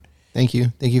Thank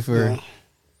you for. Yeah.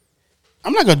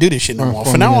 I'm not gonna do this shit no more.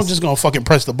 For now, I'm just gonna fucking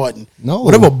press the button. No,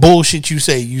 whatever bullshit you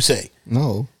say, you say.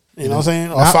 No, you know what I'm saying.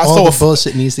 Not if I all the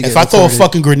bullshit needs to get. If I throw a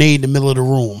fucking grenade in the middle of the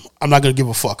room, I'm not gonna give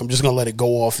a fuck. I'm just gonna let it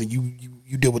go off, and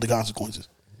you deal with the consequences.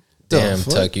 Damn,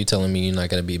 Tuck, you telling me you're not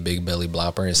gonna be Big Belly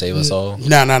Blopper and save us all?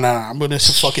 Nah. I'm gonna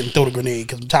fucking throw the grenade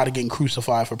because I'm tired of getting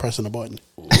crucified for pressing the button.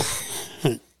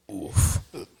 Oof.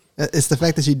 It's the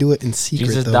fact that you do it in secret.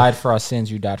 Jesus died for our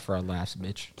sins. You died for our laughs,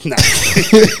 bitch. Nah.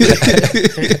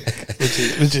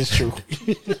 which is true.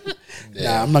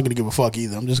 Nah, I'm not gonna give a fuck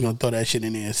either. I'm just gonna throw that shit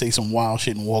in there and say some wild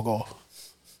shit and walk off.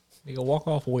 Nigga, walk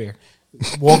off where?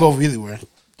 Walk off anywhere.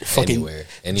 Fucking anywhere.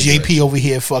 JP over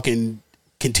here fucking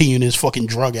continuing his fucking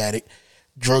drug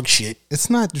shit. It's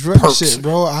not drug shit,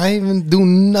 bro. I even do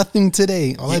nothing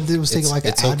today. All I did was take like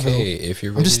an Advil. It's okay if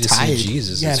you're ready to see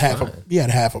Jesus. You had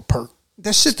half a perk.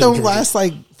 That shit don't last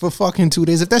like for fucking 2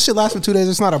 days. If that shit lasts for 2 days,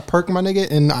 it's not a perk, my nigga.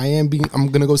 And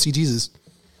I'm gonna go see Jesus.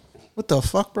 What the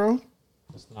fuck, bro?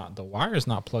 It's not, the wire's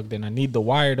not plugged in. I need the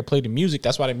wire to play the music.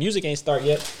 That's why the music ain't start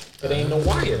yet. It ain't no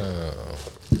wire.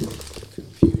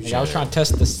 Like, I was trying to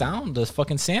test the sound, the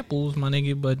fucking samples, my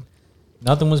nigga, but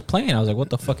nothing was playing. I was like, what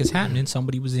the fuck is happening?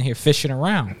 Somebody was in here fishing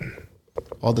around.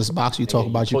 All this box you talk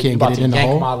about, you can't get it in the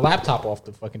hole. My laptop off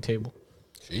the fucking table.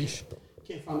 Sheesh.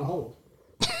 Can't find the hole.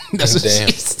 That's damn.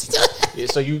 Yeah,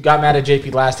 so you got mad at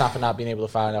JP last time for not being able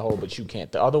to find that hole, but you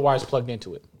can't. The other wire's plugged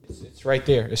into it. It's right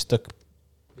there. It's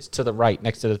to the right,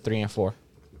 next to the 3 and 4.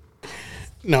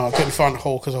 No, I couldn't find the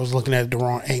hole because I was looking at the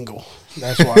wrong angle.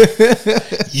 That's why.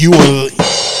 You were.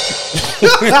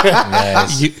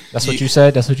 Nice. That's what you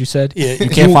said. That's what you said. Yeah, you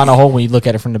can't find a hole when you look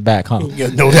at it from the back, huh? Yeah,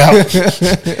 no doubt.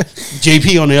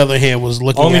 JP on the other hand was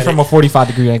looking only at from it. a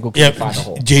 45-degree angle. Yep. Find a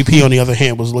hole. JP on the other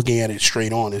hand was looking at it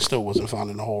straight on and still wasn't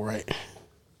finding the hole right.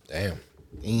 Damn.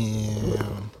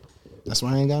 That's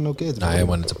why I ain't got no kids. Nah, I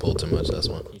wanted to pull too much. That's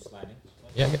why.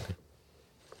 Yeah.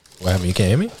 What happened? You can't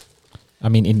hear me? I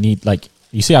mean, it need like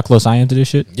you see how close I am to this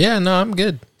shit. Yeah, no, I'm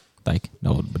good. Like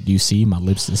no, but do you see my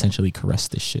lips essentially caress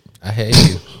this shit? I hate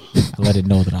you. I let it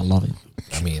know that I love it.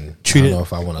 I mean, Treat I don't it- know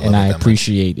if I want to love And it I that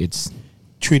appreciate its.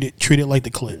 Treat it like the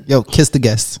Clint. Yo, kiss the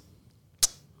guests.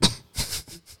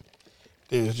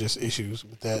 There's just issues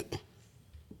with that.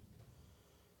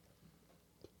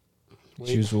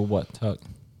 Issues with what, Tuck?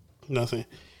 Nothing.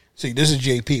 See, this is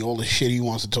JP. All the shit he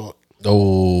wants to talk. much.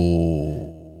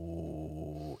 Oh.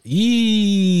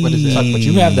 What is it? Tuck, but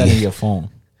you have that in your phone.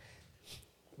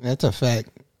 That's a fact.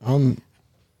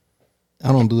 I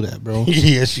don't do that, bro.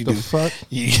 Yes, you The do. fuck?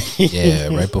 Yeah,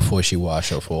 right before she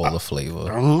wash up for all the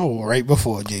flavor. I don't know. Right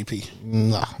before JP.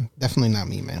 Nah, definitely not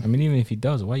me, man. I mean, even if he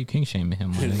does, why you king shaming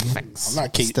him? My nigga? I'm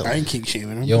not kick. I ain't kick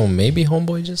shaming him. Yo, maybe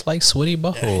homeboy just like sweaty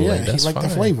butthole. Yeah, Like, that's he like fine. the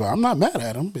flavor. I'm not mad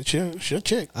at him, but it's your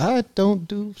chick. I don't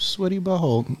do sweaty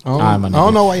butthole. Alright, my I nigga.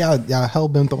 don't know why y'all hell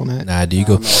bent on that. Nah, do you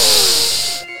go?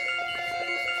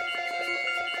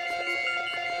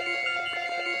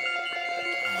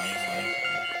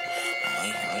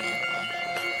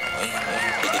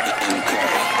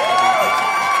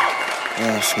 Who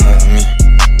won't smoke with me?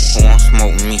 Who won't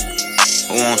smoke with me?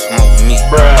 Who won't smoke with me?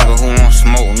 Nigga, who won't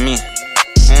smoke with me?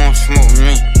 Who won't smoke with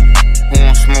me? Who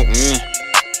won't smoke with me?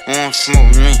 Who won't smoke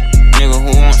with me? Nigga,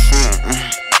 who won't smoke?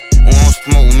 Who won't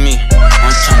smoke with me?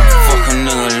 I'm tryna fuck a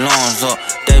nigga lungs up.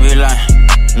 They be like,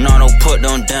 no, don't put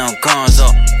them damn guns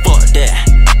up. Fuck that.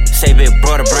 Say big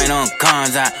brother, bring them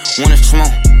guns out. Wanna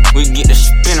smoke? We get the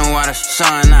spinning while the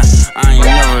sun out. I ain't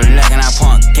never lacking, I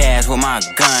pump gas with my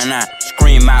gun out.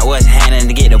 Scream out what's happening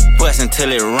to get the bus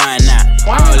until it run out.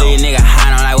 All these niggas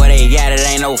hide on like what they got, it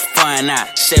ain't no fun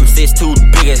out. 762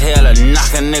 big as hell to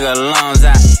knock a nigga lungs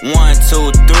out. 1,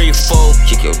 2, 3, 4,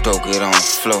 kick your dope, get on the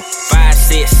floor. 5,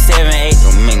 6, 7, 8,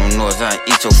 don't make no noise, I'll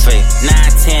eat your face. 9,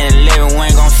 10, 11, we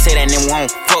ain't gon' say that, then we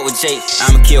won't fuck with Jake.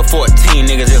 I'ma kill 14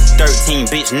 niggas if 13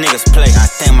 bitch niggas play. I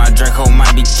think my Draco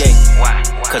might be gay. Why?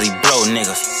 Cause he blow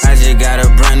niggas. I just got a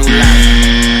brand new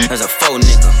life. There's a faux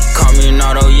nigga. Call me an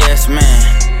auto yes man.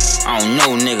 I don't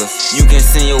know niggas. You can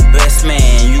send your best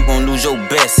man, you gon' lose your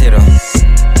best hitter.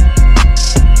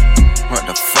 What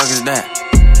the fuck is that?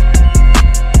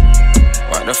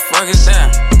 What the fuck is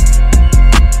that?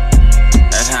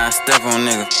 That's how I step on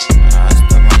niggas. I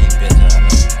step on you bitch ass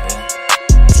niggas.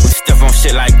 We step on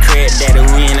shit like Craig Daddy.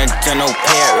 We in a general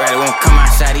parrot rally. Won't come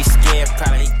outside, he scared.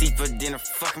 Probably deeper than a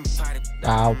fucking body.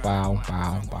 Bow, bow,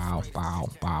 bow, bow, bow,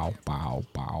 bow, bow,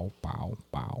 bow, bow,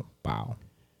 bow, bow.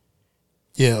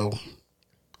 Yo,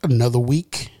 another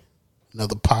week,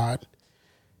 another pod.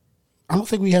 I don't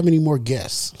think we have any more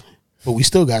guests, but we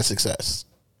still got success.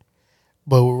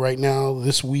 But right now,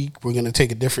 this week, we're going to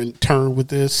take a different turn with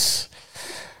this.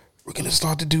 we're gonna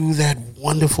start to do that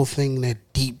wonderful thing, that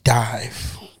deep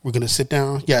dive. We're gonna sit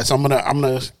down. Yes, I'm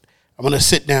gonna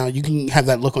sit down. You can have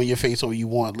that look on your face all you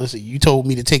want. Listen, you told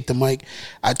me to take the mic.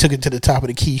 I took it to the top of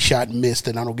the key, shot, and missed,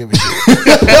 and I don't give a shit.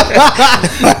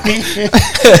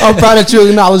 I'm proud that you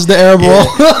acknowledge the air ball.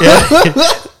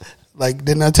 Yeah. Like,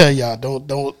 didn't I tell y'all?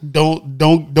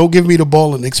 Don't give me the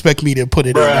ball and expect me to put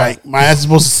it in. Right, my ass is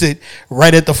supposed to sit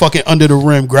right at the fucking under the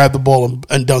rim, grab the ball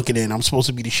and dunk it in. I'm supposed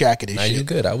to be the Shaq of this shit. You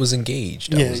good? I was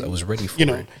engaged. Yeah. I was ready for You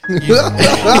know, it. all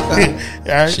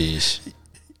right. Sheesh.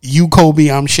 You Kobe,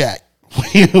 I'm Shaq.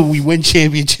 We win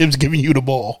championships giving you the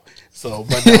ball. So,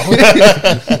 but no.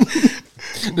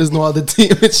 There's no other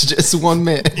team. It's just one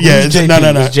man. Yeah, Who's JP?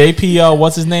 no. Was JP,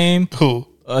 what's his name? Who?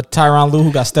 Tyronn Lue,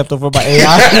 who got stepped over by AI.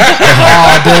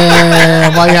 Oh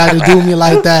damn! Why you had to do me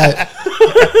like that?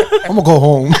 I'm gonna go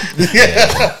home.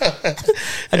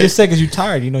 I just said because you're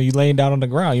tired. You know, you laying down on the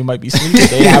ground. You might be sleeping.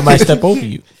 AI might step over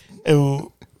you. And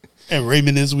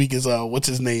Raymond this week is what's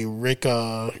his name? Rick.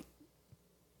 That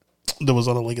was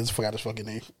on the Lakers. I forgot his fucking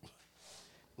name.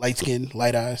 Light skin,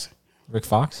 light eyes. Rick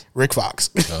Fox. Rick Fox.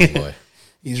 Oh boy.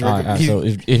 He's All Rick. right, so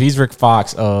if he's Rick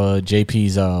Fox,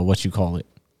 JP's what you call it?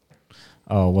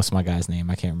 What's my guy's name?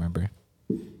 I can't remember.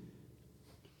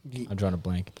 I'm drawing a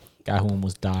blank. Guy who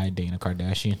almost died, Dana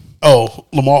Kardashian. Oh,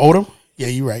 Lamar Odom. Yeah,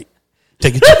 you're right.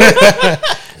 Take it.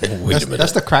 Wait a minute.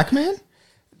 That's the crack man.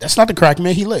 That's not the crack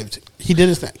man. He lived. He did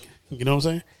his thing. You know what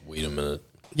I'm saying? Wait a minute.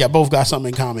 Y'all both got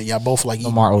something in common. Y'all both like eating.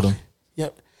 Lamar Odom.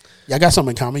 Yep. Y'all got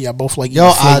something in common. Y'all both like Yo,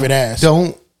 eating flavored I ass.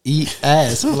 don't eat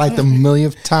ass for like the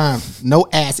millionth time. No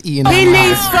ass eating. He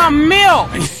needs some milk.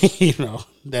 You know,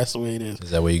 that's the way it is.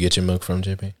 Is that where you get your milk from,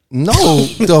 JP? No,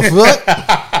 the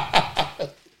fuck.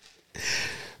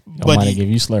 Don't But mind he- to give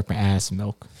you slurping ass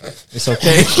milk. It's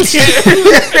okay.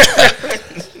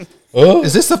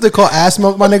 Is this something called ass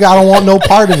milk, my nigga? I don't want no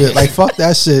part of it. Like fuck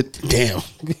that shit. Damn.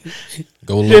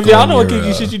 Go look If y'all on know what your,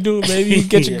 kinky shit you do, baby. You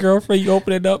get your girlfriend, you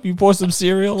open it up, you pour some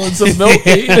cereal and some milk.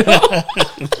 You know?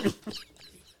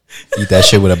 eat that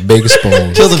shit with a big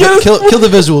spoon. Kill the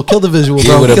visual. Kill the visual, Eat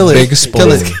bro. with a Kill big it. spoon.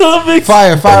 Kill it.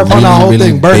 Fire burn the whole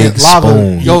really thing. Burn big it. Lava.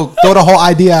 spoon. Yo, throw the whole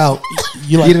idea out.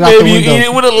 You like Eat it out the Baby, you window. eat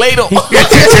it with a ladle.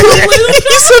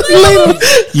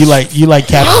 you like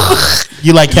Captain.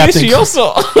 You like Captain. I was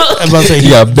about to say,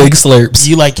 Yeah, big slurps.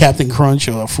 you like Captain Crunch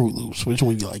or Fruit Loops? Which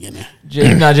one you like in there?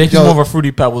 JP's more of a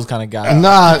Fruity Pebbles kind of guy.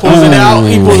 Nah, Pulls it out,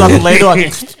 he pulls out the ladle.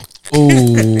 Like,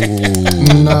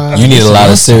 Ooh. nah. You need a lot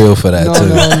of cereal for that,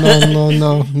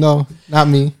 too. No, not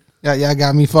me. Y'all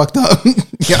got me fucked up.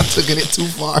 Y'all took it too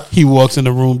far. He walks in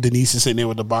the room. Denise is sitting there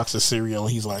with the box of cereal.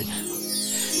 And he's like,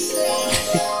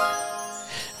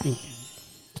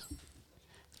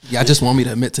 Y'all just want me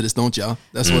to admit to this, don't y'all?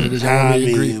 That's what it is. Y'all I want me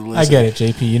to agree. mean, I listen, get it,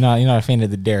 JP. You're not a fan of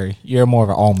the dairy. You're more of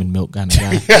an almond milk kind of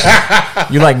guy.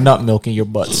 You like nut milk in your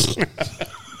butts.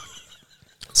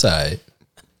 It's all right.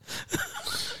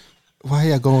 Why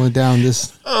y'all going down this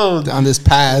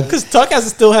path? Because Tuck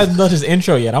still hasn't done his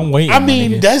intro yet. I'm waiting. I my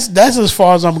mean, nigga. that's as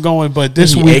far as I'm going. But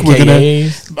this Any week we're gonna.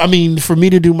 AKAs? I mean, for me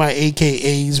to do my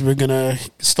AKAs, we're gonna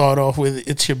start off with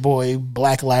it's your boy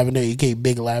Black Lavender, aka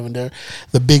Big Lavender,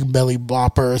 the Big Belly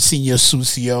Blopper, Senior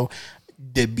Sucio.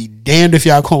 They'd be damned if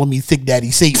y'all calling me Thick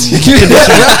Daddy Satan.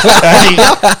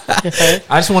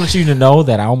 I just wanted you to know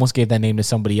that I almost gave that name to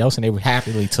somebody else and they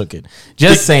happily took it.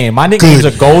 Just saying, my nicknames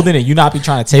are golden and you not be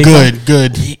trying to take them.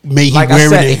 Good. May he Like I wear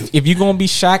said, it. if you're gonna be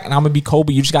Shaq and I'm gonna be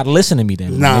Kobe, you just gotta listen to me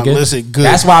then. Nah, nigga. listen, good.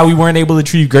 That's why we weren't able to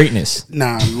achieve greatness.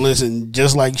 Nah, listen,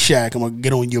 just like Shaq, I'm gonna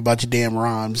get on you about your damn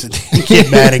rhymes and get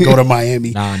mad and go to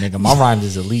Miami. Nah, nigga, my rhymes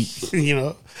is elite. You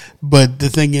know. But the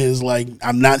thing is, like,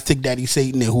 I'm not Thick Daddy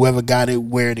Satan, and whoever got it,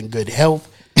 wear it in good health.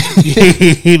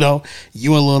 You know,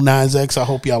 you and Lil Nas X, I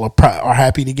hope y'all are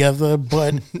happy together.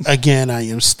 But again, I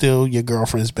am still your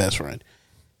girlfriend's best friend.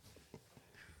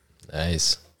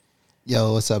 Nice.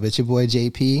 Yo, what's up? It's your boy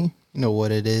JP. You know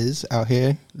what it is out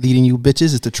here leading you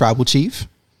bitches. It's the tribal chief.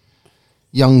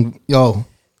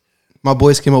 My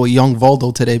boys came up with Young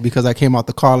Voldo today because I came out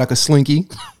the car like a slinky.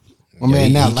 My Yeah, man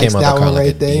he now came likes out the that car one like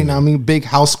right a there. You know demon. what I mean? Big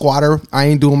house squatter. I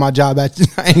ain't doing my job I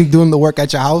ain't doing the work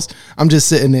at your house. I'm just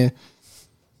sitting there.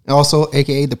 And also,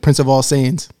 aka the Prince of All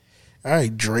Saiyans. All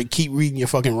right, Drake, keep reading your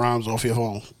fucking rhymes off your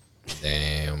phone.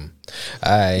 Damn.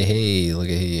 All right, hey, look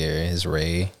at here. It's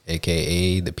Ray,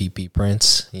 aka the PP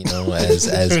Prince. You know,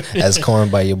 as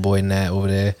coined by your boy Nat over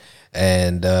there.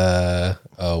 And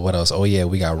what else? Oh yeah,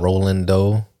 we got Roland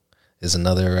Doe. Is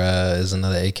another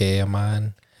AKA of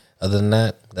mine. Other than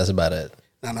that, that's about it.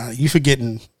 Nah, you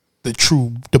forgetting the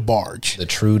true DeBarge. The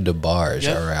true DeBarge.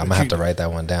 Yep. All right, I'm gonna have to write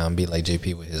that one down. Be like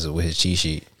JP with his cheat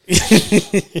sheet.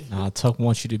 Nah, Tuck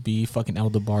wants you to be fucking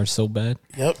Elder Barge so bad.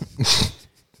 Yep.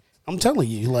 I'm telling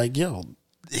you, like, yo,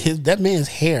 that man's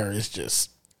hair is just.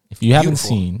 If you haven't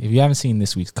beautiful. seen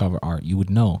this week's cover art, you would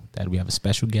know that we have a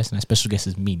special guest, and that special guest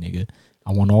is me, nigga.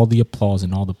 I want all the applause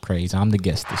and all the praise. I'm the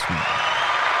guest this week.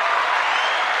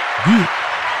 Yeah.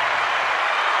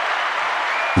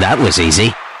 That was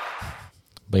easy.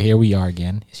 But here we are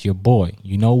again. It's your boy.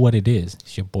 You know what it is.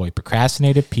 It's your boy,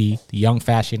 Procrastinator P, the young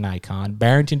fashion icon,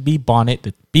 Barrington B. Bonnet.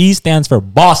 The B stands for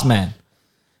boss man.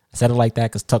 I said it like that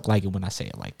because Tuck like it when I say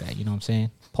it like that. You know what I'm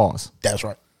saying? Pause. That's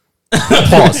right.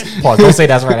 Pause. Don't say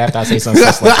that's right after I say something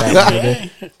sus like that.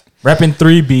 Nigga. Repping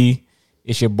 3B.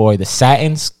 It's your boy, the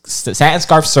satin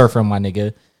scarf surfer, my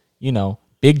nigga. You know,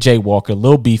 Big J Walker,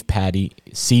 Lil Beef Patty,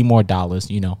 Seymour Dollars.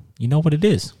 You know what it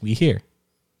is. We here.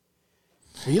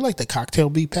 Are you like the cocktail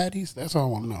beef patties? That's all I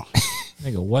want to know.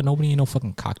 Nigga, what? Nobody ain't no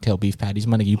fucking cocktail beef patties.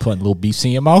 My nigga, you putting little beefs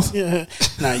in your mouth? Yeah.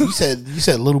 Nah, you said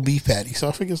little beef patty, so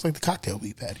I figure it's like the cocktail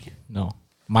beef patty. No.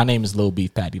 My name is Lil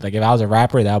Beef Patty. Like, if I was a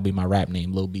rapper, that would be my rap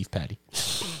name, Lil Beef Patty.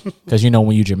 Because,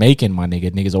 when you Jamaican, my nigga,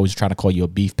 niggas always trying to call you a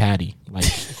beef patty. Like,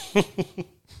 As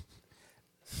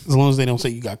long as they don't say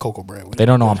you got cocoa bread with they it.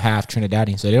 don't know I'm half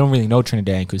Trinidadian, so they don't really know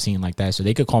Trinidadian cuisine like that. So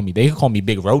they could call me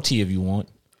Big Roti if you want.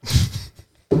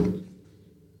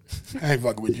 I ain't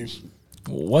fucking with you.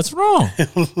 What's wrong? I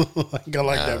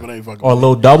like that, but I ain't fucking Or a with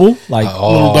little double? Like,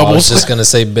 Little I doubles. was just gonna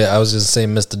say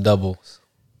Mr. Double.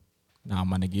 nah,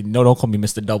 my nigga. No, don't call me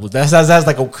Mr. Doubles. That's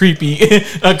like a creepy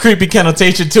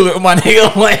connotation to it, my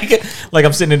nigga. Like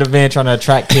I'm sitting in the van trying to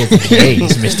attract kids. Hey,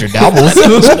 it's Mr. Doubles.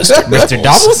 Mr.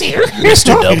 Doubles here.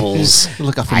 Mr. Doubles.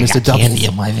 Look out for I Mr. got Double. candy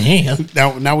in my van.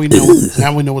 Now we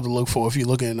know what to look for if you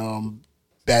look in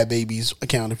Bad Baby's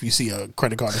account. If you see a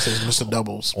credit card that says Mr.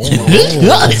 Doubles,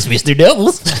 It's Mr.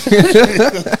 Doubles.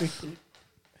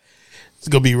 it's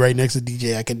gonna be right next to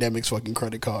DJ Academic's fucking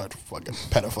credit card. Fucking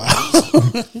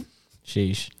pedophiles.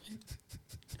 Sheesh.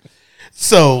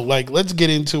 So, let's get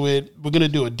into it. We're gonna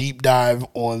do a deep dive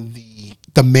on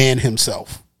the man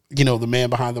himself. The man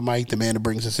behind the mic, the man that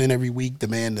brings us in every week, the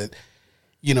man that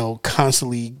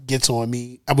constantly gets on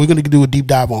me. We're gonna do a deep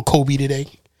dive on Kobe today,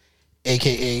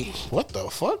 aka what the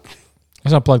fuck? I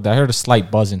just unplugged that. I heard a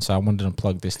slight buzzing, so I wanted to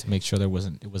unplug this to make sure it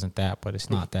wasn't that, but it's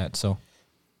not that. So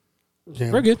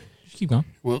Yeah. we're good. Just keep going.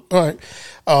 Well, all right.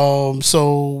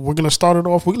 So we're gonna start it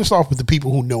off. We're gonna start off with the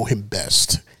people who know him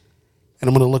best, and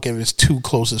I'm gonna look at his two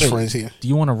closest friends here. Do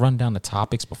you want to run down the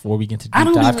topics before we get to I deep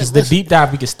don't dive? even- Because the listen. deep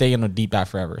dive, we could stay on a deep dive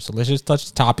forever. So let's just touch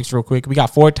the topics real quick. We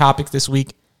got 4 topics this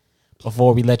week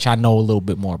before we let y'all know a little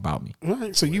bit more about me. All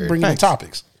right. So you bring in the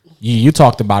topics. You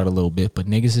talked about it a little bit, but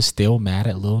niggas is still mad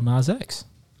at Lil Nas X.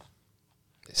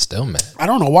 Still mad. I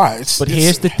don't know why. But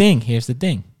here's the thing.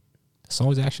 The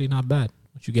song is actually not bad.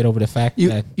 Once you get over the fact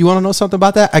that You want to know something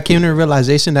about that? I came to a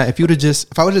realization that if I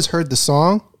would have just heard the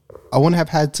song, I wouldn't have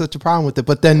had such a problem with it.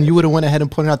 But then you would have went ahead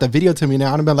and pointed out the video to me.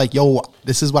 Now I'd have been like, yo,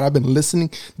 this is what I've been listening.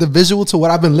 The visual to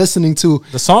what I've been listening to.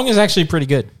 the song is actually pretty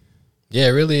good. Yeah,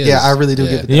 it really is. Yeah, I really do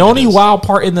get it. The only wild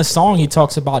part in the song, he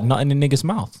talks about nut in the nigga's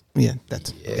mouth. Yeah,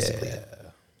 that's basically it.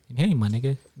 Hey, my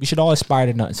nigga, we should all aspire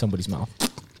to nut in somebody's mouth.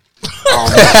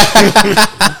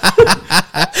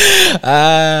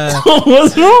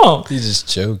 What's wrong? He just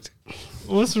choked.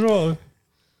 What's wrong?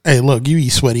 Hey, look, you eat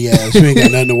sweaty ass. You ain't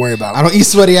got nothing to worry about. I don't eat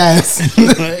sweaty ass.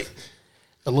 Right?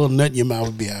 A little nut in your mouth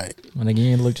would be all right. My nigga,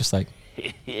 you look just like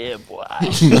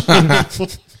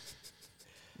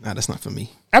Nah, that's not for me.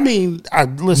 I mean,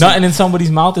 listen. nutting in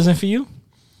somebody's mouth isn't for you.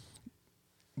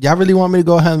 Y'all really want me to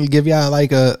go ahead and give y'all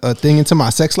like a thing into my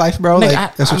sex life, bro? Nigga,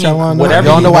 Like that's I what y'all mean, want to know. whatever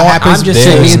Y'all you know what want. happens I'm just with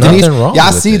saying me and there's Denise. nothing wrong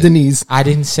Y'all with see it. Denise. I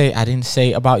didn't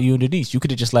say about you and Denise. You could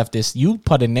have just left this. You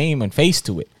put a name and face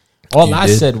to it. All You I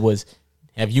did. said was,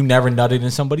 "Have you never nutted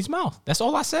in somebody's mouth?" That's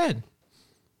all I said.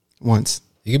 Once.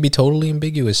 You could be totally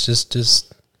ambiguous.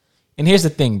 Just And here's the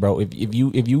thing, bro. If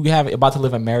you have about to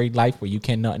live a married life where you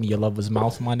can nut in your lover's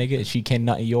mouth, my nigga, and she can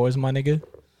nut in yours, my nigga.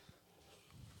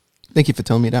 Thank you for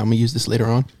telling me that. I'm gonna use this later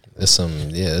on. there's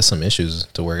some issues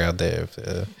to work out there.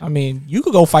 I mean, you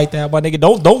could go fight that, my nigga.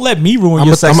 Don't let me ruin I'm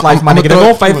your a- sex I'm a- life, my I'm a nigga. throw-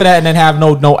 Don't go fight for that and then have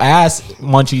no ass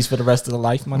munchies for the rest of the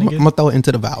life, my I'm nigga. gonna throw it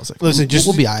into the vows. Like, Listen,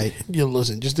 we'll be all right.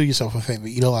 Listen, just do yourself a favor.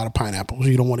 Eat a lot of pineapples.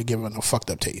 You don't want to give it a fucked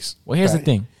up taste. Well, here's Right? the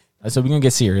thing. So we're gonna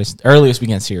get serious. Earliest we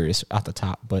get serious at the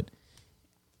top, but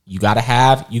you gotta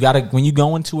when you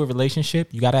go into a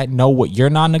relationship, you gotta know what your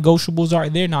non-negotiables are.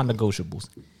 Their non-negotiables,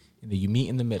 and then you meet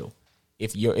in the middle.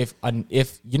 If you're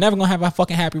never gonna have a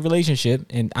fucking happy relationship,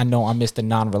 and I know I missed the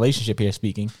non-relationship here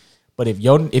speaking, but if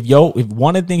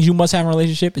one of the things you must have in a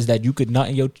relationship is that you could nut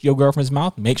in your girlfriend's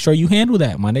mouth, make sure you handle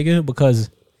that, my nigga, because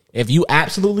if you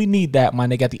absolutely need that, my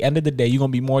nigga, at the end of the day, you're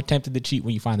gonna be more tempted to cheat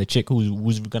when you find the chick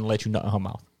who's gonna let you nut in her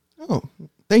mouth. Oh,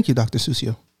 thank you, Dr.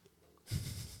 Susio.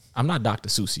 I'm not Dr.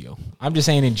 Susio. I'm just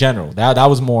saying in general. That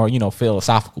was more,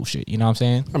 philosophical shit. You know what I'm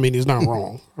saying? I mean, it's not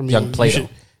wrong. I mean, Young Plato.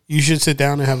 you should sit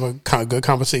down and have a good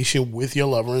conversation with your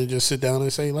lover and just sit down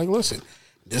and say, like, listen,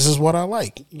 this is what I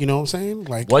like. You know what I'm saying?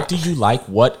 Like, What do you like?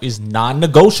 What is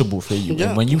non-negotiable for you? Yeah.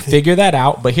 And when you figure that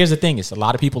out, but here's the thing: is a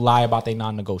lot of people lie about their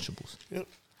non-negotiables.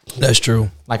 That's true.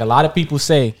 Like a lot of people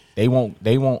say they won't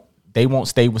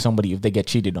stay with somebody if they get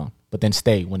cheated on, but then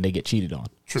stay when they get cheated on.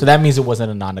 So that means it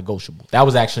wasn't a non-negotiable. That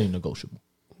was actually negotiable.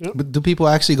 But do people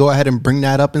actually go ahead and bring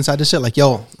that up inside the shit? Like,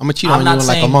 yo, I'm gonna cheat on you in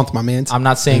like a month, my man. I'm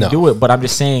not saying No. do it, but I'm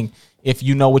just saying if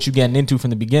you know what you're getting into from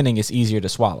the beginning, it's easier to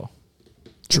swallow.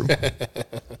 True.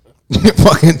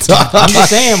 Fucking talk. I'm just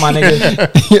saying, my nigga.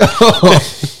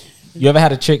 Yo, You ever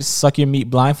had a chick suck your meat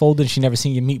blindfolded and she never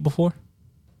seen your meat before?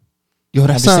 yo, I'm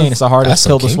that just saying sounds. it's the hardest That's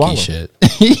pill some to swallow.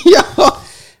 kinky shit. Yo,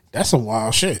 that's some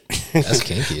wild shit. That's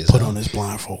kinky as Put hell. on this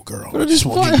blindfold, girl. I just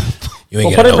want you. You ain't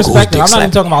Well, got put it in no perspective. dick I'm not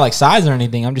even slap. talking about like size or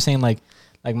anything. I'm just saying like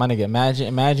my nigga.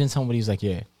 Imagine somebody's like,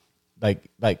 yeah,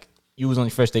 like you was on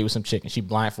your first date with some chick and she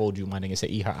blindfolded you, my nigga. Said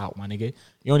eat her out, my nigga.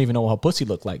 You don't even know what her pussy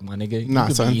looked like, my nigga. You Nah,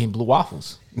 could son. be eating blue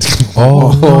waffles.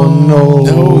 No,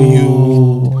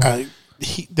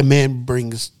 the man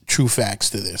brings true facts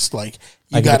to this. Like,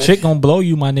 you Like got if a chick gonna blow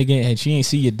you, my nigga, and she ain't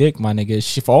see your dick, my nigga.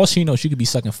 For all she knows, she could be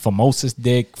sucking Formosa's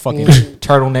dick, fucking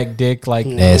turtleneck dick, like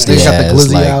Nasty they got the ass,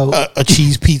 glizzy like out. a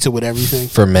cheese pizza with everything.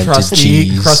 fermented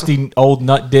cheese. crusty old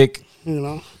nut dick. You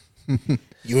know,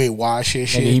 you ain't wash your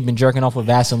Nigga, he shit. been jerking off with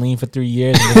Vaseline for 3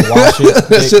 years and then wash it. That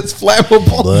dick. shit's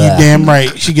flammable. Blah. You damn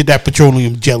right. She get that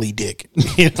petroleum jelly dick.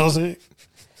 You know what I'm saying?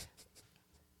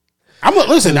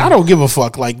 Listen, I don't give a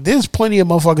fuck. Like, there's plenty of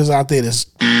motherfuckers out there that's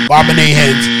bobbing their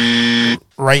heads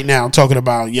right now talking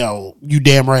about, yo, you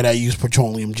damn right I use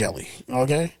petroleum jelly.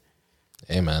 Okay?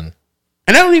 Amen.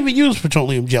 And I don't even use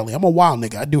petroleum jelly. I'm a wild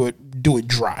nigga. I do it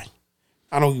dry.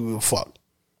 I don't give a fuck.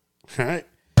 All right?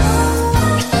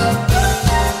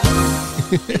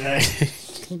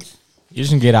 You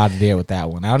just can get out of there with that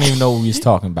one. I don't even know what we was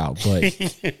talking about, but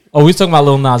we was talking about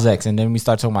Lil Nas X, and then we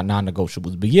start talking about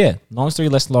non-negotiables. But yeah, long story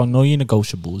less long, know your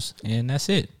negotiables, and that's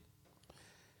it.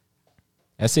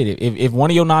 That's it. If one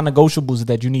of your non-negotiables is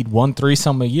that you need 1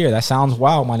 threesome a year, that sounds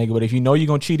wild, my nigga. But if you know you're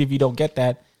gonna cheat if you don't get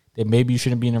that, then maybe you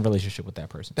shouldn't be in a relationship with that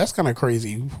person. That's kind of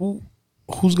crazy.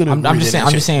 Who's gonna? I'm just saying.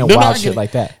 I'm just saying No, wild I get shit it.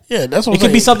 like that. Yeah, that's what It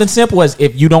could be something simple as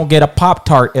if you don't get a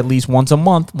Pop-Tart at least once a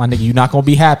month, my nigga, you're not gonna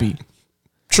be happy.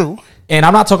 True. And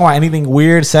I'm not talking about anything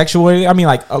weird, sexual. I mean,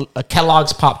 like a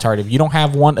Kellogg's Pop-Tart. If you don't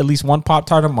have at least one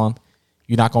Pop-Tart a month,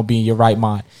 you're not going to be in your right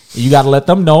mind. And you got to let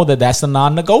them know that that's a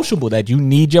non-negotiable, that you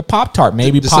need your Pop-Tart.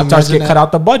 Maybe Just Pop-Tarts imagine get that. cut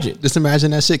out the budget. Just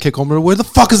imagine that shit kick over. Where the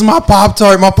fuck is my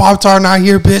Pop-Tart? My Pop-Tart not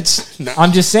here, bitch.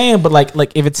 I'm just saying, but like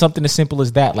if it's something as simple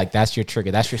as that, like that's your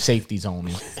trigger. That's your safety zone,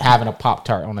 is having a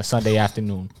Pop-Tart on a Sunday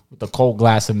afternoon with a cold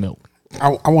glass of milk.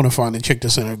 I want to find a chick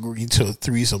that's gonna agree to a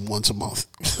threesome once a month.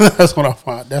 That's what I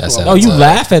find. That's what That I No, you That's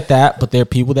laugh at that, but there are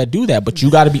people that do that. But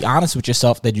you got to be honest with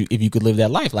yourself that if you could live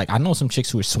that life. Like I know some chicks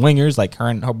who are swingers, like her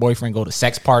and her boyfriend go to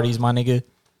sex parties, my nigga.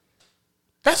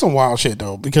 That's some wild shit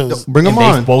though, because Bring them And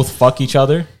they on. both fuck each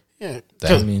other. yeah,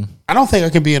 That- I mean, I don't think I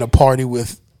can be in a party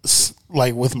with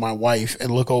my wife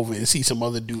and look over and see some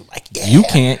other dude like you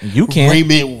can't.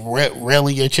 Raymond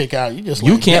railing your chick out. You just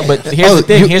You like, can't. yeah. But here's the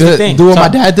thing. Here's the thing. Do what my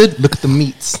Tuck, dad did. Look at the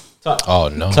meats. Tuck, Oh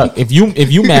no. Tuck, if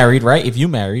you married, right? If you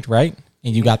married, right,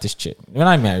 and you got this chick, you're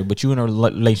not married, but you in a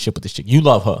relationship with this chick, you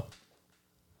love her,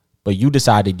 but you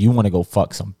decided you want to go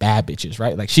fuck some bad bitches,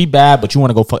 right? Like she bad, but you want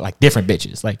to go fuck like different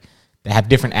bitches, like that have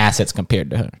different assets compared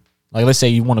to her. Like let's say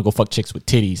you want to go fuck chicks with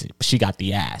titties, but she got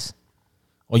the ass,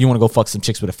 or you want to go fuck some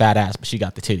chicks with a fat ass, but she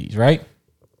got the titties, right?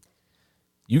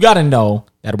 You got to know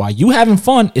that while you having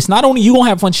fun, it's not only you gonna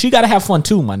have fun, she got to have fun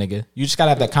too, my nigga. You just got to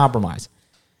have that compromise.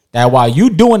 That while you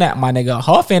doing that, my nigga,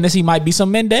 her fantasy might be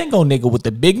some Mendango nigga with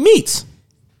the big meats.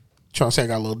 Trying to say I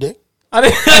got a little dick. I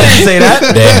didn't say that.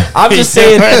 Damn. I'm just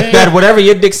saying that whatever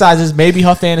your dick size is, maybe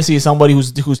her fantasy is somebody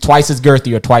who's twice as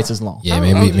girthy or twice as long. Yeah,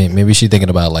 maybe she's thinking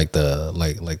about like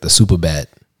the super bad.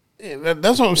 Yeah,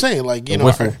 that's what I'm saying. Like, you know,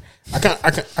 whiffle. I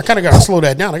kind of got to slow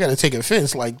that down. I got to take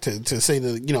offense, like to say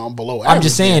that, you know, I'm below. I'm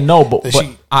just average saying there. no, but That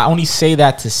she- I only say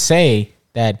that to say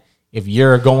that if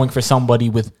you're going for somebody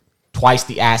with twice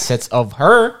the assets of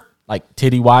her, like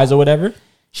titty wise or whatever,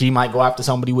 she might go after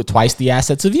somebody with twice the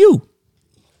assets of you.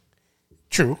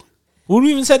 True. Who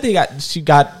even said he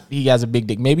has a big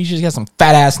dick? Maybe she just got some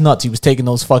fat ass nuts. He was taking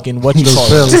those fucking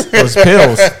those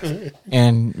pills,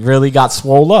 and really got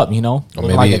swole up. You know, Or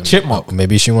looking like a chipmunk.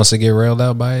 Maybe she wants to get railed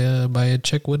out by a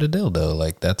chick with a dildo.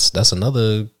 Like that's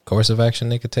another course of action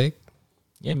they could take.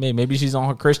 Yeah, maybe she's on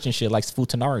her Christian shit, like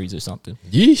Futanaris or something.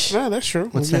 Yeesh. Yeah, that's true.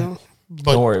 What's You that? know,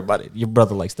 But Don't worry about it. Your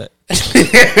brother likes that.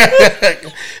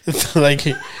 like,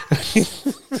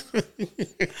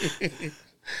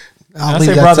 I'll I leave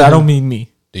say that brother, to I him. don't mean me.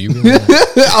 Do you really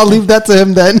I'll leave that to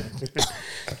him then.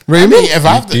 Raymond? if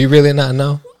I have do to, you really not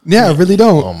know? Yeah, I really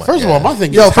don't. Oh my first of God. all, my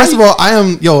thing Yo, is, first of all, I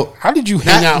am how did you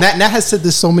hang out? Nat has said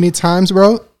this so many times,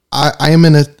 bro. I am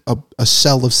in a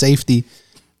shell of safety.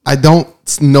 I don't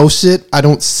know shit. I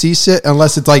don't see shit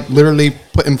unless it's like literally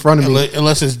put in front of me.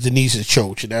 Unless it's Denise's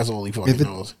choach, that's all he fucking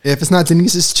knows. If it's not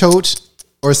Denise's choach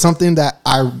or something that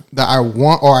I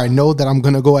want or I know that I'm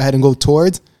gonna go ahead and go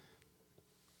towards,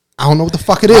 I don't know what the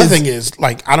fuck it My is. thing is,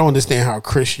 like, I don't understand how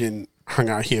Christian hung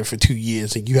out here for 2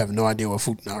 years and you have no idea what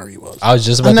Futanari was. I was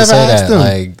just I about to never say asked that.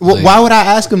 him. Like, Well, like, why would I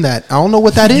ask him that? I don't know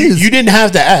what that You, is. you didn't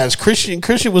have to ask. Christian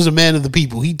was a man of the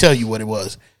people. He'd tell you what it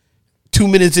was. 2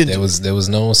 minutes into there was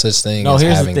no such thing No, as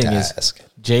here's the having thing to is ask.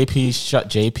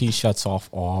 JP shuts off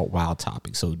all wild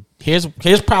topics. So here's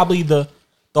probably the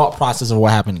thought process of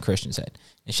what happened in Christian's head.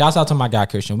 And shouts out to my guy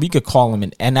Christian. We could call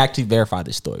him and actually verify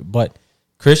this story. But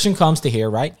Christian comes to here,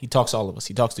 right? He talks to all of us.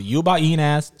 He talks to you about eating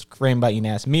ass, Frame about eating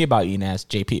ass, me about eating ass,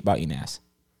 JP about eating ass.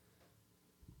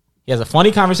 He has a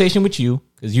funny conversation with you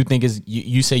because you think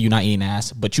you say you're not eating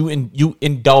ass, but you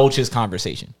indulge his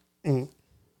conversation.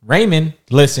 Raymond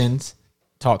listens,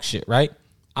 talk shit, right?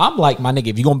 I'm like, my nigga,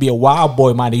 if you're gonna be a wild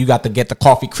boy, my nigga, you got to get the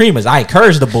coffee creamers. I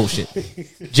encourage the bullshit.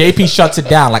 JP shuts it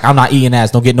down, like, I'm not eating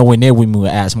ass. Don't get nowhere near with me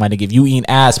with ass, my nigga. If you eating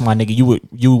ass, my nigga,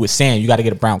 you with Sam, you got to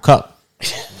get a brown cup.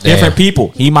 Different people.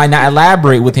 He might not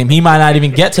elaborate with him. He might not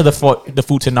even get to the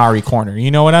Futanari corner.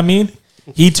 You know what I mean?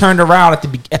 He turned around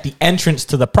at the entrance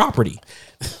to the property.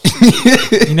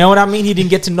 You know what I mean? He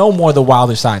didn't get to know more of the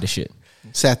wilder side of shit.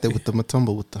 Sat there with the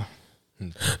Matumba with the.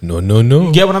 No.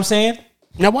 You get what I'm saying?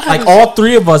 now what Like, happens? all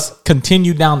three of us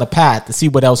continued down the path to see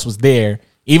what else was there,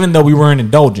 even though we weren't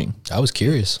indulging. I was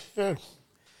curious. I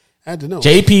had to know.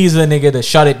 JP is the nigga to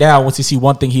shut it down once he see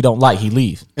one thing he don't like, he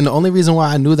leave. And the only reason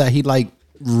why I knew that he'd like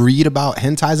read about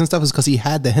hentais and stuff is because he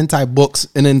had the hentai books,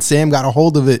 and then Sam got a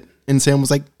hold of it, and Sam was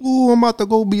like, "Ooh, I'm about to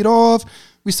go beat off."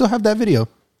 We still have that video.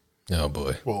 Oh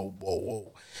boy.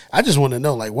 Whoa. I just want to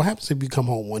know, like, what happens if you come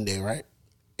home one day, right?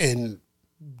 And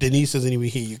Denise doesn't even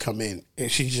hear you come in,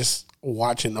 and she's just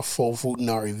watching the full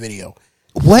Futanari video.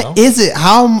 What is it?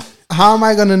 How am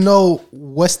I gonna know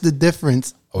what's the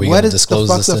difference? Are we What gonna is the disclose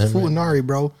fuck's this a to him right Futanari,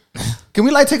 bro? Can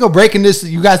we like take a break and this?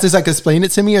 You guys just like explain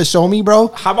it to me or show me, bro?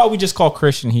 How about we just call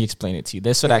Christian, he explain it to you?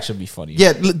 This would actually be funny.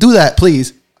 Yeah, do that,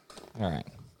 please. All right.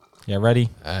 Yeah, ready?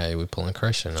 All right, we pulling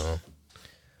Christian on.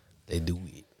 They do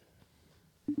it.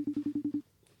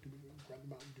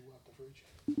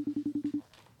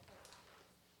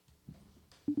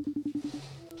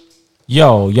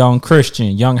 Yo, young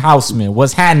Christian, young houseman,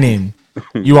 what's happening?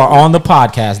 You are on the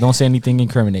podcast. Don't say anything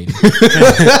incriminating.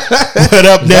 What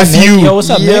up, nephew? Yo, what's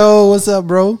up, Nick? Yo, what's up,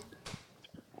 bro?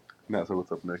 Nat said,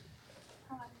 "What's up, Nick?"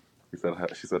 He said, hi.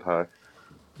 She said, "Hi."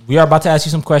 We are about to ask you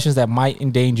some questions that might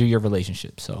endanger your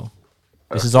relationship. So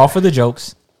this is all for the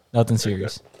jokes. Nothing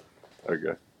serious.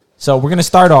 Okay. So we're gonna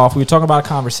start off. We were talking about a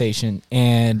conversation,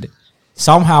 and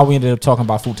somehow we ended up talking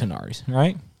about Futanaris,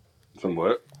 right?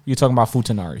 Somewhat. You were talking about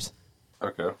Futanaris,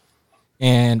 Okay.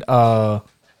 and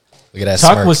Look at that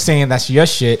Tuck smirk. was saying that's your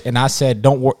shit, and I said,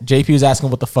 "Don't." JP was asking,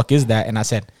 "What the fuck is that?" And I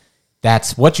said,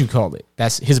 "That's what you call it.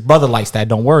 That's his brother likes that.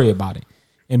 Don't worry about it."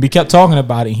 And we kept talking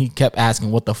about it, and he kept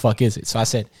asking, "What the fuck is it?" So I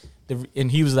said,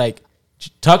 and he was like,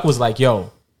 Tuck was like,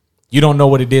 "Yo, you don't know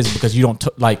what it is because you don't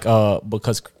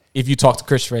because if you talk to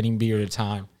Chris for any period of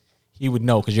time, he would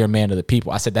know because you're a man of the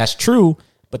people." I said, "That's true,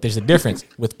 but there's a difference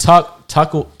with Tuck.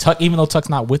 Tuck, even though Tuck's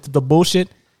not with the bullshit,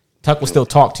 Tuck will still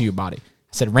talk to you about it."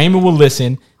 I said, "Raymond will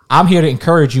listen. I'm here to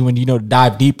encourage you and, to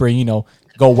dive deeper and,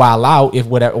 go wild out if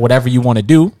whatever you want to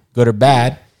do, good or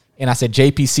bad." And I said,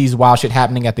 JP sees wild shit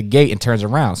happening at the gate and turns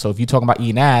around. So if you're talking about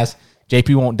eating ass,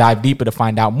 JP won't dive deeper to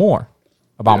find out more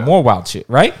about more wild shit,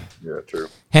 right? Yeah, true.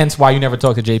 Hence why you never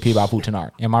talk to JP about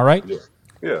Futanari. Am I right? Yeah.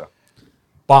 Yeah.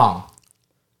 Bomb.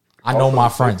 I know Also, my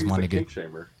friends, he's my a nigga. kink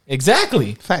shamer.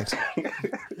 Exactly. Facts.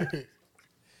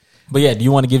 But yeah, do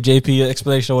you want to give JP an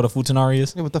explanation of what a Futanari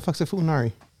is? Hey, what the fuck's a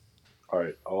Futanari? All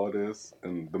right. All it is,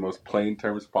 in the most plain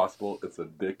terms possible, it's a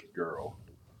dick girl.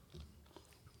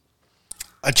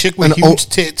 A chick with An huge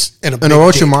tits and a An big dick.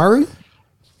 Orochimaru?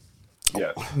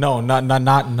 Yes. No, no. Not.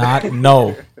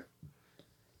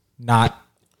 Not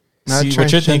See,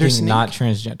 what you're transgender thinking, snake? not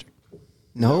transgender.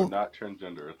 No. Not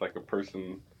transgender. It's like a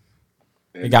person.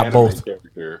 They got anime both.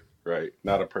 Character, right?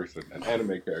 Not a person. An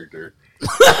anime character.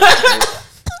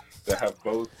 That have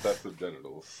both sets of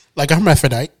genitals. Like a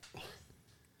hermaphrodite.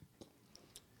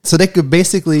 So they could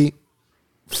basically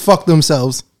fuck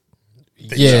themselves.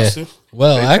 Yeah.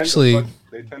 Well, actually,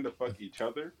 they tend to fuck each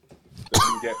other. They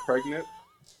can get pregnant.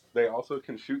 They also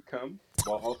can shoot cum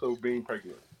while also being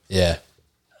pregnant. yeah,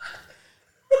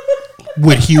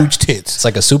 With huge tits. it's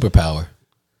like a superpower.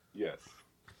 Yes.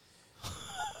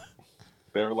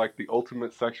 They're like the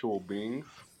ultimate sexual beings.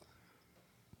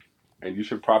 And you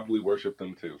should probably worship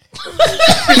them too.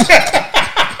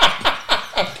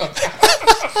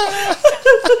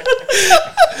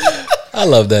 I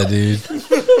love that dude.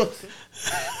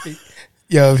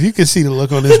 Yo, if you could see the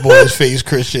look on this boy's face,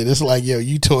 Christian, it's like, yo,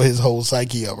 you tore his whole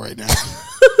psyche up right now.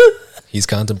 He's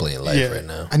contemplating life Yeah. right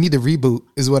now. I need to reboot.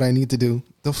 Is what I need to do.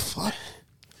 The fuck.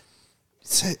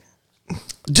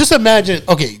 Just imagine.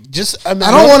 Okay, just imagine.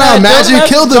 I don't want to imagine.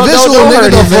 Kill the visual,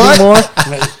 nigga. The fuck.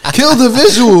 anymore. Kill the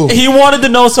visual. He wanted to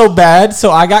know so bad,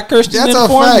 so I got Christian That's to a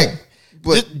inform him. fact.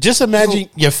 But Just imagine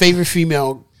your favorite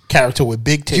female character with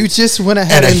big tits. you just went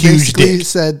ahead And a and huge basically dick.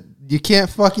 said you can't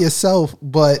fuck yourself,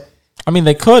 but I mean,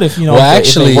 they could if you know. Well, if they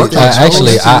actually, worked on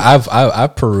it.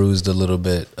 I've perused a little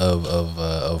bit of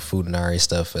Futanari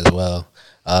stuff as well,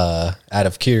 out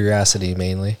of curiosity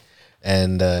mainly,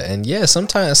 and yeah,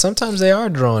 sometimes they are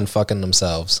drawing fucking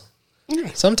themselves.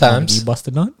 Sometimes You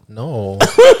busted nut. no.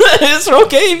 It's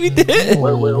okay if you did.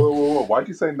 Wait. Why'd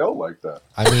you say no like that?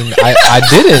 I mean, I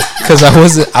didn't because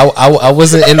I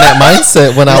wasn't in that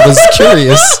mindset when I was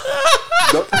curious.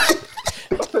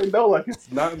 Don't say no like it's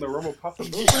not in the realm of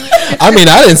possibility. I mean,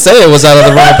 I didn't say it was out of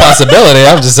the realm of possibility.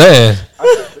 I'm just saying.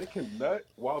 I said they can nut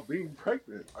while being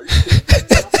pregnant. Are you kidding?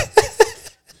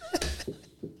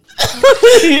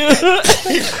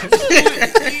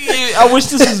 I wish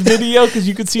this was video because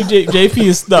you could see JP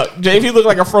is stuck. JP looked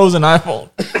like a frozen iPhone.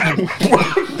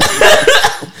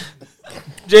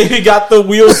 JP got the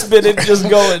wheel spinning, just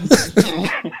going.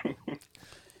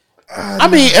 I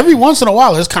mean, every once in a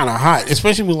while, it's kind of hot,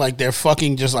 especially when like they're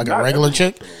fucking just like a Not regular every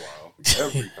chick. once in a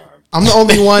while. Every time. I'm the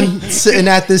only one sitting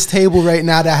at this table right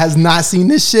now that has not seen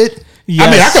this shit. Yes.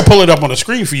 I mean, I could pull it up on the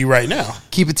screen for you right now.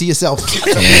 Keep it to yourself.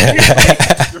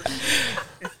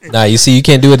 Nah, you see, you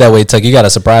can't do it that way, Tuck. You gotta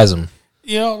surprise them.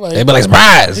 You know, like, They be like,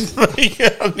 surprise.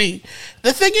 I mean,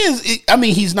 the thing is, I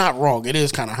mean, he's not wrong. It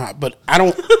is kind of hot, but I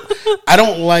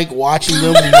don't like watching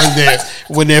them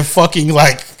when they're fucking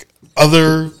like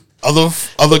other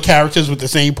characters with the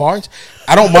same parts.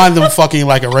 I don't mind them fucking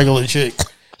like a regular chick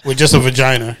with just a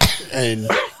vagina and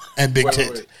big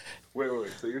tits. Wait.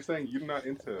 So you're saying you're not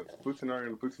into Futanari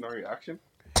and Futanari action?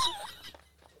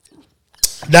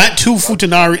 Not two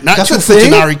Futanari, not That's two a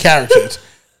thing? Futanari characters.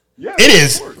 Yeah, It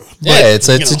is. of course. Yeah, it's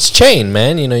you know. chain,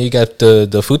 man. You know, you got the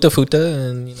futa,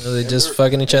 and you know they just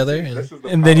fucking each other. And This is the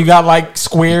And then you got like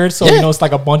squared, so you know it's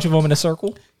like a bunch of them in a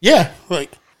circle. Yeah,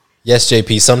 like yes,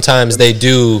 JP. Sometimes they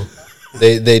do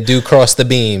cross the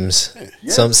beams.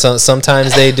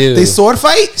 Sometimes they do. They sword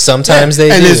fight? Sometimes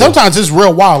they and do. then sometimes it's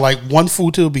real wild. Like one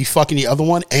Futa will be fucking the other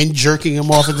one and jerking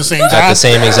him off at the same time. at the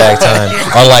same exact time,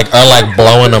 or like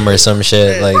blowing them or some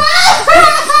shit. Like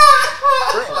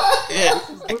This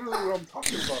is literally what I'm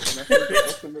talking about when I say the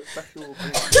ultimate sexual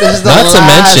being. This is the Not to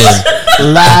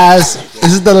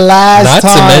This is the last not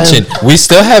time. to mention, we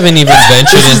still haven't even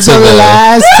ventured This is into the the.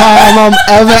 last time I'm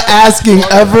ever asking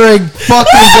ever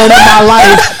fucking again in my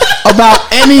life about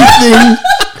anything.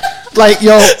 Like,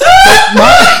 yo,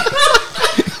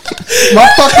 my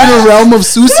fucking realm of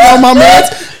Susio, my man.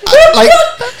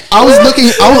 I'm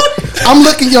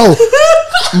looking, yo.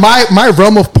 My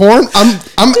realm of porn.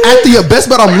 I'm at the abyss,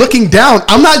 but I'm looking down.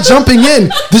 I'm not jumping in.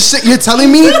 The shit you're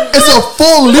telling me, it's a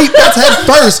full leap. That's head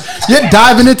first. You're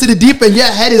diving into the deep, and your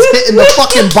head is hitting the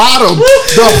fucking bottom.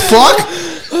 The fuck?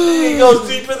 It goes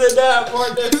deeper than that,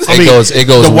 partner. It goes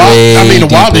way the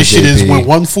deeper, wildest shit is JP. when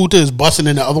one Futa is busting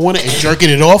in the other one and jerking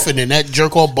it off, and then that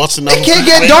jerk off busting. It can't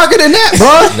get darker than that,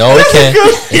 bro. No, it can't.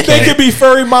 It They can't. could be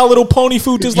furry My Little Pony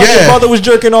Futas like Yeah. your brother was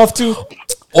jerking off to.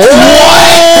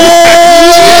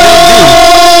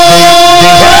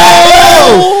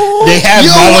 They have Yo,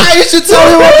 why you should tell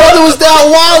me my brother was down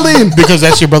wilding? because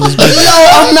that's your brother's business. Yo,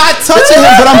 I'm not touching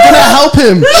him, but I'm gonna help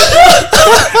him.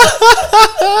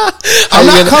 I'm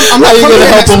not coming gonna here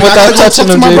help next him week. I without gotta go touching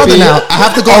talk to him, my brother JP? now. I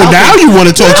have to go. Oh, help now him. you want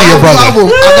to talk to your I brother? gotta help him.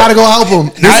 I gotta go help him.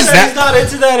 He's not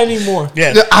into that anymore.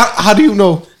 Yeah, How do you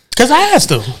know? because I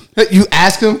asked him. You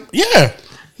ask him. Yeah,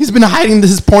 He's been hiding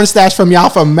his porn stash from y'all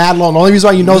for mad long. The only reason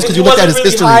why you know is because you looked at his really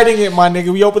history. hiding it, my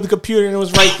nigga. We opened the computer and it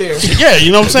was right there. yeah.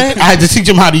 You know what I'm saying? I had to teach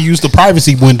him how to use the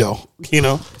privacy window. You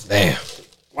know, Damn.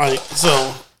 like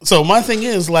so. So my thing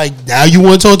is like, now you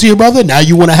want to talk to your brother? Now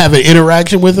you want to have an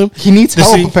interaction with him? He needs To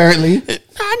help, see- apparently.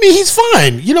 I mean, he's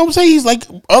fine. You know what I'm saying? He's like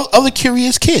other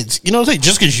curious kids. You know what I'm saying?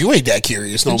 Just because you ain't that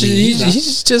curious, don't mean he's not.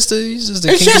 He's just a It's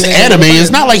kinky just nigga. anime.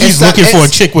 It's not like he's looking for a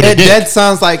chick with a It dick. dead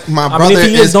sounds like my mean, brother if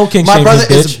he is, don't kink my shame brother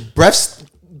his is bitch.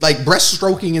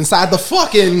 breaststroking inside the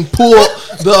fucking pool,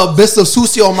 the abyss of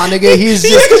Susio, my nigga. He's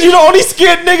Yeah, just. because you're the only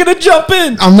scared nigga to jump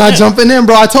in. I'm not jumping in,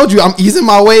 bro. I told you, I'm easing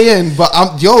my way in, but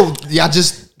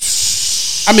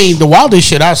I mean, the wildest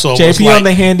shit I saw was JP like, on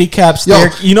the handicap stair.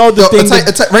 Yo, You know the yo, thing. it's like- that-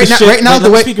 it's like right the now- shit- right now, let the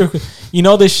me way- speak real quick. You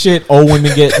know this shit old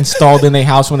women get installed in their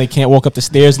house when they can't walk up the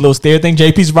stairs. Little stair thing.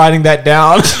 JP's riding that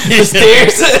down the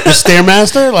stairs. the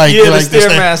Stairmaster? Like, Yeah, like the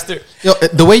stairmaster. yo,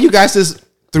 the way you guys just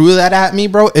threw that at me,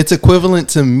 bro, it's equivalent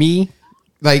to me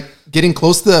like getting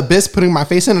close to the abyss, putting my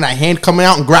face in, and a hand coming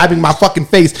out and grabbing my fucking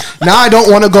face. Now I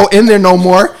don't want to go in there no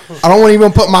more. I don't want to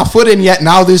even put my foot in yet.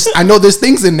 Now I know there's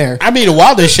things in there. I mean, the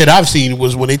wildest shit I've seen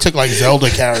was when they took like Zelda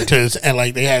characters and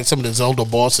like they had some of the Zelda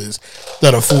bosses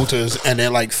that are futas and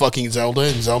they're like fucking Zelda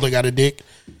and Zelda got a dick.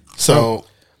 So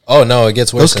Oh no, it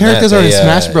gets worse. Those characters are in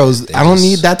Smash Bros. I don't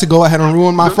need that to go ahead and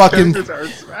ruin my fucking.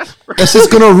 That's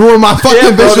just gonna ruin my fucking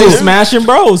Yeah, bro, they visuals. smashing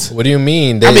bros. What do you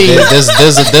mean? I mean-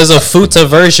 There's a Futa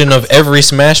version of every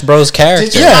Smash Bros. character.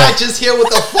 Did you not just hear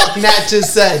what the fuck Nat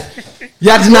just said?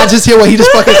 Yeah, I did not just hear what he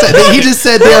just fucking said. He just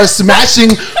said they are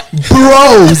smashing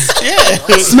bros.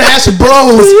 Smash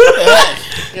bros.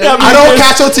 I don't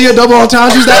catch on to your double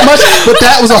entendres that much, but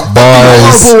that was a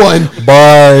Bars. horrible one.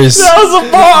 Bars. That was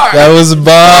a bar. That was bars.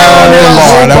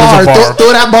 That was a bar.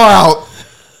 Throw that bar out.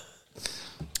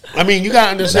 I mean, you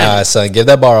gotta understand. Nah, son, give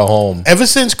that bar a home. Ever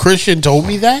since Christian told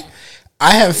me that,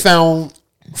 I have found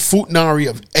Futanari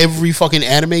of every fucking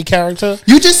anime character.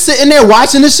 You just sitting there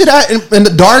watching this shit out in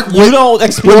the dark. You don't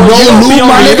explore. with no you don't be lube, on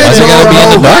my the nigga. Why's it internet. gotta be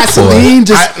in the dark for? Vaseline,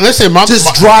 just Listen,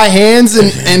 just dry hands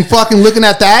and fucking looking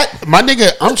at that. my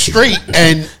nigga, I'm straight,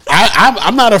 and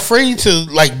I'm not afraid to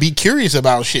like be curious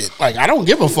about shit. Like I don't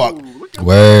give a fuck.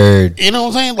 Word. You know what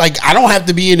I'm saying? Like I don't have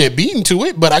to be in there beating to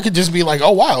it, but I could just be like,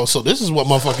 oh wow, so this is what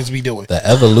motherfuckers be doing. The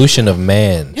evolution of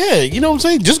man. Yeah, you know what I'm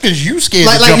saying? Just because you scared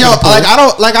Like to jump yo, in the pool.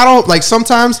 I don't like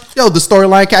sometimes yo the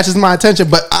storyline catches my attention,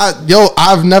 but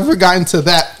I've never gotten to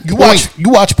that. you point.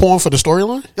 watch porn for the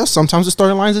storyline? Yo, sometimes the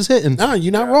storylines is hitting. No,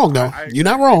 you're not wrong though. You're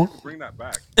not wrong. Bring that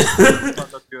back. I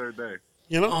thought that the other day.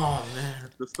 You know. Oh man.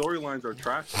 The storylines are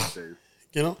trash these days.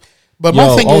 You know. But my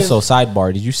Yo, thing also is,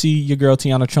 sidebar. Did you see your girl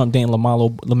Tiana Trump dating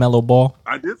LaMelo Ball?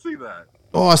 I did see that.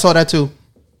 Oh, I saw that too.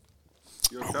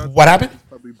 Yo, shout out what to happened?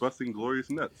 Probably busting glorious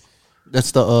nuts.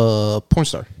 That's the porn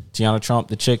star. Tiana Trump,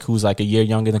 the chick who's like a year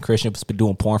younger than Christian, has been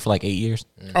doing porn for like 8 years,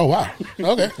 Oh wow.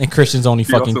 Okay. and Christian's only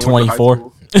He fucking also went to high 24.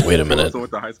 school. Wait a He minute. also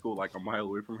went to high school like a mile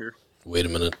away from here. Wait a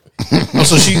minute. Oh,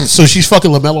 so she's fucking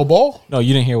LaMelo Ball. No,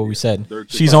 you didn't hear what we said. They're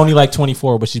She's only like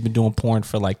 24, but she's been doing porn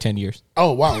for like 10 years.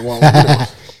 Oh wow. Well, you know.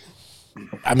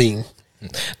 I mean,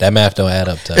 That math don't add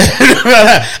up to.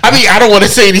 I don't want to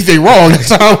say anything wrong.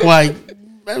 So I'm like,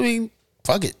 I mean,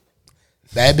 fuck it.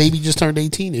 That baby just turned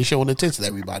 18. They're showing the tits to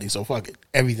everybody. So fuck it.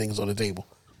 Everything's on the table.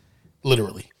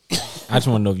 Literally. I just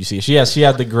want to know if you see it. She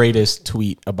had the greatest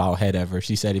tweet about head ever.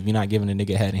 She said, if you're not giving a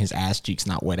nigga head and his ass cheeks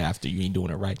not wet after, you ain't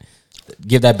doing it right.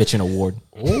 Give that bitch an award.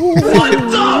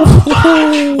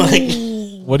 Like,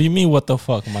 What do you mean, what the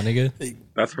fuck, my nigga?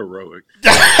 That's heroic.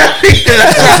 That's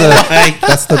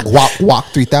the Guap Guap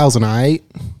 3000. All right,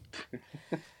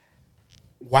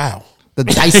 wow. the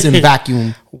Dyson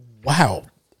vacuum. Wow.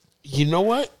 You know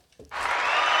what?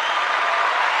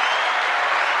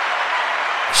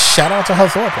 Shout out to her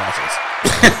thought process.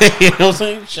 You know what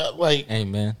I'm saying? Like, Hey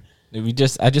man,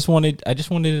 I just wanted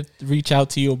to reach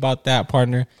out to you about that,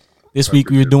 partner. This week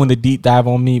we were doing the deep dive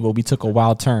on me, but we took a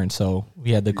wild turn, so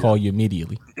we had to call you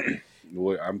immediately.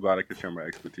 Well, I'm glad I could share my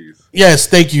expertise. yes,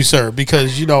 thank you, sir.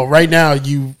 Because you know, right now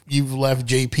you've left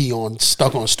JP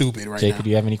stuck on stupid right Jake, now. do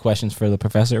you have any questions for the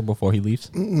professor before he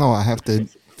leaves? No, I have to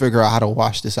figure out how to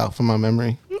wash this out from my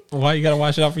memory. Why you gotta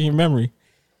wash it out from your memory?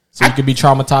 So you could be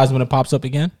traumatized when it pops up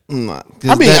again? I mean,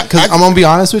 Because I'm gonna be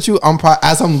honest with you,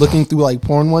 as I'm looking through like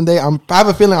porn one day, I have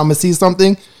a feeling I'm gonna see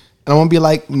something, and I'm gonna be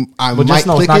like, I But might just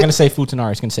know it's click not it. gonna say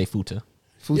Futanari, it's gonna say Futa.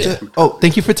 Futa? Oh,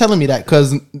 thank you for telling me that,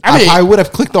 because I mean- I would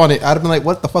have clicked on it. I'd have been like,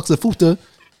 what the fuck's a Futa?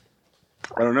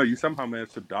 I don't know. You somehow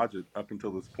managed to dodge it up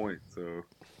until this point. So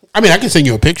I mean, I can send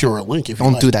you a picture or a link if you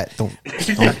Don't like. do that. Don't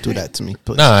do that to me,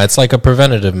 please. Nah, it's like a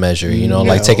preventative measure, you know,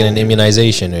 like taking an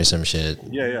immunization or some shit.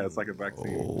 yeah, it's like a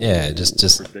vaccine Yeah,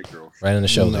 just for dick girls. right in the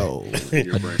shoulder. No.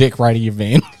 Your brain. Dick right in your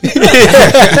vein.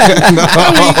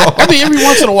 I mean, every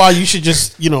once in a while, you should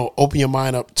just open your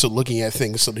mind up to looking at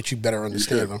things so that you better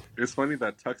understand them. It's funny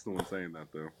that Tuxton was saying that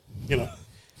though. You know,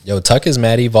 Yo, Tuck is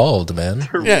mad evolved, man.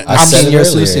 Yeah, I said it you're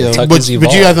earlier. Sucio. Tuck but is you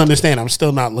evolved. have to understand, I'm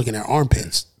still not looking at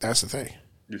armpits. That's the thing.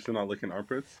 You're still not licking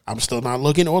armpits? I'm still not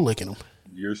looking or licking them.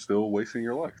 You're still wasting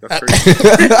your life. That's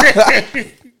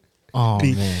crazy. Oh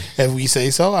man, If we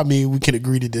say so, I mean, we can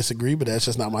agree to disagree, but that's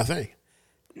just not my thing.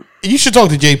 You should talk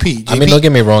to JP. I mean, don't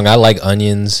get me wrong. I like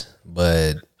onions,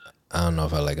 but I don't know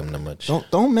if I like them that much.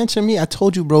 Don't mention me. I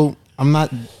told you, bro. I'm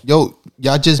not. Yo,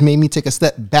 y'all just made me take a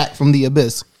step back from the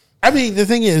abyss. I mean, the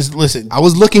thing is, listen, I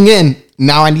was looking in.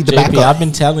 Now I need to back JP, up. I've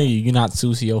been telling you, you're not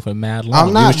Sucio for mad long.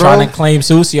 I'm not, You was bro. trying to claim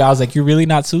Sucio. I was like, you're really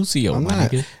not Sucio, I'm my not.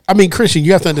 nigga. I mean, Christian,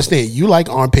 you have to understand. You like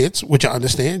armpits, which I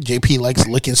understand. JP likes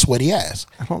licking sweaty ass.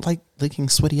 I don't like licking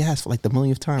sweaty ass for like the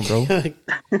millionth time, bro. I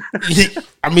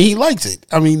mean, he likes it.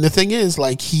 I mean, the thing is,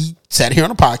 like, he sat here on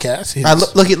a podcast. His, All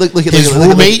right, look at his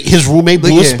roommate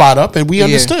blew Look a here. spot up, and we Look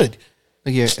here. understood.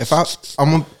 Look here. If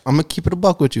I'm gonna keep it a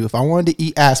buck with you. If I wanted to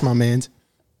eat ass, my man's,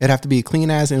 it'd have to be a clean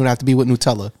ass, and it would have to be with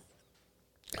Nutella.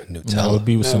 No, it Nutella. would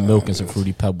be with some milk and some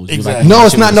fruity pebbles. You Exactly. like No, that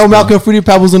it's shit not with no a milk spoon. and fruity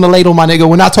pebbles in the ladle, my nigga.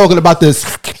 We're not talking about this.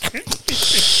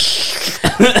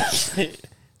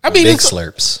 I mean, Big it's,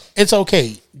 slurps. it's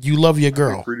okay. You love your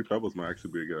girl. Fruity Pebbles might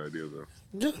actually be a good idea, though.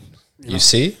 Yeah. You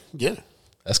see? Yeah.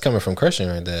 That's coming from Christian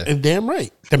right there. And damn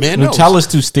right. The man knows. Nutella's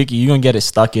too sticky. You're gonna get it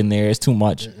stuck in there. It's too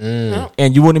much,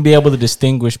 and you wouldn't be able to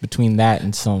distinguish between that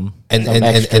and some And some and,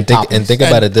 and, extra and think toppings. and think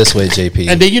about it this way, JP.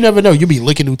 And then you never know. You'll be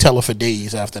licking Nutella for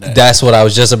days after that. That's what I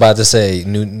was just about to say.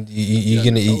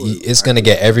 It's gonna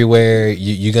get everywhere.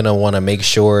 You're gonna want to make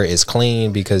sure it's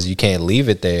clean because you can't leave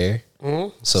it there.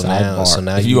 So Sidebar.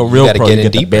 now if you you a real gotta pro, get you in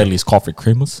get the deeper. Bailey's coffee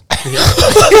creamers.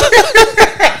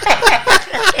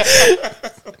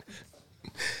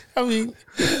 I mean,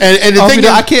 and the Oh, thing is,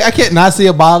 I can't not see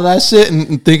a bottle of that shit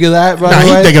and think of that. By nah, the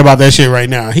he way. thinking about that shit right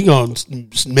now. He gonna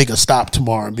make a stop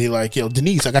tomorrow and be like, "Yo,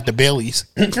 Denise, I got the Baileys."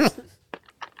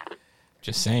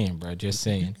 Just saying, bro. Just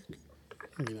saying.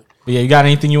 But yeah, you got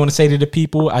anything you want to say to the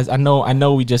people? I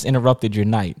know we just interrupted your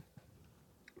night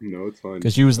No, it's fine.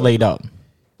 because you was laid up.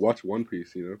 Watch One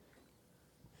Piece, you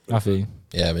know? I feel you.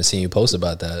 Yeah, I've been seeing you post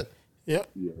about that. Yep.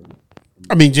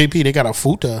 I mean, JP, they got a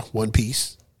Futa One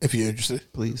Piece. If you're interested,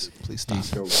 Please stop.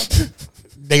 So,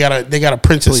 they got a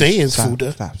Princess Please, Saiyan's stop,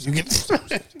 Futa. stop. You get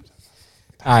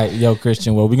All right, yo,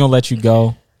 Christian. Well, we're gonna let you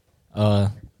go.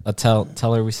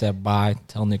 Tell her we said bye.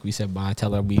 Tell Nick we said bye.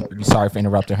 Tell her we sorry for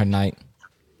interrupting her night.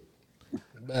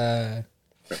 Bye.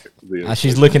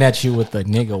 She's looking at you with the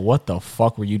nigga. What the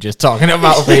fuck were you just talking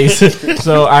about, face?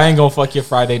 So I ain't gonna fuck your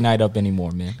Friday night up anymore,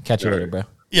 man. Catch you later, bro.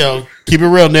 Yo, keep it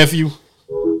real, nephew.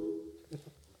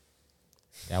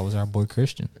 That was our boy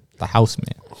Christian, the house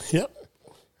man. Yep.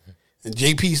 And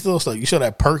JP still stuck. You sure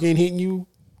that perk ain't hitting you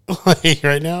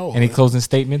right now? Any closing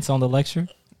statements on the lecture?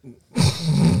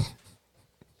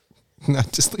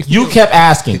 Not just leave You kept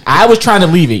asking. I was trying to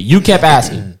leave it. You kept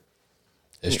asking.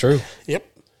 It's true. Yep.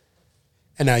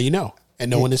 And now you know. And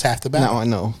knowing is half the battle. Now I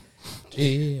know.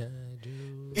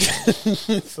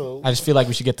 So I just feel like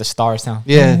we should get the star sound.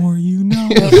 Yeah. The more you know.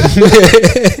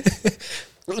 it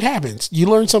happens. You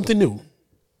learn something new.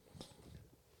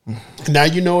 And now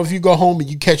you know if you go home and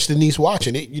you catch Denise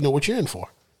watching it, you know what you're in for.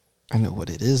 I know what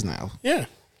it is now. Yeah.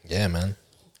 Yeah, man.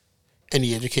 And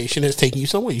the education has taken you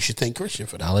somewhere. You should thank Christian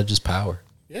for that. Knowledge is power,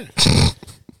 Yeah.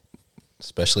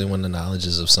 especially when the knowledge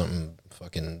is of something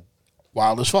fucking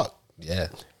Wild as fuck. yeah.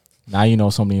 Now you know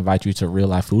somebody invite you to a real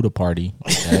life food party.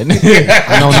 I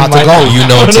know not to go. You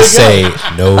know to say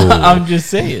no. I'm just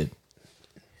saying.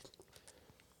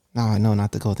 Now I know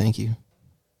not to go. Thank you.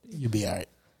 You'll be all right.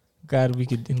 Glad we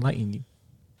could enlighten you.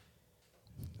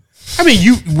 I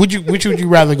mean, which would you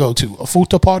rather go to? A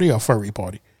futa party or a furry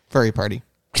party? Furry party.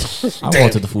 I'm going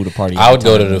to the food party. I would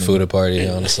go to the food party,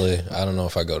 honestly. I don't know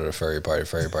if I go to the furry party.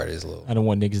 Furry party is a little. I don't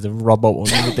want niggas to rub up on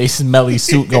me with they smelly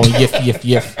suit going yiff, yiff,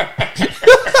 yiff.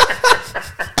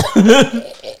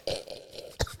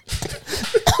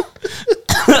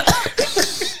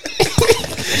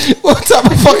 What type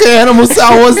of fucking animal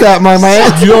sound was that, my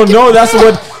man? You don't know. That's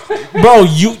what, bro.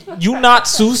 You not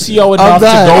Sucio enough to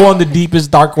done. go on the deepest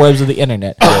dark webs of the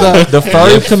internet. The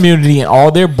furry community and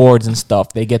all their boards and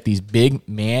stuff, they get these big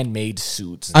man-made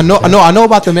suits. I know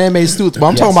about the man-made suits, but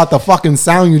I'm talking about the fucking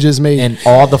sound you just made. And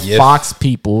all the Yiff. fox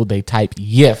people, they type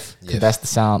yiff. 'Cause Yiff. that's the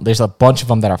sound. There's a bunch of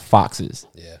them that are foxes.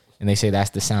 Yeah. And they say that's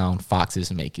the sound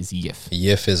foxes make is yiff.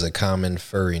 Yiff is a common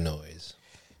furry noise.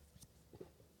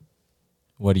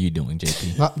 What are you doing,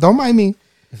 JP? Don't mind me.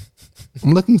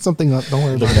 I'm looking something up. Don't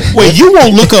worry about it. Wait, you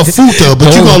won't look up futa,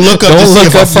 but you're going to look up to don't see look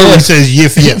if a up furry yiff. says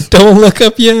yiff yiff. Don't look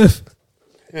up Yiff.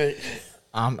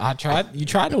 I tried. You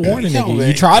tried to warn a Yo, nigga. man.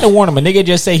 You tried to warn him. A nigga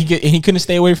just say he couldn't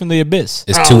stay away from the abyss.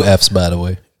 It's two F's, by the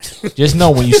way. Just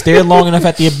know when you stare long enough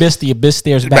at the abyss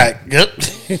stares back. Yep.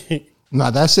 Nah,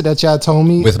 that shit that y'all told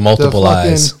me With multiple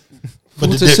eyes. But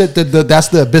the shit that's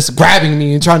the abyss grabbing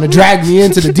me and trying to drag me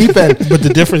into the deep end. But the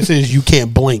difference is you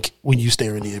can't blink when you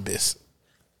stare in the abyss.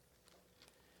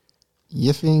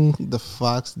 Yiffing the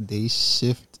fox day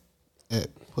shift at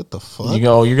what the fuck?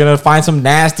 You're gonna find some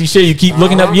nasty shit. You keep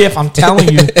looking up Yif. I'm telling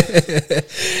you.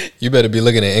 You better be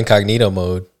looking at incognito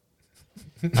mode.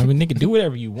 I mean, nigga, do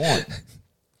whatever you want.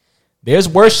 There's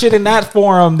worse shit in that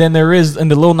forum than there is in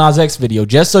the Lil Nas X video.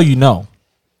 Just so you know,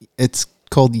 It's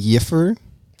called Yiffer,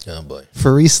 Oh boy.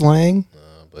 furry slang.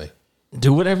 Oh boy.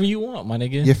 do whatever you want, my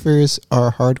nigga. Yiffers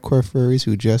are hardcore furries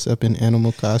who dress up in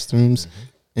animal costumes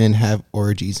and have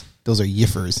orgies. Those are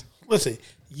yiffers. Listen,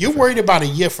 you're worried about a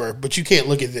yiffer, but you can't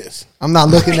look at this. I'm not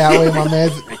looking that way, my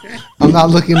man. I'm not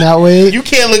looking that way. You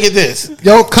can't look at this.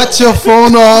 Yo, cut your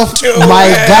phone off, my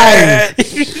guy.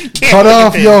 Cut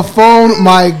off your phone,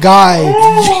 my guy.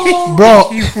 Bro,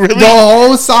 the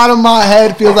whole side of my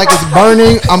head feels like it's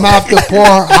burning. I'm gonna have to pour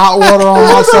hot water on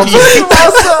myself.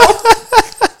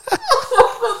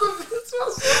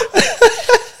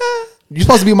 You're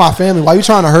supposed to be my family. Why are you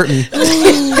trying to hurt me?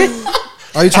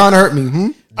 Are you trying to hurt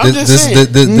me? I'm just saying.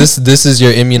 This is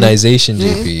your immunization,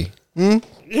 GP.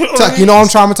 Tuck, you know I'm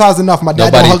traumatized enough. My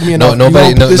dad don't hug me enough.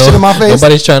 Put this shit in my face.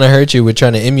 Nobody's trying to hurt you. We're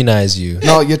trying to immunize you.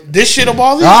 No, This shit'll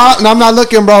bother you? no, I'm not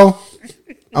looking, bro.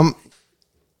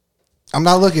 I'm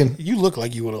not looking. You look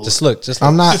like you would have Just looked. look. Just look.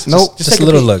 I'm not. Just- Nope. Just take a a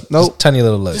little peek. look. Nope. Just tiny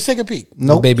little look. Just take a peek.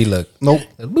 Little Nope. baby look. Nope.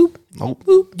 Boop. Nope.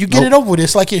 You get it over with.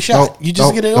 It's like your shot. Nope. You just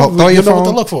Nope. get it Nope. over Throw with. your You know what to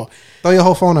phone. look for. Throw your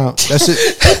whole phone out. That shit.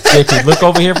 JP, look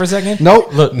over here for a second.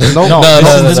 Nope. Look, Nope. no, No, this no, is-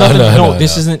 no, there's nothing- no, no, no,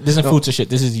 this no. isn't Futa shit.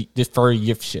 This is this furry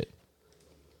Yif shit.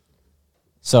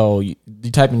 So you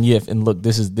type in Yif and look.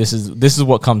 This is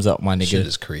what comes up, my nigga. Shit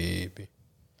is creepy.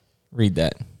 Read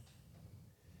that.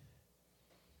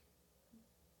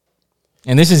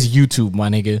 And this is YouTube, my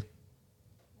nigga.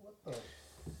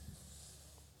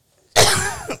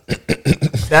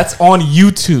 That's on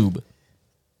YouTube.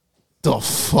 The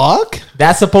fuck?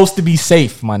 That's supposed to be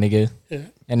safe, my nigga.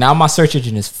 And now my search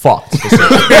engine is fucked.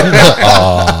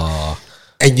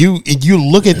 And you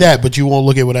look at that, but you won't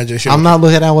look at what I just showed. I'm not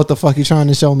looking at what the fuck you trying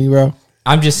to show me, bro.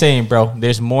 I'm just saying, bro.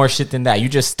 There's more shit than that. You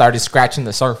just started scratching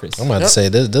the surface. I'm about to say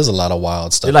there's a lot of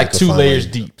wild stuff. They're like you could 2 find layers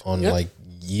on- deep. on like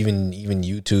even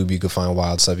YouTube. You could find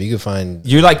wild stuff. You could find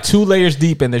You're like 2 layers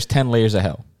deep, and there's 10 layers of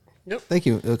hell. Thank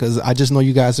you, because I just know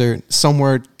you guys are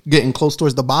somewhere getting close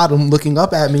towards the bottom, looking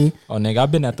up at me. Oh, nigga,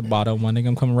 I've been at the bottom, my nigga.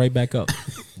 I'm coming right back up.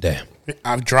 damn.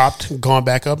 I've dropped, gone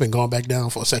back up, and gone back down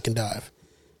for a second dive.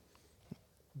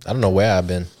 I don't know where I've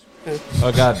been.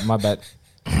 Oh God, my bad.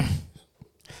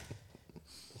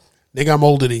 Nigga, I'm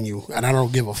older than you, and I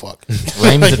don't give a fuck.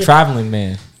 Raymond's a traveling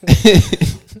man,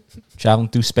 traveling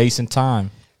through space and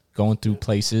time, going through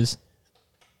places,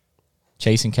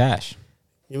 chasing cash.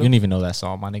 You don't even know that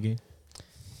song, my nigga.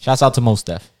 Shouts out to Mos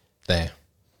Def. Damn.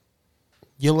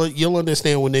 You'll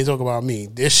understand when they talk about me.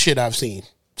 This shit I've seen,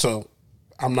 so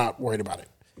I'm not worried about it.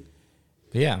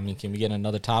 But yeah, I mean, can we get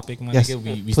another topic, my Yes, nigga?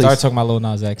 We please. started talking about Lil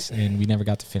Nas X, and we never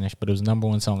got to finish, but it was the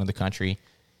 #1 song in the country.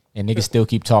 And niggas still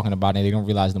keep talking about it. They don't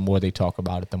realize the more they talk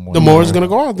about it, the more It's gonna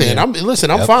go out there. And I'm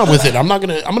fine with it. I'm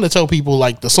gonna tell people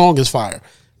like the song is fire.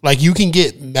 Like you can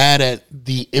get mad at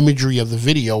the imagery of the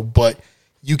video, but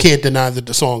you can't deny that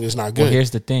the song is not good. Well,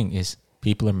 here's the thing: is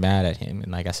people are mad at him,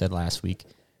 and like I said last week,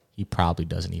 he probably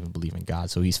doesn't even believe in God.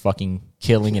 So he's fucking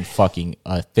killing and fucking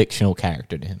a fictional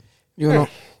character to him. You know,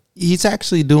 he's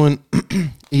actually doing.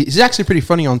 He's actually pretty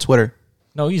funny on Twitter.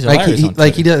 No, he's Like hilarious. on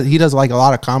he Twitter. does like a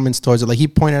lot of comments towards it. Like he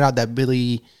pointed out that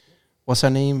Billie, what's her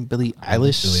name? Billie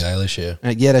Eilish. Billie Eilish,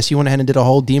 yeah. Yeah, that she went ahead and did a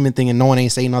whole demon thing, and no one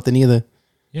ain't saying nothing either.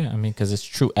 Yeah, I mean, because it's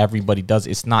true. Everybody does.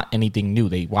 It's not anything new.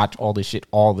 They watch all this shit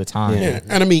all the time. Yeah,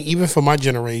 and I mean, even for my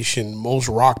generation, most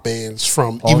rock bands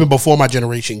from even before my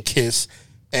generation, Kiss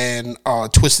and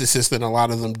Twisted Sister, and a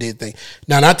lot of them did things.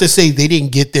 Now, not to say they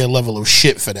didn't get their level of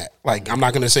shit for that. Like, I'm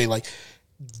not gonna say like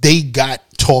they got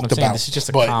talked I'm saying about. this is just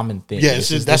a but common thing. Yeah, this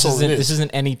that's all it isn't, is. this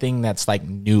isn't anything that's like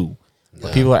new.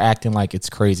 But people are acting like it's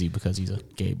crazy because he's a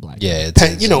gay black guy. Yeah,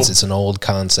 it's an old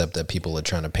concept that people are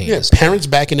trying to paint. Yeah, as parents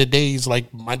back in the days,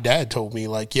 like my dad told me,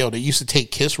 like, yo, they used to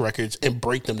take Kiss records and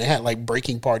break them. They had like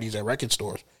breaking parties at record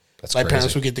stores. That's like crazy.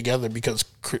 parents would get together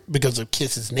because of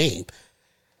Kiss's name.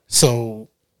 So,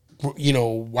 you know,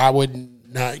 why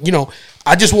would not? You know,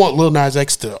 I just want Lil Nas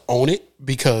X to own it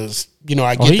because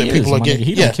I get he that is, people are my getting. nigga.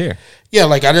 He don't care. Yeah,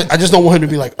 like I just don't want him to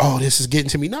be like, oh, this is getting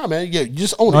to me. Nah, man, yeah, you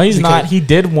just own it. No, he's because- not. He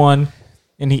did one,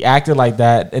 and he acted like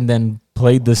that, and then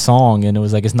played the song, and it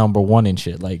was like it's #1 and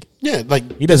shit. Like Yeah,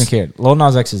 like he doesn't care. Lil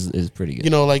Nas X is pretty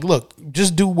good. like, look,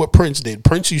 just do what Prince did.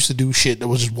 Prince used to do shit that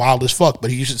was just wild as fuck,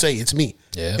 but he used to say, "It's me."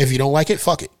 Yeah. If you don't like it,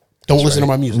 fuck it. Don't listen to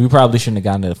my music. We probably shouldn't have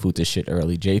gotten to the Futa shit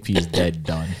early. JP is dead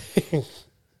done.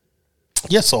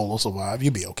 Your soul will survive.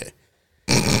 You'll be okay.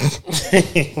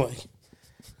 Like,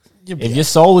 you'll be If your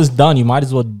soul is done, you might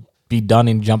as well be done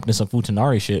and jump into some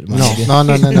Futanari shit. my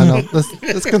nigga. No.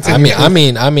 Let's continue.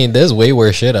 I mean, there's way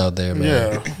worse shit out there,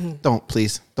 man. yeah.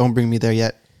 Don't bring me there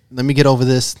yet. Let me get over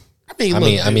this. I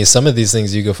I mean, some of these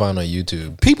things you can find on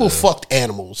YouTube. people fucked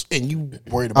animals, and you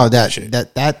worried about Oh, that shit.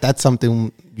 that's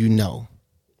something you know.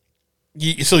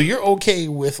 So you're okay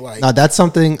with like Now that's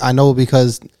something I know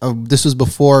because this was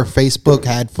before Facebook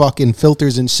had fucking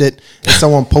filters and shit. And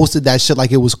someone posted that shit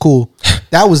like it was cool.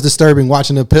 That was disturbing.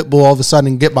 Watching a pit bull all of a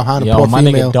sudden get behind a Yo, poor my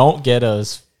female. nigga, don't get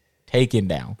us taken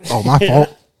down. Oh, my fault.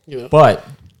 But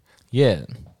yeah,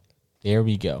 there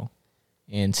we go.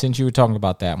 And since you were talking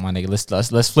about that, my nigga,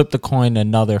 let's flip the coin to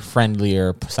another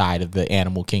friendlier side of the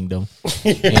animal kingdom.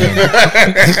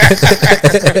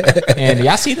 And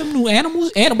y'all see them new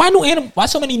animals? And why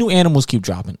so many new animals keep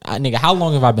dropping? Nigga, how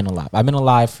long have I been alive? I've been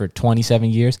alive for 27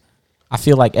 years. I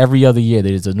feel like every other year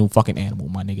there's a new fucking animal,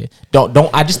 my nigga.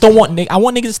 I just don't want I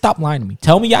want niggas to stop lying to me.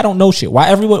 Tell me y'all don't know shit. Why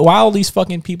all these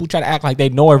fucking people try to act like they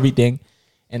know everything?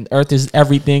 And Earth is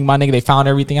everything, my nigga. They found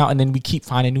everything out, and then we keep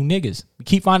finding new niggas. We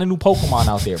keep finding new Pokemon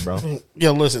out there, bro.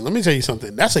 Yo, listen, let me tell you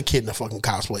something. That's a kid in a fucking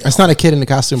cosplay. It's not a kid in the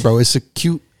costume, bro. It's a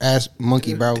cute ass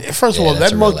monkey, bro. First of Yeah, all,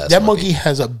 that's that a real ass monkey monkey.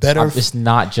 has a better. It's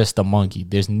not just a monkey.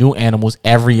 There's new animals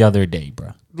every other day, bro.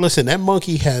 Listen, that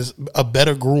monkey has a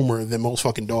better groomer than most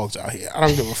fucking dogs out here. I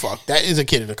don't give a fuck. That is a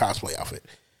kid in a cosplay outfit.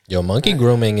 Yo, monkey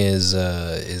grooming is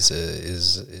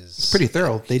Pretty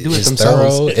thorough. They do it is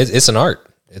themselves. thorough. It's an art.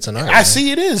 It's an art. I man.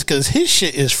 see it is because his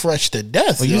shit is fresh to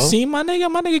death. Well, yo. you see my nigga?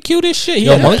 My nigga cute as shit. He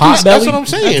Yo, had a monkeys- pot belly. That's what I'm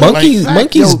saying. Monkeys, Like,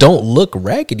 monkeys don't look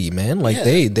raggedy, man. Like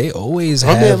Yeah. they always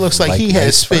my have. man looks like he has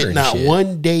nice fur spent and not shit.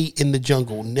 one day in the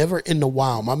jungle, never in the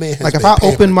wild. My man has Like if been I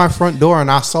pampered. opened my front door and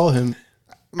I saw him,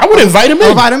 I would invite him I'll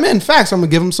in. invite him in. Facts. I'm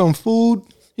gonna give him some food.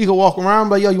 He can walk around,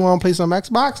 but yo, you want to play some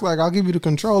Xbox? Like I'll give you the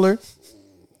controller.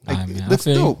 Nah, man, I That's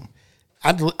feel you. dope.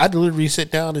 I'd literally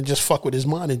sit down and just fuck with his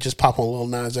mind and just pop on Lil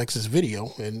Nas X's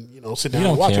video and sit down You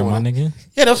and don't watch care, it. with my him. nigga.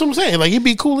 Yeah, that's what I'm saying. Like he'd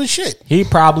be cool as shit. He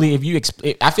probably,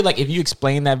 I feel like if you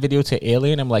explain that video to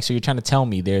Alien, I'm like, so you're trying to tell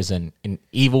me there's an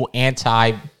evil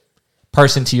anti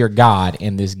person to your god,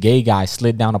 and this gay guy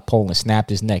slid down a pole and snapped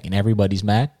his neck, and everybody's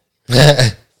mad?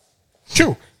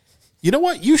 True. You know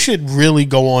what? You should really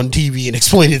go on TV and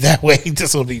explain it that way to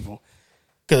some people.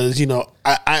 Because,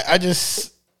 I just...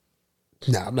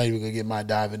 Nah, I'm not even going to get my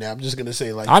dive in there. I'm just going to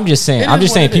say, like... I'm just saying, it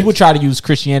is what it people is. try to use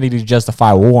Christianity to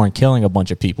justify war and killing a bunch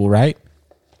of people, right?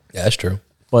 Yeah, that's true.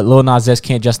 But Lil Nas X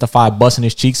can't justify busting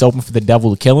his cheeks open for the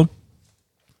devil to kill him.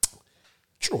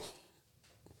 True.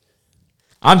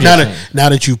 I'm just Now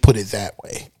saying. that you put it that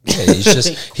way. Yeah,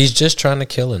 he's just trying to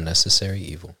kill a necessary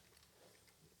evil.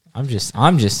 I'm just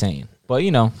saying. But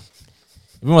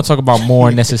if we want to talk about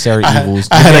more necessary evils,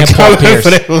 I your had man a Paul comment Pierce. for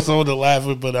that. Was on the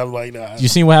laughing, but I'm like, nah. You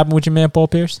seen what happened with your man Paul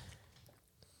Pierce?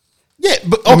 Yeah,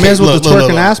 but Okay, okay. man's with Look, the look, twerking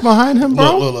look, ass behind him,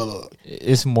 bro. look.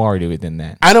 It's more to it than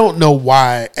that. I don't know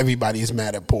why everybody is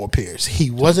mad at Paul Pierce. He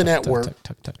wasn't at work.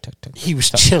 Tuck. He was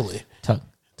chilling. Tuck.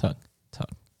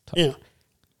 Yeah.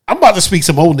 I'm about to speak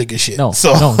some old nigga shit. No,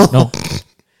 So no.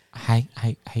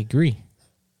 I agree.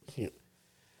 Yeah.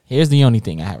 Here's the only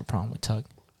thing I have a problem with Tuck.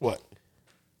 What?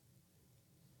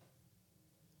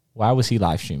 Why was he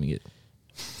live streaming it?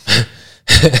 I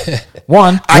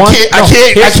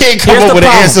I can't come up with an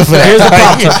answer for that. Here's the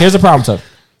problem, Tuck. Here's the problem, Tuck.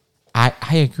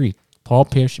 I agree. Paul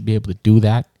Pierce should be able to do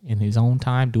that in his own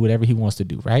time, do whatever he wants to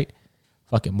do, right?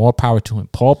 Fucking more power to him.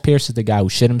 Paul Pierce is the guy who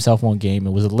shit himself on game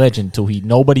and was a legend until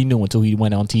nobody knew until he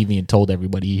went on TV and told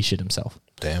everybody he shit himself.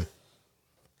 Damn.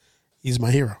 He's my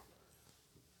hero.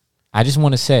 I just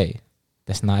want to say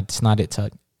that's not it,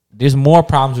 Tuck. There's more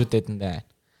problems with it than that.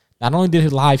 Not only did he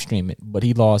live stream it, but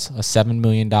he lost a $7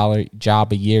 million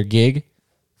job a year gig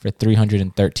for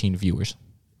 313 viewers.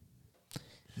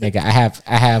 Nigga,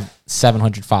 I have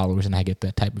 700 followers and I get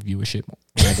that type of viewership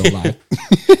when I go live.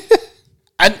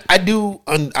 I do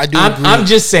agree. I'm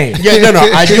just saying. Yeah, no.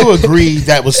 I do agree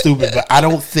that was stupid, but I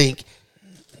don't think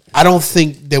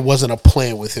there wasn't a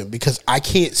plan with him because I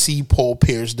can't see Paul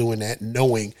Pierce doing that,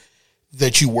 knowing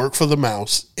that you work for the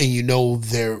Mouse and you know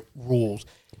their rules.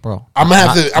 Bro, I'm gonna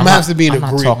have to be in I'm not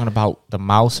agreement. talking about the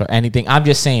mouse or anything. I'm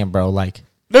just saying, bro, like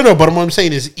No, but what I'm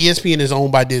saying is ESPN is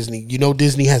owned by Disney. You know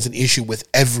Disney has an issue with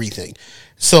everything.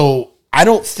 So I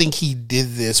don't think he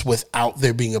did this without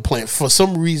there being a plan. For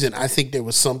some reason, I think there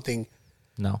was something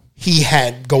No. he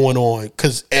had going on?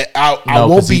 Because I No,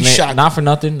 won't 'cause be he shocked. Not for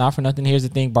nothing. Not for nothing. Here's the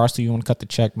thing, Barstool. You want to cut the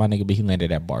check, my nigga? But he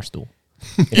landed at Barstool.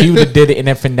 If he would have did it and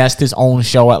then finessed his own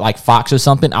show at like Fox or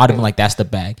something, I'd have been like, that's the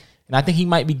bag. And I think he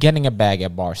might be getting a bag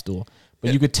at Barstool.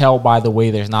 But you could tell by the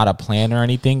way there's not a plan or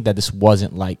anything that this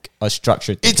wasn't like a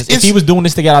structured thing. 'Cause if he was doing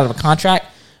this to get out of a contract,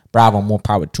 bravo, more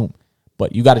power to him.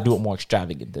 But you got to do it more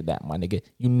extravagant than that, my nigga.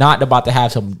 You're not about to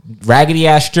have some raggedy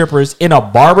ass strippers in a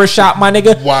barbershop, my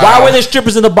nigga. Wow. Why were there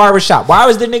strippers in the barbershop? Why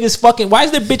was there niggas fucking? Why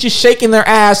is there bitches shaking their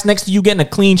ass next to you getting a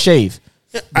clean shave?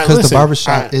 Because the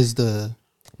barbershop is the.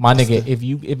 My nigga,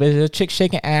 if there's a chick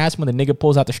shaking ass when the nigga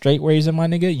pulls out the straight razor, my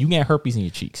nigga, you get herpes in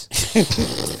your cheeks.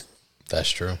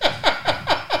 That's true.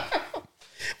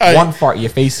 One fart, your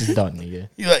face is done, nigga.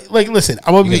 Like, listen,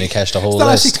 I'm gonna You're be. gonna catch the whole It's not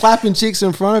like she list. clapping cheeks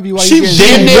in front of you while She you getting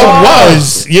damn near shaved.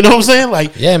 was. You know what I'm saying?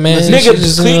 Like, Yeah, man. Nigga, She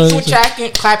just, clean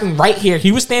foot clapping right here.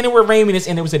 He was standing where Raymond is,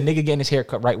 and there was a nigga getting his hair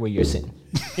cut right where you're sitting.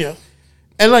 yeah.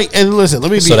 And listen, let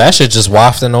me be. So that shit just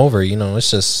wafting over. You know, it's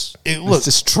just look, It's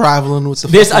just traveling with the.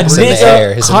 There's a in the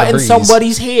air. nigga It's in the cutting breeze.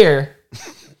 somebody's hair,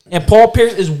 and Paul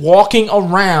Pierce is walking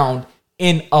around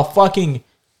in a fucking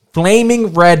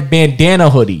flaming red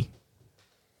bandana hoodie,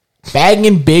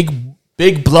 bagging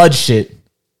big blood shit.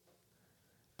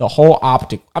 The whole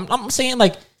optic. I'm saying,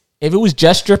 like, if it was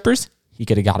just strippers, he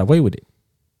could have got away with it.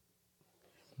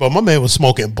 but my man was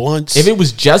smoking blunts. If it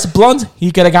was just blunts,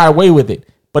 he could have got away with it.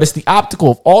 But it's the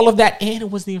optical of all of that, and it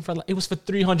wasn't even for. It was for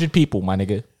 300 people, my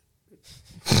nigga.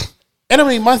 And I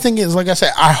mean, my thing is, like I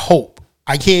said, I hope.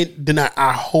 I can't deny.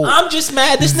 I hope. I'm just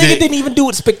mad. This nigga They- didn't even do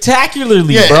it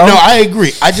spectacularly, yeah, bro. no, I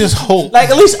agree. I just hope. Like,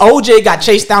 at least OJ got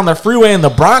chased down the freeway in the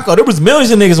Bronco. There was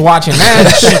millions of niggas watching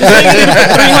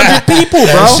that. 300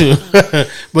 people, bro.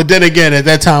 But then again, at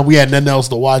that time, we had nothing else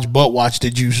to watch but watch the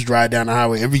juice drive down the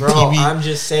highway. Every Bro, TV. I'm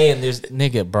just saying, there's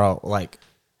nigga, bro. Like,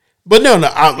 But no,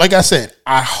 like I said,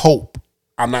 I hope.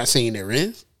 I'm not saying there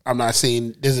is. I'm not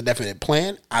saying there's a definite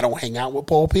plan. I don't hang out with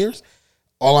Paul Pierce.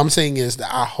 All I'm saying is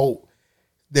that I hope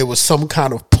there was some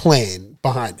kind of plan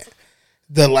behind that.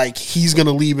 That, like, he's going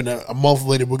to leave and a month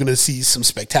later we're going to see some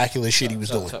spectacular shit he was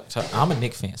doing. I'm a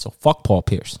Knicks fan, so fuck Paul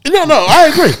Pierce. No, I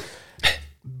agree.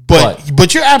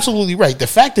 But you're absolutely right. The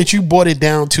fact that you brought it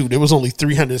down to there was only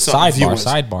 300 something viewers.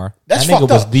 Sidebar. That's that nigga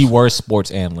fucked was up. the worst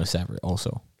sports analyst ever.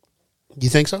 Also, You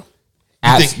think so?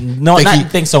 no,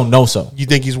 think so. No, so You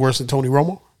think he's worse than Tony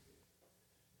Romo?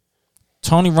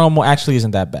 Tony Romo actually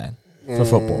isn't that bad for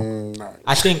football.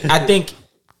 I think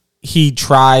he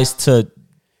tries to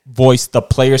voice the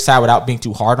player side without being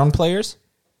too hard on players,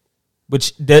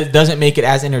 which doesn't make it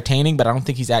as entertaining. But I don't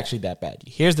think he's actually that bad.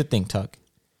 Here's the thing, Tuck.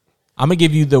 I'm gonna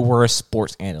give you the worst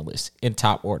sports analyst in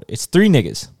top order. It's 3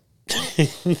 niggas.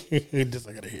 This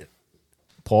I gotta hear.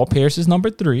 Paul Pierce is number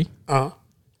 3.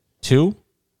 2,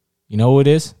 you know who it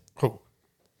is? Who?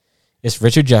 It's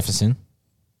Richard Jefferson.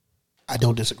 I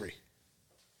don't disagree.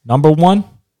 Number 1,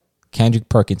 Kendrick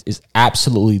Perkins is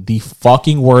absolutely the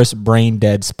fucking worst brain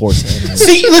dead sports analyst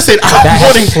See, listen,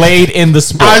 that has played in the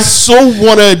sport. I so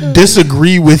want to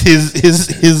disagree with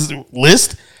his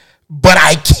list, but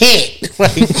I can't.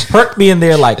 Like, Perk being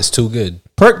there like it's too good.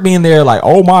 Perk being there like,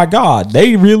 oh my God,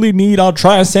 they really need a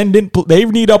transcendent. They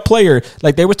need a player.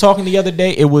 Like they were talking the other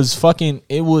day. It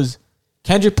was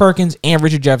Kendrick Perkins and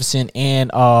Richard Jefferson and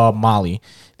Molly.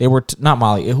 They were not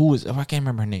Molly. Who was? I can't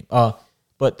remember her name.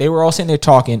 But they were all sitting there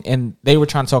talking, and they were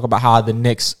trying to talk about how the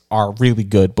Knicks are really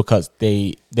good because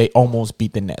they almost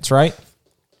beat the Nets, right?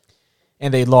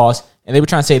 And they lost, and they were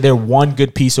trying to say they're one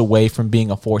good piece away from being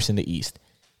a force in the East.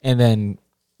 And then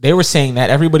they were saying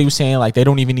that everybody was saying like they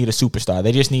don't even need a superstar.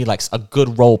 They just need like a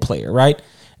good role player, right?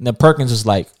 And then Perkins was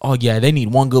like, oh yeah, they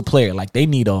need one good player. Like they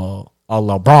need a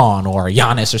LeBron or a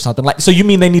Giannis or something. Like, so you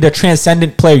mean they need a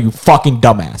transcendent player, you fucking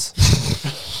dumbass.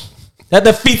 That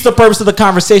defeats the purpose of the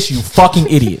conversation, you fucking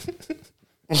idiot.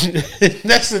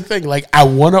 that's the thing. Like, I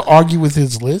want to argue with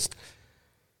his list.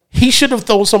 He should have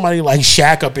thrown somebody like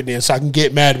Shaq up in there so I can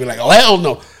get mad and be like, oh, hell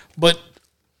no. But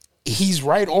he's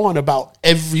right on about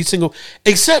every single,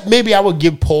 except maybe I would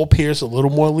give Paul Pierce a little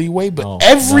more leeway, but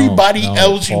everybody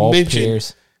else you Paul mentioned.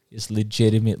 Pierce is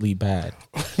legitimately bad.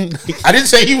 I didn't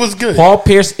say he was good. Paul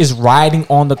Pierce is riding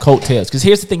on the coattails. Because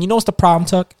here's the thing. You know what's the problem,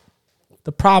 Tuck?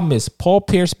 The problem is Paul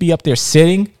Pierce be up there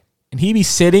sitting, and he be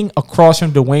sitting across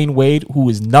from Dwayne Wade, who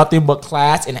is nothing but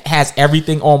class and has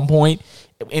everything on point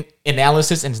in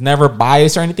analysis and is never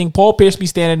biased or anything. Paul Pierce be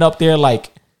standing up there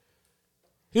like,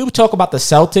 he would talk about the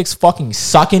Celtics fucking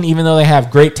sucking even though they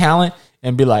have great talent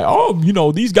and be like, oh, you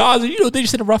know, these guys, you know, they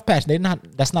just in a rough patch.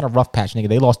 That's not a rough patch, nigga.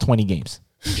 They lost 20 games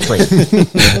straight.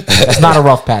 That's not a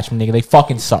rough patch, nigga. They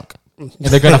fucking suck. And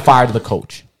they're going to fire the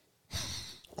coach.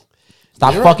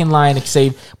 Stop fucking lying to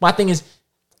save. My thing is,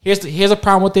 here's a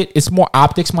problem with it. It's more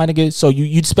optics, my nigga. So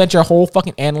you'd spent your whole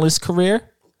fucking analyst career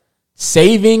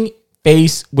saving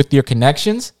face with your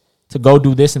connections to go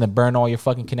do this and to burn all your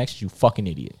fucking connections. You fucking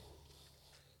idiot.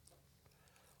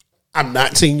 I'm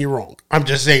not saying you're wrong. I'm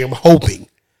just saying I'm hoping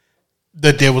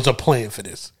that there was a plan for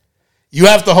this. You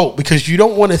have to hope because you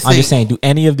don't want to think. I'm just saying, do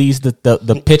any of these,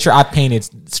 the picture I painted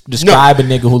describe a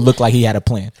nigga who looked like he had a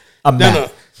plan? No.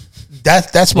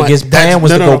 That's my his plan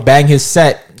was to go bang his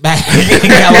set back in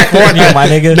California, my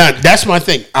nigga. No, that's my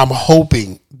thing. I'm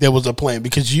hoping there was a plan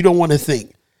because you don't want to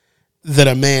think that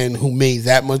a man who made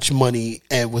that much money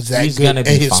and was that good at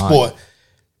his sport.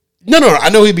 No, I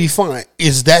know he'd be fine.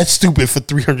 Is that stupid for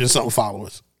 300 something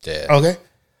followers? Yeah. Okay.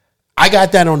 I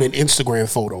got that on an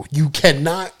Instagram photo. You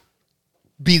cannot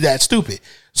be that stupid.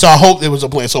 So I hope there was a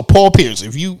plan. So Paul Pierce,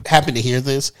 if you happen to hear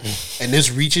this and this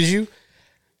reaches you,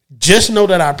 just know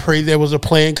that I pray there was a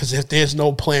plan because if there's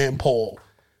no plan, Paul,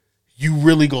 you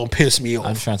really gonna piss me off.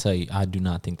 I'm trying to tell you, I do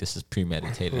not think this is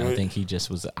premeditated. Right. I think he just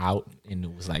was out and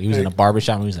it was like he was in a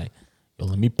barbershop and he was like, yo,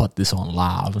 let me put this on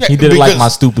live. He did it like my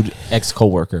stupid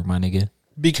ex-coworker, my nigga.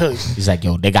 Because he's like,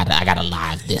 yo, I gotta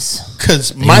live this. Because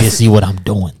see what I'm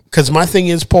doing. Because my thing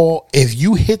is, Paul, if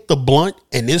you hit the blunt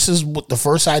and this is what the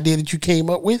first idea that you came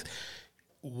up with,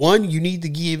 one, you need to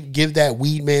give that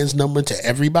weed man's number to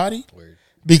everybody. Weird.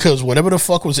 Because whatever the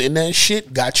fuck was in that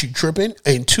shit got you tripping.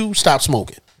 And two, stop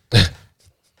smoking.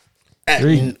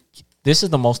 Three, this is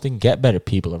the most thing. Get better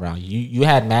people around you. You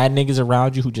had mad niggas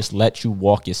around you who just let you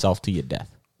walk yourself to your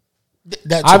death.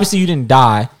 Obviously, you didn't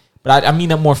die. But I mean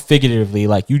that more figuratively.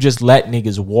 Like, you just let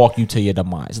niggas walk you to your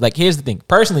demise. Like, here's the thing.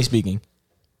 Personally speaking.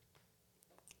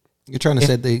 You're trying to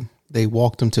say they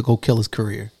walked him to go kill his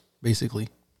career, basically.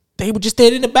 They would just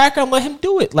stay in the background, let him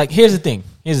do it. Like, here's the thing,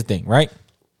 right?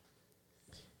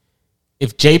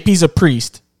 If JP's a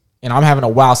priest and I'm having a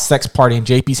wild sex party and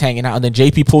JP's hanging out and then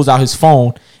JP pulls out his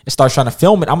phone and starts trying to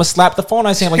film it, I'm going to slap the phone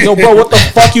out and like, yo, bro, what the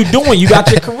fuck you doing? You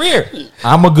got your career.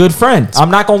 I'm a good friend.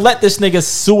 I'm not going to let this nigga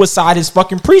suicide his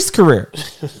fucking priest career.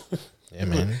 Yeah,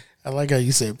 man. I like how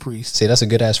you said priest. See, that's a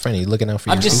good ass friend. He's looking out for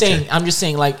you. I'm just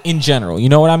saying, like, in general, you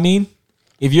know what I mean?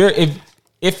 If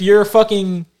you're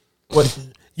fucking what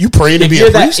you praying to be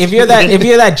a priest? If you're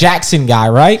that Jackson guy,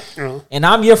 right? And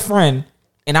I'm your friend,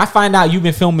 and I find out you've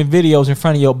been filming videos in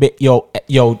front of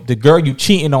the girl you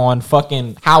cheating on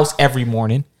fucking house every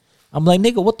morning. I'm like,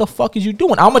 nigga, what the fuck is you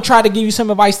doing? I'm gonna try to give you some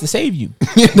advice to save you.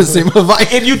 The same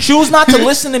advice. If you choose not to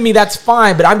listen to me, that's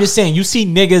fine. But I'm just saying, you see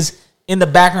niggas in the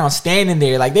background standing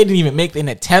there like they didn't even make an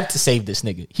attempt to save this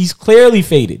nigga. He's clearly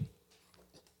faded.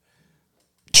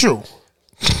 True.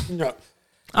 No.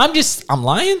 I'm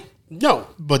lying? No,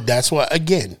 but that's why,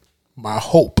 again, my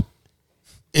hope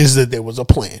is that there was a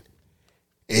plan.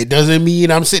 It doesn't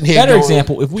mean I'm sitting here. Better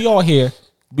example, if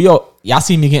y'all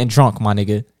see me getting drunk, my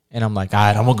nigga, and I'm like, all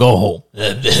right, I'm gonna go home.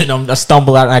 And I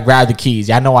stumble out and I grab the keys.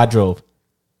 Y'all know I drove.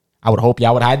 I would hope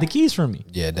y'all would hide the keys from me.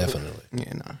 Yeah, definitely.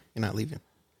 Yeah, no, you're not leaving.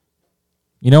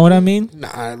 You know what I mean?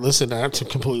 Nah, listen, I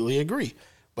completely agree.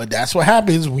 But that's what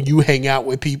happens when you hang out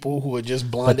with people who are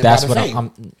just blinded by the fame.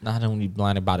 I'm not only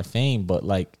blinded by the fame, but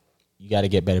like you got to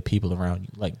get better people around you.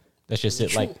 Like that's just it.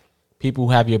 True. Like people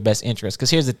who have your best interest. Because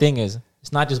here's the thing: is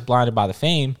it's not just blinded by the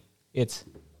fame. It's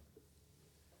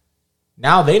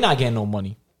now they not getting no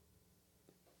money.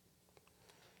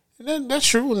 That's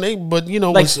true, but you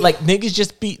know, like niggas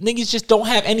just don't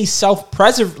have any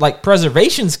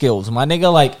preservation skills. My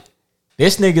nigga, like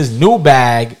this nigga's new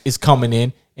bag is coming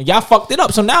in. And y'all fucked it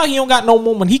up. So now he don't got no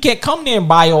more money. He can't come there and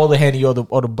buy all the Henny or the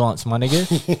blunts, my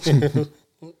nigga.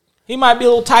 He might be a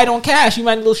little tight on cash. He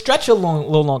might be a little stretch a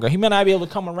little longer. He might not be able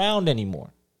to come around anymore.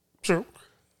 True.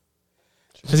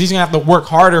 Because he's going to have to work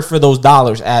harder for those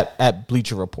dollars at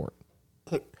Bleacher Report.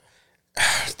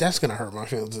 That's going to hurt my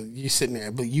feelings. You sitting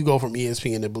there, but you go from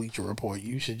ESPN to Bleacher Report.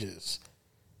 You should just...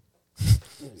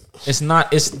 It's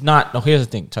not. No, here's the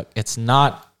thing, Chuck. It's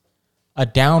not a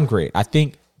downgrade. I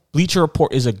think Bleacher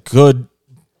Report is a good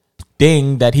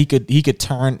thing that he could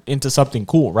turn into something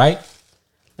cool, right?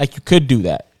 Like you could do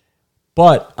that.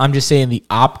 But I'm just saying the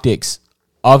optics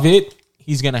of it,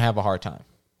 he's going to have a hard time.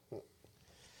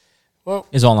 Well,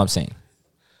 is all I'm saying.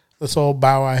 Let's all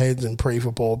bow our heads and pray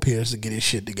for Paul Pierce to get his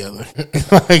shit together.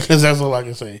 Because that's all I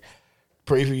can say.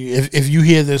 Pray for you. If you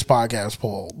hear this podcast,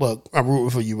 Paul, look, I'm rooting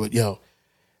for you, but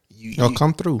you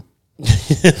come through.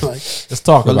 Let's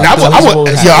talk about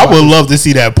it. I would love to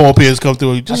see that Paul Pierce come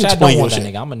through. Just explain your shit.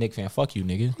 Nigga. I'm a Knicks fan. Fuck you,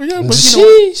 nigga. Yeah,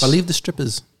 but I leave the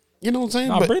strippers. You know what I'm saying?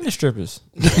 I'll bring the strippers.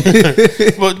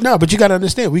 But you got to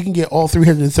understand, we can get all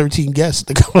 313 guests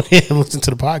to come in and listen to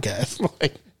the podcast.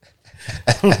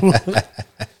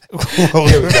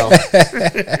 Here we go.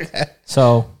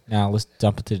 So now let's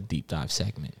jump into the deep dive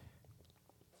segment.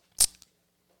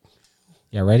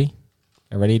 Y'all ready?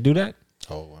 Y'all ready to do that?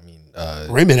 Oh, I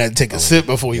mean, Raymond had to take a sip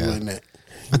before he went in there.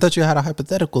 I thought you had a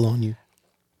hypothetical on you.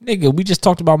 Nigga, we just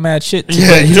talked about mad shit.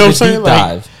 Yeah, you know what I'm saying? Deep Like,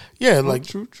 dive. yeah, like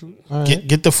True.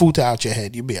 get the food out your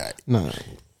head. You'll be all right. No.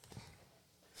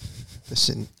 This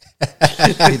shit.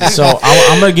 So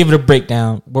I'm going to give it a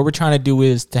breakdown. What we're trying to do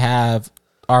is to have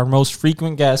our most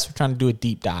frequent guests. We're trying to do a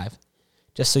deep dive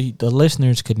just so the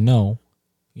listeners could know,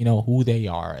 who they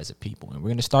are as a people. And we're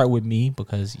going to start with me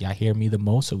because y'all hear me the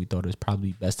most. So we thought it was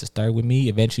probably best to start with me.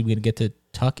 Eventually, we're going to get to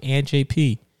Tuck and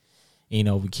JP.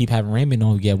 We keep having Raymond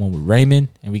on. We get one with Raymond,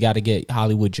 and we got to get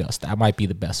Hollywood Just. That might be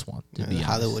the best one, to be honest.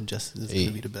 Hollywood Justice is going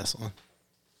to be the best one.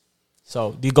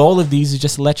 So the goal of these is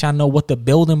just to let y'all know what the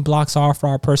building blocks are for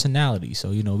our personality. So,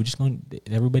 we're just going to,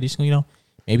 everybody's going to,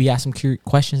 maybe ask some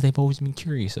questions they've always been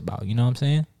curious about. You know what I'm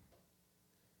saying?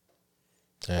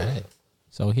 all right.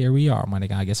 So here we are, my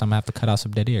nigga. I guess I'm going to have to cut out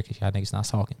some dead air because y'all niggas not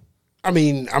talking. I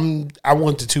mean, I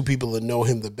want the two people that know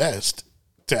him the best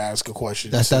to ask a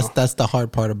question. That's the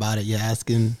hard part about it. You're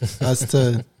asking us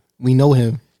to, we know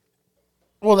him.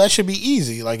 Well, that should be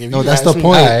easy. Like, if No, you that's ask the me,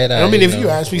 point. I mean, if you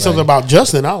ask me something about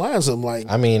Justin, I'll answer him. Like,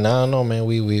 I mean, I don't know, man.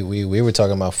 We were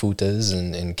talking about futas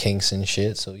and kinks and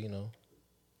shit. So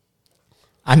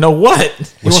I know what.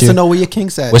 He wants to know where your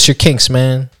kinks at. what's your kinks,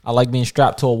 man? I like being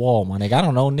strapped to a wall, my nigga. I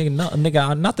don't know,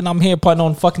 nigga. Nothing I'm here putting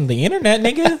on fucking the internet,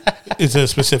 nigga. is there a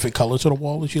specific color to the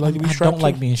wall that you like to be I strapped don't to?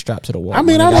 like being strapped to the wall. I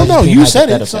mean, my I nigga. don't was know. just being You said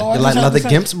it, hypothetical. so I You like just have leather to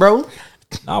say. gimps, bro?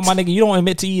 No, my nigga, you don't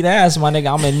admit to eat ass, my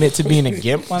nigga. I'm admit to being a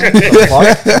gimp, my nigga. The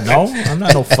fuck? No, I'm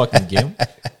not no fucking gimp.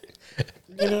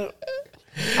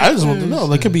 I just want to know.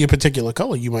 There could be a particular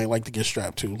color you might like to get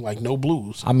strapped to, like no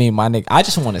blues. I mean, my nigga, I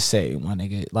just want to say, my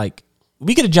nigga, like,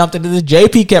 we could have jumped into this.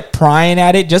 JP kept prying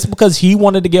at it. Just because he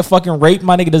wanted to get fucking raped,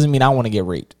 my nigga, doesn't mean I want to get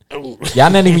raped. Y'all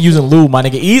not even using lube, my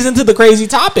nigga. Ease into the crazy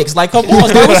topics. Like, come on,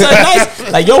 start with something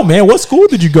nice. Like, yo, man, what school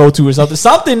did you go to or something?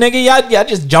 Something, nigga. Y'all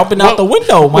just jumping out the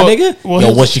window, my nigga.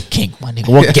 Yo, what's your kink, my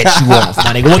nigga? What gets you off,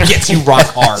 my nigga? What gets you rock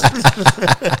hard?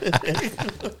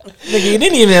 Nigga, you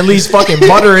didn't even at least fucking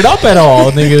butter it up at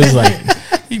all. Nigga was like,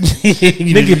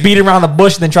 nigga beat around the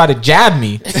bush and then try to jab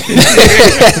me.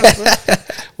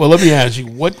 Well, let me ask you,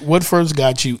 what first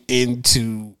got you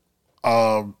into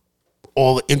all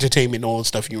the entertainment and all the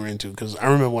stuff you were into? Because I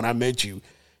remember when I met you,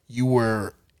 you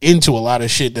were into a lot of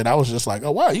shit that I was just like,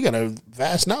 oh, wow, you got a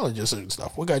vast knowledge of certain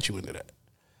stuff. What got you into that?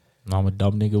 I'm a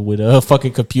dumb nigga with a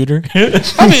fucking computer.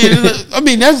 I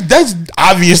mean that's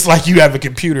obvious. Like, you have a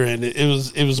computer and it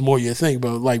was more your thing.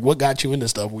 But like, what got you into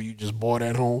stuff? Were you just bored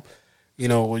at home?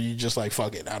 Were you just like,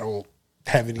 fuck it, I don't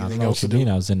have I don't anything know else what to you do?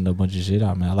 mean. I was into a bunch of shit.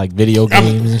 I mean, I like video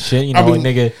games and shit.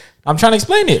 Nigga, I'm trying to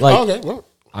explain it. Like, Okay, well,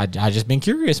 I just been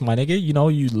curious, my nigga.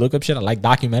 You look up shit. I like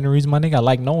documentaries, my nigga. I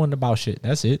like knowing about shit.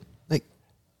 That's it. Like,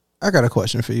 I got a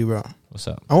question for you, bro. What's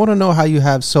up? I want to know how you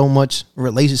have so much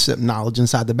relationship knowledge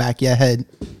inside the back of your head.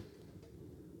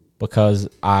 Because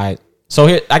so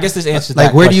here, I guess this answers Like,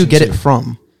 that where do you question get too. it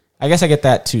from? I guess I get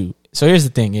that too. So here's the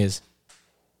thing is,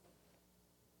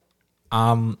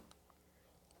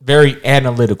 very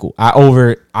analytical.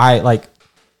 I like,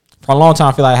 for a long time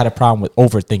I feel like I had a problem with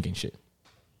overthinking shit.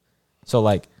 So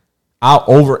like, I'll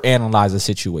overanalyze a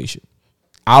situation.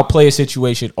 I'll play a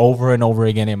situation over and over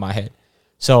again in my head.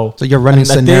 So you're running a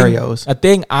thing- scenarios. A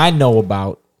thing I know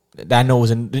about that I know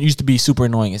it used to be super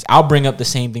annoying is I'll bring up the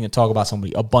same thing to talk about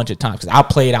somebody a bunch of times because I'll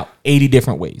play it out 80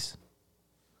 different ways.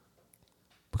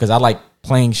 Because I like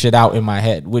playing shit out in my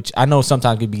head, which I know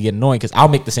sometimes can be annoying because I'll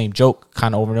make the same joke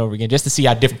kind of over and over again just to see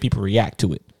how different people react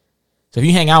to it. So if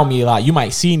you hang out with me a lot, you might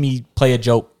see me play a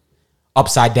joke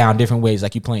upside down different ways,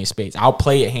 like you playing spades. I'll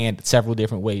play a hand several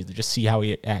different ways to just see how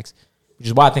he acts, which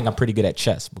is why I think I'm pretty good at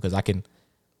chess because I can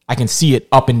see it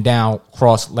up and down,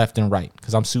 cross, left and right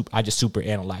because I just super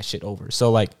analyze shit over.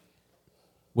 So like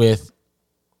with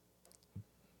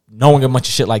knowing a bunch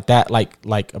of shit like that,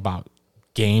 like about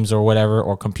games or whatever,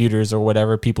 or computers or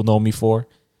whatever people know me for,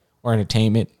 or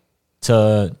entertainment,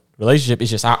 to relationship,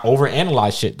 it's just I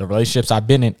overanalyze shit. The relationships I've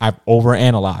been in, I've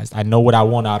overanalyzed. I know what I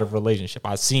want out of a relationship.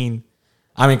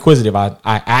 I'm inquisitive. I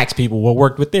ask people what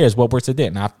worked with theirs, what works with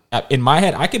it. And in my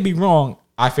head, I could be wrong.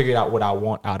 I figured out what I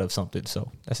want out of something. So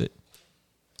that's it.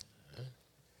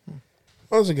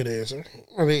 That was a good answer.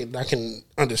 I mean, I can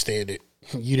understand it.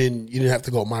 You didn't have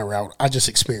to go my route. I just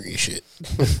experienced shit.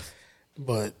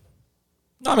 But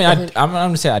No, I mean, I'm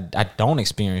gonna say I don't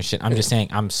experience shit. I'm just saying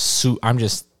I'm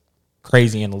just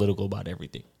crazy analytical about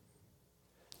everything,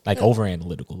 like over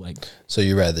analytical. Like, So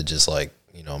you rather just like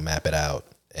map it out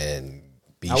and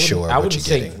be I sure wouldn't what you're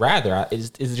say getting. rather.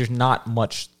 Is there's not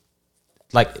much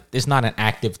like it's not an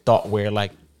active thought where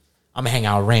like I'm gonna hang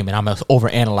out with Raymond, I'm gonna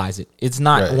overanalyze it. It's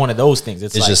not Right. one of those things.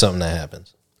 It's like, just something that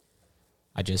happens.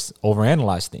 I just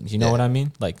overanalyze things. You know what I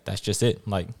mean? Like that's just it.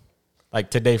 Like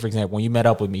today, for example, when you met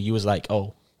up with me, you was like,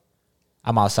 "Oh,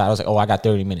 I'm outside." I was like, "Oh, I got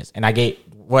 30 minutes." And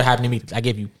what happened to me? I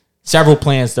gave you several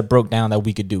plans that broke down that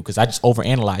we could do because I just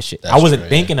overanalyzed shit. I wasn't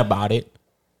thinking about it.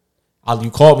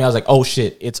 You called me. I was like, "Oh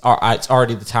shit, it's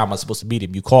already the time I'm supposed to meet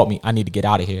him." You called me. I need to get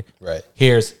out of here. Right.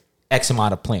 Here's X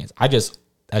amount of plans.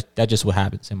 That's just what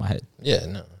happens in my head. Yeah,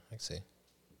 no, I see.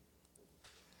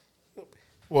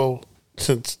 Well,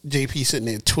 since JP sitting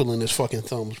there twiddling his fucking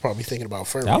thumbs, probably thinking about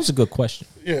furries. That was a good question.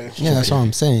 Yeah, that's what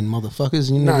I'm saying,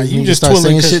 motherfuckers. You know, you you just start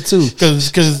twiddling saying shit too.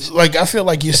 Because like I feel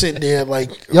like you're sitting there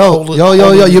like Yo,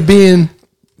 you're being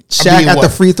Shaq being at the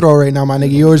what? free throw right now, my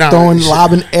nigga. You're Nah, throwing, shit.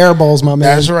 lobbing air balls, my man.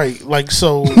 That's right. Like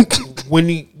so, when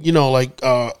you know, like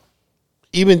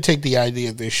even take the idea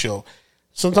of this show.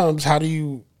 Sometimes, how do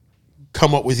you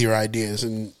come up with your ideas,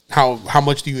 and how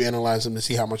much do you analyze them to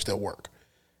see how much they'll work?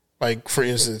 Like for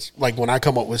instance, like when I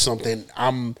come up with something,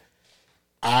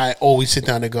 I always sit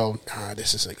down and go, "Nah,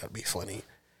 this isn't gonna be funny."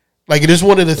 Like it is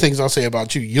one of the things I'll say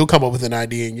about you. You'll come up with an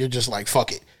idea and you're just like,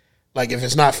 "Fuck it." Like if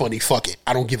it's not funny, fuck it.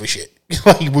 I don't give a shit.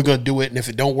 Like we're gonna do it, and if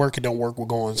it don't work, it don't work. We're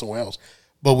going somewhere else.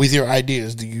 But with your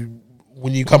ideas,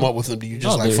 when you come up with them, do you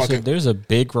just like fuck it? There's a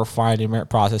big refinement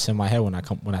process in my head when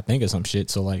I think of some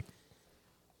shit. So like,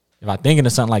 if I think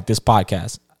of something like this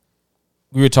podcast,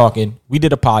 we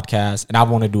did a podcast, and I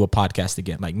want to do a podcast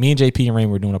again. Like me and JP and Rain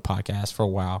were doing a podcast for a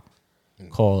while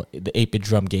called the 8-Bit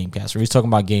Drum Gamecast, where we was talking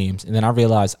about games, and then I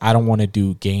realized I don't want to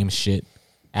do game shit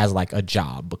as like a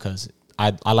job because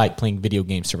I like playing video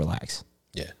games to relax.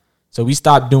 Yeah. So we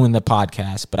stopped doing the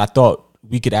podcast, but I thought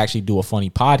we could actually do a funny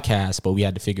podcast, but we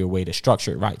had to figure a way to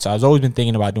structure it right. So I was always been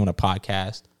thinking about doing a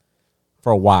podcast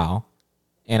for a while,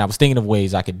 and I was thinking of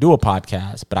ways I could do a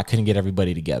podcast, but I couldn't get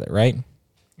everybody together, right?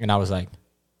 And I was like,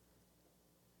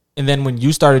 and then when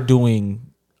you started doing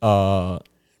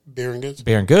Bearing goods.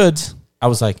 Bearing Goods, I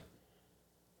was like,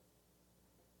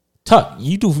 Tuck,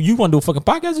 you want to do a fucking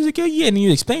podcast? He's like, yeah. And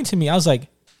you explained to me, I was like,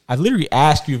 I literally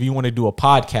asked you if you want to do a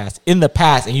podcast in the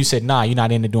past, and you said, nah, you're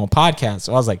not into doing podcasts.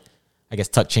 So I was like, I guess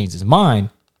Tuck changed his mind.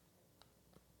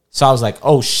 So I was like,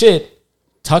 oh shit,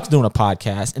 Tuck's doing a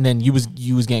podcast. And then you was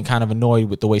getting kind of annoyed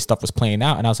with the way stuff was playing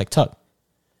out. And I was like, Tuck,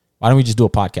 why don't we just do a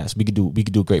podcast? We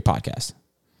could do a great podcast.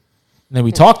 And then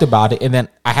we talked about it, and then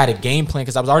I had a game plan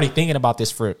because I was already thinking about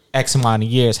this for X amount of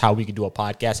years, how we could do a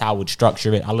podcast, how I would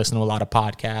structure it. I listen to a lot of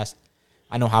podcasts.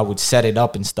 I know how I would set it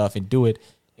up and stuff and do it.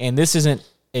 And this isn't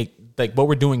like what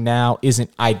we're doing now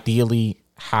isn't ideally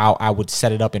how I would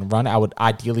set it up and run it. I would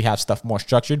ideally have stuff more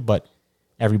structured, but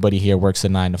everybody here works a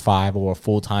 9 to 5 or a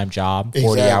full-time job,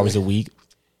 40 hours a week.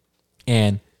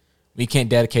 And we can't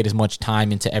dedicate as much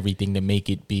time into everything to make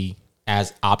it be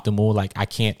as optimal. Like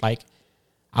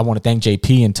I want to thank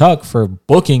JP and Tuck for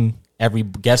booking every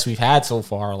guest we've had so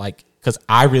far. Like, cause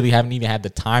I really haven't even had the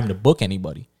time to book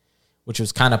anybody, which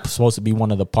was kind of supposed to be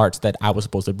one of the parts that I was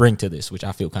supposed to bring to this, which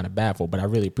I feel kind of bad for, but I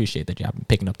really appreciate that y'all been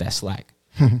picking up that slack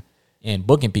and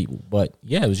booking people. But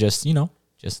yeah, it was just,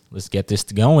 just let's get this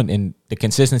going. And the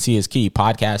consistency is key.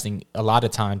 Podcasting a lot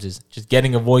of times is just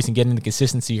getting a voice and getting the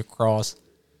consistency across.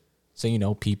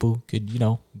 So, people could,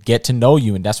 get to know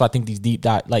you. And that's why I think these deep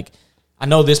dive, like, I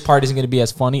know this part isn't going to be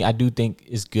as funny. I do think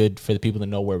it's good for the people to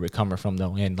know where we're coming from,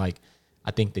 though. And, like,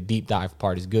 I think the deep dive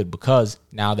part is good because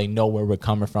now they know where we're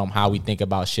coming from, how we think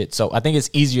about shit. So I think it's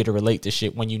easier to relate to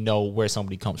shit when you know where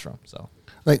somebody comes from. So,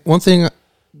 like, one thing,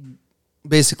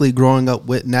 basically growing up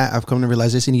with Nat, I've come to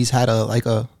realization he's had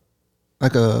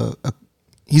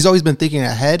he's always been thinking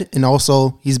ahead, and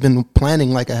also he's been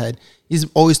planning like ahead. He's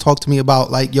always talked to me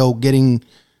about like,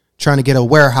 trying to get a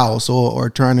warehouse or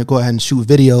trying to go ahead and shoot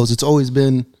videos. It's always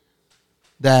been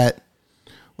that,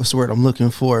 what's the word I'm looking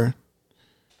for?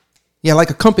 Yeah, like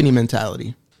a company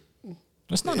mentality.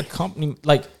 It's not a company,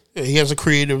 like... Yeah, he has a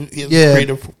creative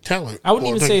talent. I wouldn't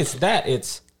even say it's that.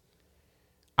 It's...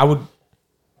 I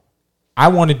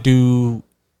want to do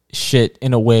shit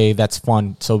in a way that's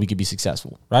fun so we could be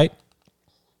successful, right?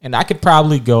 And I could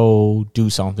probably go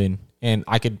do something, and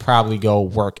I could probably go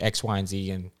work X, Y, and Z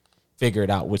and figure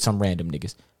it out with some random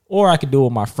niggas. Or I could do it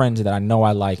with my friends that I know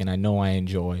I like and I know I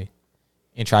enjoy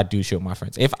and try to do shit with my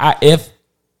friends. If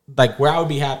where I would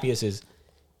be happiest is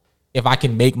if I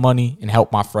can make money and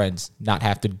help my friends not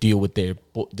have to deal with the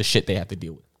shit they have to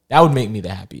deal with. That would make me the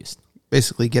happiest.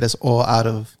 Basically get us all out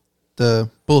of the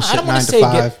bullshit I don't 9 to say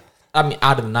 5.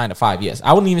 out of the 9 to 5, yes.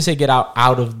 I wouldn't even say get out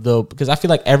of because I feel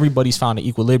like everybody's found an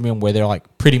equilibrium where they're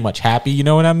like pretty much happy. You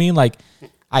know what I mean? Like,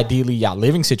 ideally, y'all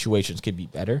living situations could be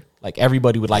better. Like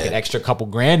everybody would like an extra couple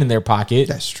grand in their pocket.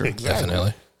 That's true.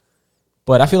 Definitely.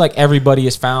 But I feel like everybody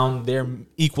has found their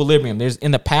equilibrium. There's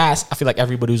in the past, I feel like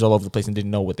everybody was all over the place and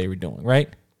didn't know what they were doing, right?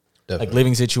 Definitely. Like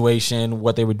living situation,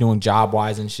 what they were doing job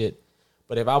wise and shit.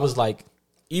 But if I was like,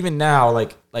 even now,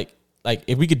 like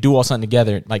if we could do all something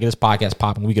together, like this podcast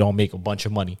popping, we could all make a bunch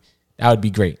of money. That would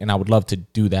be great, and I would love to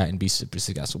do that and be super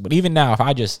successful. But even now, if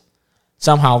I just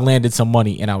somehow landed some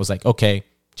money and I was like, okay,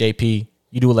 JP,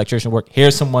 you do electrician work.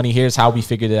 Here's some money. Here's how we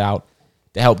figured it out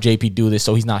to help JP do this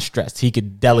so he's not stressed. He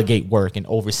could delegate work and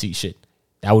oversee shit.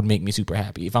 That would make me super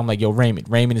happy. If I'm like, yo,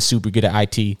 Raymond is super good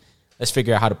at IT. Let's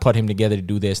figure out how to put him together to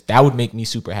do this. That would make me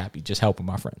super happy, just helping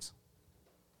my friends.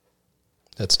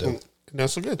 That's dope.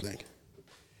 That's a good thing.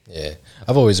 Yeah,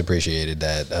 I've always appreciated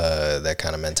that that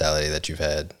kind of mentality that you've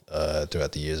had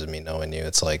throughout the years of me knowing you.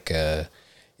 It's like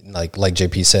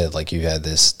JP said, like you had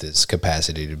this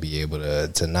capacity to be able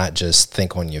to not just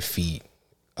think on your feet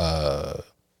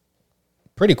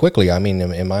pretty quickly. I mean,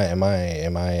 in my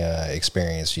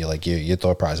experience, your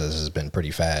thought process has been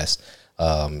pretty fast.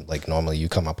 Like normally you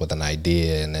come up with an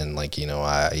idea and then like, you know,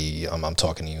 I'm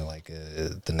talking to you like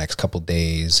the next couple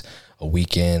days, a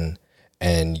weekend,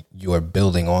 and you're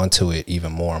building onto it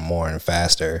even more and more and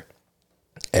faster.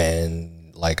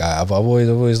 And like, I've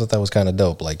always thought that was kind of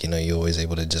dope. Like, you know, you're always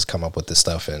able to just come up with this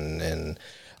stuff and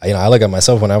you know, I look at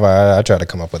myself whenever I try to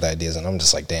come up with ideas and I'm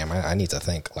just like, damn, I need to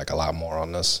think like a lot more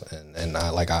on this. And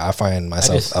I find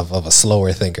myself of a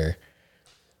slower thinker.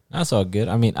 That's all good.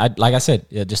 I mean, like I said,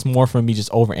 just more for me just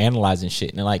over analyzing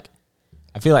shit. And like,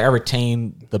 I feel like I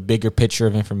retain the bigger picture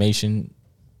of information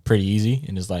pretty easy.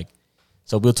 And it's like,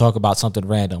 so we'll talk about something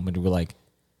random and we're like,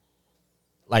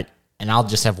 and I'll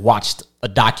just have watched a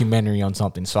documentary on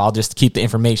something. So I'll just keep the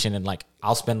information and like,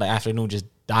 I'll spend the afternoon just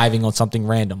diving on something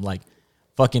random, like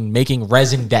fucking making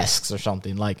resin desks or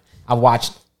something. Like I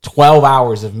watched 12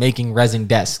 hours of making resin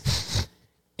desks.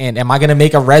 And am I going to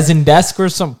make a resin desk or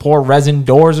some pour resin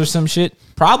doors or some shit?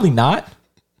 Probably not.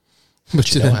 But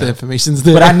the information's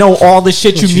there. But I know all the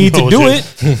shit you But you need to know do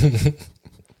it. it.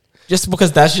 Just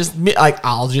because that's just me. Like,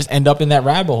 I'll just end up in that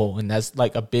rabbit hole. And that's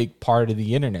like a big part of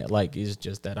the internet. Like, it's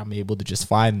just that I'm able to just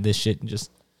find this shit and just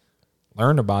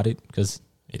learn about it. Because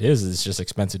it's just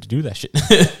expensive to do that shit.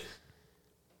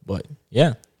 But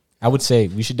yeah, I would say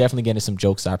we should definitely get into some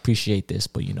jokes. I appreciate this,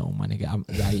 but you know, my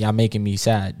nigga, y'all making me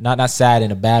sad. Not sad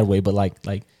in a bad way, but like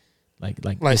it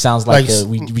sounds like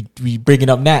we bringing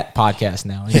up Nat podcast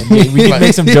now. We can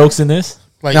make some jokes in this.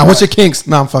 Like, now, what's your kinks?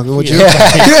 No, I'm fucking with you. like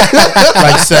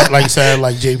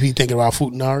JP thinking about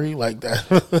Futanari, like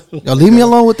that. Yo, leave me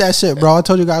alone with that shit, bro. I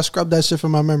told you guys scrub that shit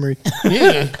from my memory.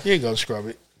 Yeah, you go scrub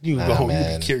it. You can go home. You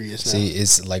Man. be curious now. See,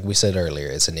 it's like we said earlier,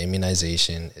 it's an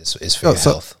immunization. It's for your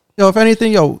health. Yo, if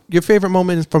anything, your favorite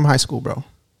moment from high school, bro.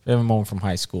 Favorite moment from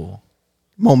high school.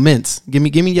 Moments. Give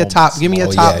me your top. Give me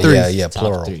your top three. Yeah,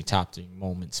 plural. Top three.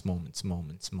 Moments.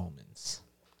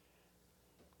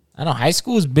 I know high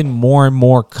school has been more and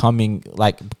more becoming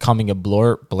a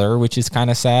blur, which is kind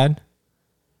of sad.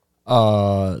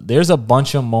 There's a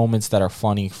bunch of moments that are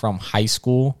funny from high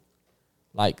school.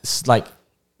 Like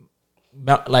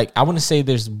I wouldn't say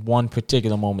there's one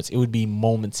particular moments. It would be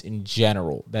moments in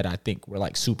general that I think were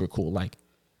like super cool. Like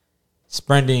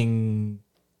spending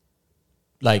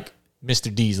like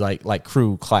Mr. D's like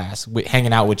crew class with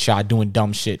hanging out with y'all doing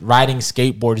dumb shit, riding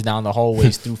skateboards down the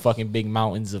hallways through fucking big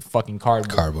mountains of fucking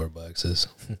Cardboard boxes.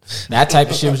 That type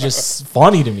of shit was just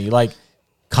funny to me. Like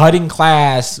cutting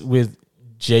class with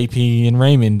JP and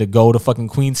Raymond to go to fucking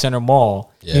Queen Center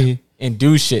Mall. Yeah. And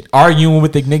do shit. Arguing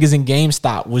with the niggas in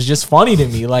GameStop was just funny to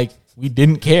me. Like, we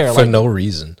didn't care. For no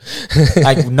reason.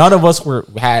 Like, none of us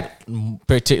had,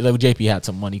 particularly JP had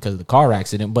some money because of the car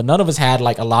accident, but none of us had,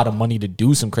 like, a lot of money to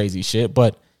do some crazy shit.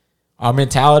 But our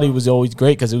mentality was always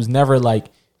great because it was never like,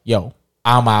 yo,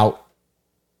 I'm out.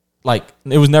 Like,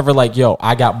 it was never like, yo,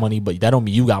 I got money, but that don't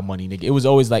mean you got money, nigga. It was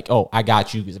always like, oh, I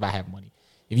got you because if I have money.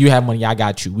 If you have money, I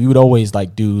got you. We would always,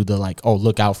 like, do the, like, oh,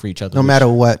 look out for each other. No matter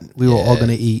what, we were all going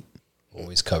to eat.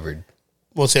 Always covered.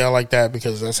 Well, see, I like that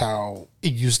because that's how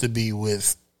it used to be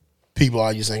with people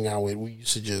I used to hang out with. We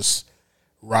used to just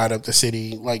ride up the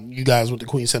city. Like, you guys went to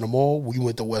Queen Center Mall. We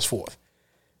went to West 4th.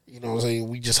 You know what I'm saying?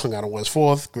 We just hung out on West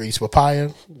 4th, Grace Papaya,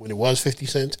 when it was 50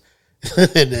 cents.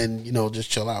 And then, you know,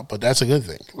 just chill out. But that's a good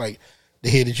thing. Like, to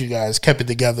hear that you guys kept it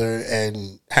together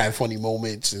and had funny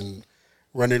moments and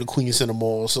running to Queen Center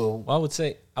Mall. So well, I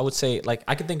would say like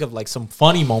I could think of like some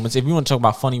funny moments if you want to talk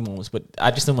about funny moments, but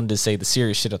I just didn't want to say the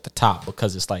serious shit at the top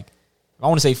because it's like I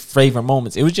want to say favorite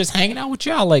moments. It was just hanging out with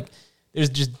y'all. Like there's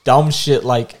just dumb shit.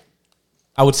 Like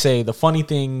I would say the funny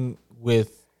thing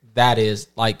with that is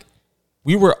like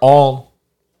we were all,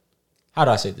 how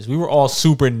do I say this? We were all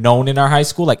super known in our high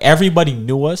school. Like everybody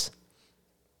knew us,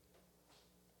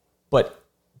 but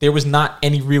there was not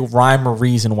any real rhyme or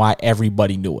reason why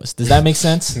everybody knew us. Does that make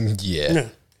sense? Yeah.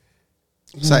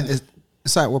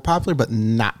 It's like we're popular, but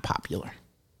not popular.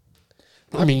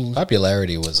 I mean,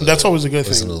 Popularity was that's always a good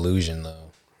was thing. an illusion though.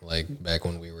 Like back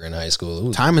when we were in high school, it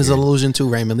was Time is an illusion too,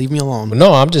 Raymond. Leave me alone.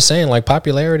 No, I'm just saying, like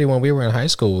popularity when we were in high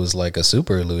school was like a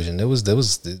super illusion. There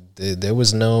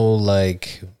was no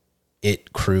like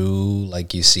it crew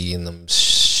like you see in them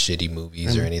shitty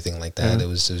movies or anything like that. It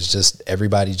was just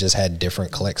everybody just had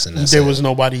different cliques in that. There was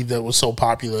nobody that was so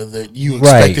popular that you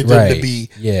expected them to be.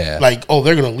 Yeah. Like, oh,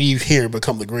 they're gonna leave here and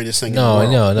become the greatest thing. No.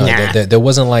 in the world. There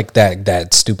wasn't like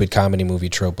that stupid comedy movie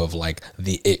trope of like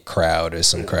the it crowd or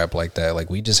some crap like that. Like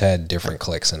we just had different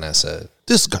cliques, and that's it.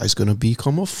 This guy's gonna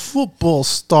become a football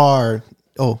star.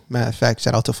 Oh, matter of fact,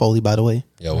 shout out to Foley, by the way.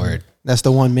 Yo, word. That's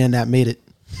the one man that made it.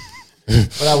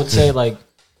 But I would say like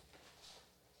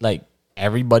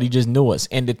everybody just knew us.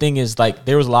 And the thing is, like,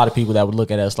 there was a lot of people that would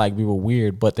look at us like we were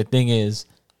weird. But the thing is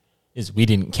we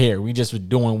didn't care. We just were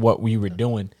doing what we were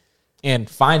doing. And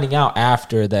finding out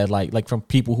after that, like from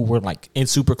people who were like in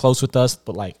super close with us,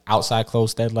 but like outside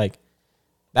close, that like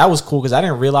that was cool because I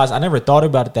didn't realize, I never thought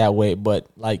about it that way. But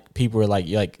like people were like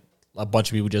a bunch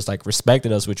of people just like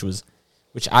respected us, which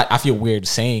I feel weird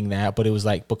saying that, but it was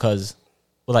like because,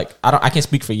 but like I can't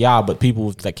speak for y'all, but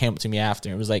people that came up to me after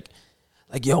and it was like,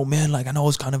 yo, man, like, I know I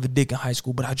was kind of a dick in high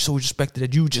school, but I just always respected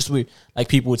that you just were, like,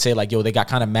 people would say, like, yo, they got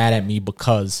kind of mad at me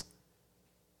because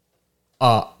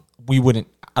we wouldn't,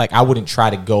 like, I wouldn't try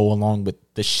to go along with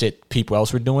the shit people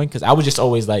else were doing because I was just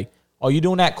always like, oh, you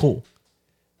doing that? Cool.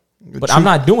 But I'm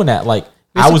not doing that. Like,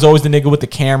 I was always the nigga with the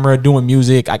camera doing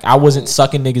music. Like, I wasn't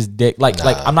sucking niggas' dick. Like,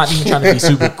 I'm not even trying to be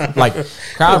super, like,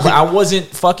 crowd, but I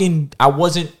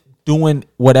wasn't doing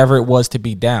whatever it was to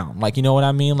be down. Like, you know what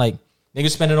I mean? Like,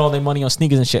 niggas spending all their money on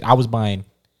sneakers and shit. I was buying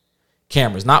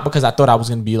cameras. Not because I thought I was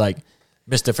going to be like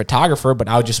Mr. Photographer, but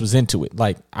I just was into it.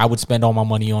 Like, I would spend all my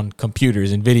money on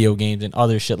computers and video games and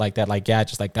other shit like that, like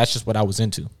gadgets. Like, that's just what I was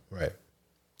into. Right.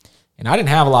 Mm-hmm. And I didn't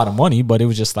have a lot of money, but it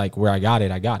was just like where I got it.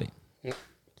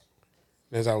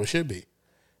 That's how it should be.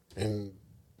 And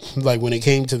like when it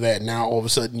came to that, now all of a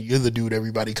sudden you're the dude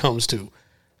everybody comes to.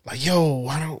 Like, yo,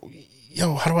 how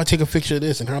do I take a picture of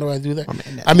this and how do I do that?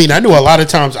 I mean, I knew a lot of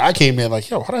times I came in like,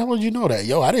 yo, how the hell did you know that?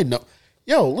 Yo, I didn't know.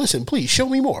 Yo, listen, please show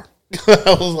me more.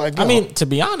 I was like, I mean, to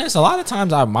be honest, a lot of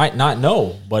times I might not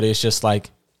know, but it's just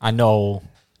like I know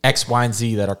X, Y, and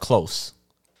Z that are close.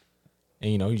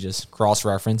 And you know, you just cross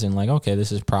reference and like, okay,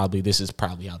 this is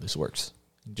probably how this works.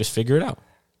 Just figure it out.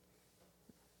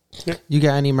 You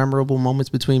got any memorable moments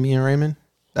between me and Raymond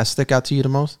that stick out to you the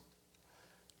most?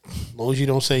 as long as you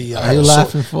don't say you Are you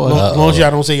laughing for? as long as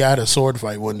y'all don't say you had a sword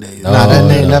fight one day. Nah,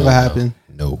 that never happened.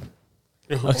 No.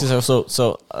 Okay,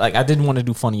 so like I didn't want to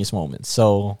do funniest moments.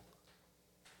 So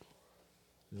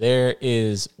there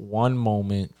is one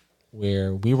moment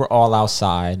where we were all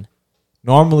outside.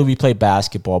 Normally we play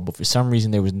basketball, but for some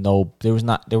reason there wasn't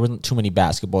too many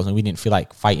basketballs, and we didn't feel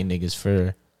like fighting niggas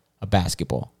for a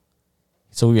basketball.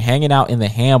 So we were hanging out in the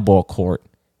handball court,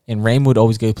 and Raymond would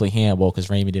always go to play handball because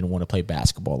Raymond didn't want to play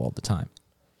basketball all the time.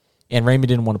 And Raymond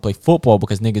didn't want to play football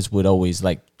because niggas would always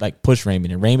like push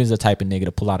Raymond. And Raymond's the type of nigga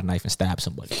to pull out a knife and stab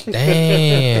somebody.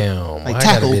 Damn. Like I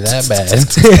tackle. gotta be that bad.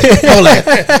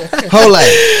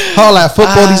 Hold on,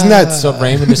 football these nuts. So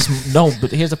Raymond is no,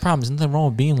 but here's the problem: there's nothing wrong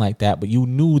with being like that. But you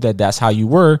knew that that's how you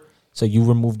were, so you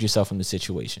removed yourself from the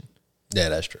situation. Yeah,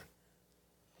 that's true.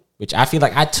 Which I feel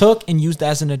like I took and used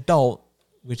as an adult,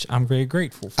 which I'm very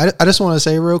grateful for. I just want to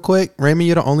say real quick, Raymond,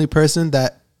 you're the only person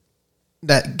that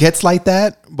gets like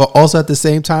that, but also at the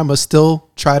same time will still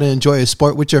try to enjoy a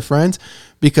sport with your friends.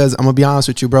 Because I'm gonna be honest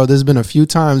with you, bro, there's been a few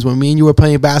times when me and you were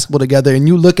playing basketball together, and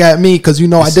you look at me because you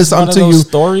know I did something to you.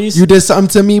 Stories, you did something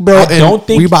to me, bro.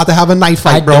 We about to have a knife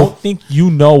fight, bro. I don't think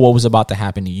you know what was about to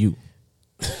happen to you.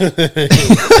 Damn.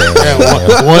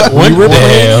 We were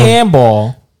playing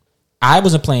handball. I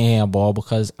wasn't playing handball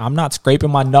because I'm not scraping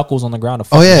my knuckles on the ground to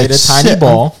fucking hit a tiny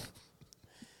ball.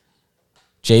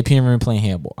 JP and Raymond playing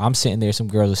handball. I'm sitting there. Some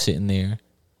girls are sitting there.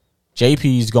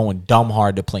 JP's going dumb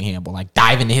hard to play handball, like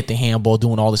diving to hit the handball,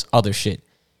 doing all this other shit.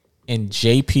 And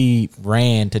JP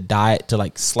ran to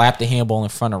like slap the handball in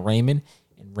front of Raymond.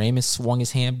 And Raymond swung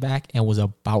his hand back and was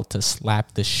about to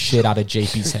slap the shit out of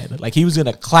JP's head. Like he was going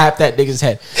to clap that nigga's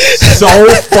head so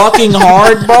fucking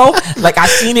hard, bro. Like I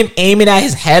seen him aiming at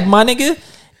his head, my nigga.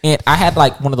 And I had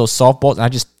like one of those softballs, and I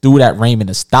just threw it at Raymond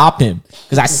to stop him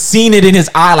because I seen it in his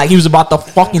eye, like he was about to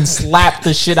fucking slap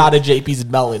the shit out of JP's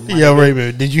melon. Yo,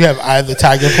 Raymond, did you have Eye of the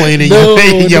Tiger playing in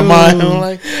your mind? I'm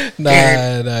like, Nah.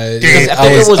 I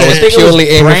I was purely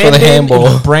aiming for the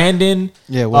handball. Brandon,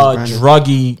 Yeah, it was Brandon.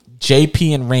 Druggy,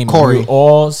 JP, and Raymond. Corey. We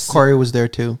all Corey was there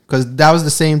too, because that was the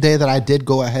same day that I did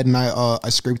go ahead and I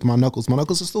scraped my knuckles. My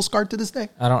knuckles are still scarred to this day.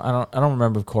 I don't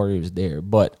remember if Corey was there,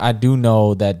 but I do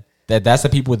know that's the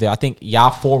people there. I think y'all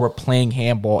four were playing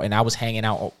handball, and I was hanging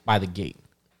out by the gate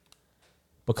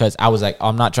because I was like,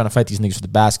 I'm not trying to fight these niggas for the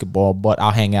basketball, but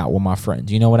I'll hang out with my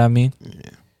friends. You know what I mean? Yeah.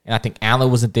 And I think Alan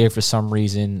wasn't there for some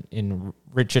reason, and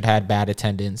Richard had bad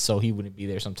attendance, so he wouldn't be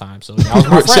there sometimes. So that was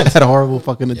my Richard friend. had a horrible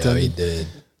fucking Yeah, attendance. he did.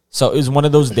 So it was one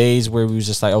of those days where we was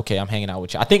just like, okay, I'm hanging out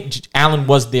with you. I think Alan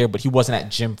was there, but he wasn't at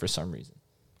gym for some reason.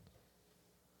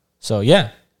 So yeah,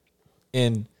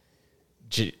 and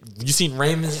you seen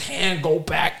Raymond's hand go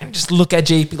back and just look at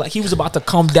JP like he was about to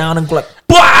come down and go like,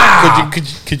 bah!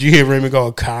 could you hear Raymond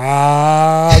go, Kame?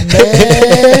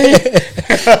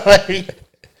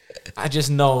 I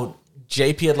just know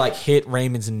JP had like hit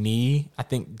Raymond's knee, I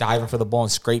think diving for the ball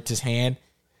and scraped his hand,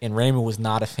 and Raymond was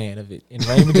not a fan of it. And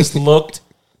Raymond just looked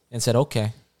and said,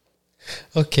 okay.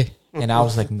 Okay. And I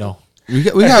was like, no. We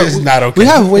It's not okay. We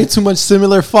have way too much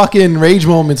similar fucking rage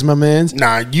moments, my man.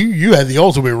 Nah, you had the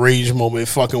ultimate rage moment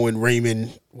fucking with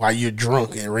Raymond while you're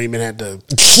drunk, and Raymond had to.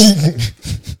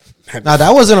 Nah,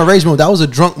 that wasn't a rage moment. That was a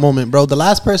drunk moment, bro. The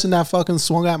last person that fucking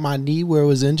swung at my knee where it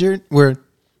was injured, where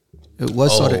it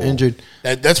was sort of injured.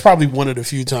 That's probably one of the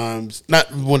few times, not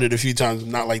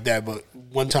like that, but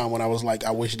one time when I was like,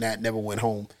 I wish Nat never went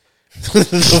home.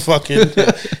 Because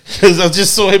I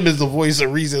just saw him as the voice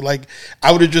of reason. Like,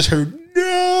 I would have just heard,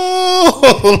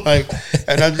 no! Like,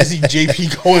 and I just see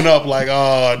JP going up, like,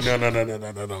 oh,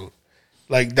 no.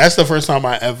 Like, that's the first time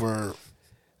I ever,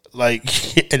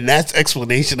 like, and that's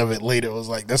explanation of it later. It was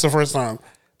like, that's the first time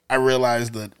I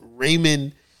realized that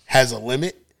Raymond has a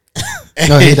limit. And,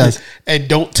 No, he does. And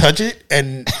don't touch it.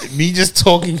 And me just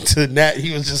talking to Nat,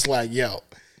 he was just like, yo,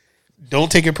 don't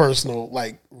take it personal.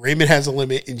 Like, Raymond has a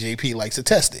limit and JP likes to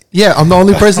test it. Yeah, I'm the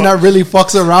only person that really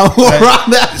fucks around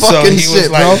that fucking shit,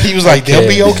 bro. He was like, they'll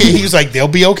be okay. He was like, they'll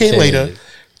be okay later.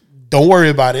 Don't worry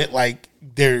about it. Like,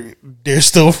 they're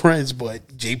still friends, but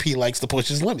JP likes to push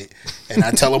his limit. And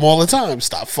I tell him all the time,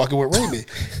 stop fucking with Raymond.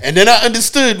 And then I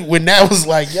understood when Nat was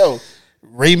like, yo,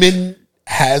 Raymond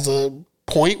has a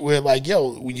point where, like,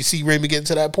 yo, when you see Raymond get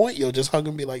to that point, yo, just hug him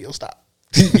and be like, yo, stop.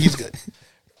 He's good.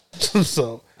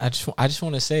 So I just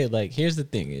want to say, like, here's the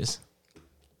thing is,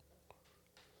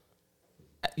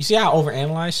 you see how I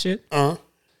overanalyze shit? I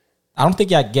don't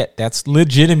think I get that's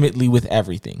legitimately with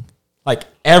everything. Like,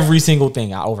 every single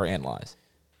thing I overanalyze.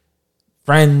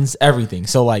 Friends, everything.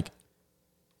 So, like,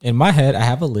 in my head, I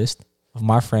have a list of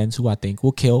my friends who I think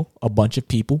will kill a bunch of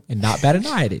people and not bat an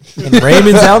eye at it. And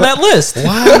Raymond's on that list.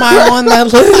 Why am I on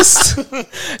that list?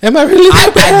 Am I really that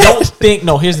I bad? don't think,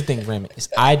 no, here's the thing, Raymond, is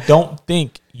I don't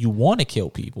think you want to kill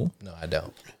people. No, I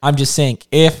don't. I'm just saying,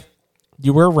 if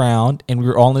you were around and we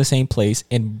were all in the same place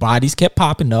and bodies kept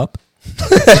popping up,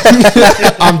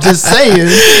 I'm just saying.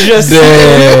 just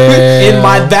in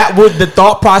my the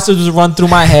thought process was run through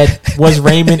my head, was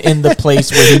Raymond in the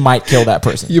place where he might kill that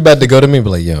person? You about to go to me and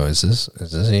be like, yo, is this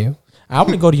you? I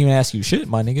wouldn't go to you and ask you shit,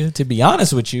 my nigga. To be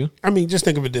honest with you, I mean, just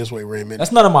think of it this way, Raymond.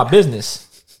 that's none of my business.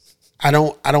 I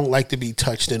don't like to be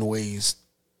touched in ways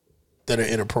that are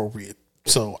inappropriate.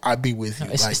 So I'd be with you.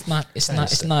 It's not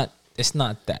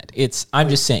that. I'm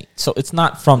just saying. So it's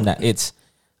not from that. It's,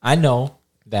 I know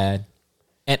that,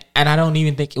 and I don't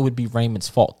even think it would be Raymond's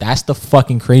fault. That's the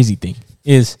fucking crazy thing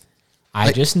is,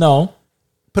 I just know.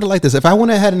 Put it like this: if I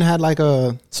went ahead and had like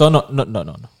a So no.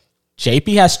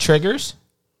 JP has triggers.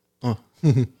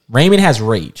 Raymond has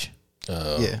rage.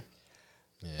 yeah,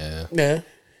 Yeah,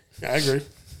 I agree.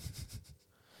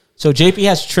 So JP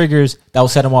has triggers that will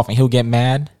set him off and he'll get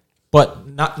mad. But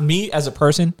not me as a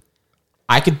person.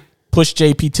 I could push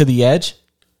JP to the edge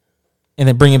and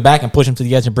then bring him back and push him to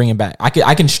the edge and bring him back. I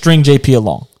can string JP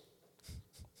along.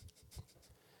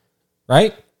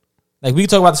 Right? Like, we can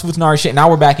talk about this Futanari shit. Now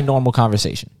we're back in normal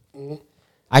conversation.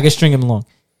 I can string him along.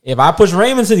 If I push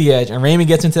Raymond to the edge and Raymond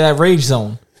gets into that rage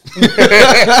zone,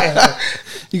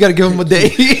 you got to give him a day.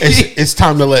 It's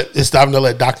time to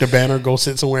let Dr. Banner go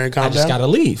sit somewhere and calm I just down. gotta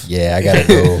leave. Yeah, I gotta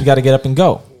go. You gotta get up and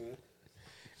go.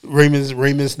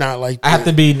 Raymond's not like I have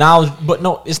to be knowledgeable, but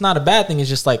no, it's not a bad thing. It's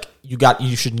just like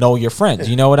you should know your friends.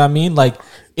 You know what I mean? Like,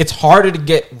 it's harder to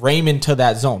get Raymond to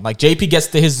that zone. Like, JP gets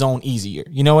to his zone easier.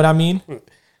 You know what I mean?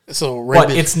 So Raymond,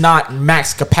 But it's not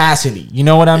max capacity. You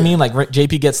know what I mean? Like,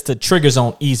 JP gets to trigger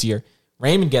zone easier.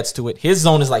 Raymond gets to it. His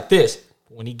zone is like this.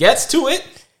 When he gets to it,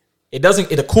 it doesn't.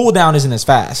 The cooldown isn't as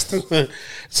fast.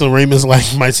 So Raymond's like,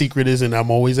 my secret is, and I'm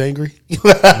always angry. Yo,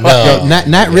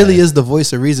 Nat really is the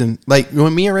voice of reason. Like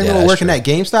when me and Raymond were working at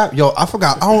GameStop, yo, I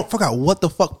forgot what the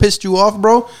fuck pissed you off,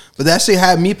 bro. But that shit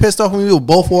had me pissed off when we were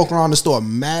both walking around the store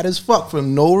mad as fuck for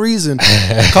no reason.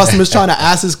 Customers trying to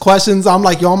ask us questions. I'm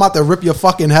like, yo, I'm about to rip your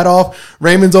fucking head off.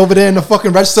 Raymond's over there in the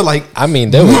fucking register, like. I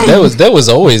mean, there was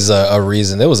always a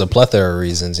reason. There was a plethora of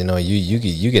reasons. You know,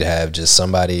 you could have just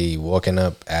somebody walking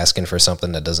up asking for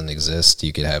something that doesn't exist.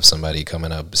 You could have somebody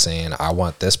coming up saying, I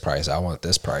want this price,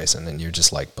 and then you're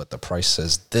just like, but the price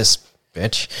says this,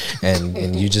 bitch,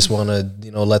 and you just want to,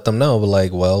 you know, let them know, but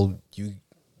like, well,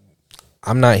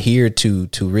 I'm not here to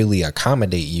really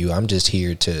accommodate you. I'm just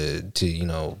here to you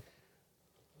know,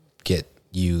 get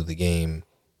you the game.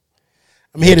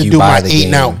 I'm here to do my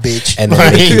eating out, bitch, and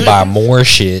then make you buy more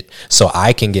shit so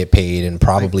I can get paid and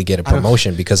probably get a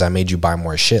promotion because I made you buy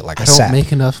more shit. Like I don't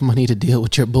make enough money to deal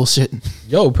with your bullshit.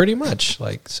 Yo, pretty much.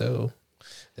 Like, so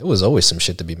there was always some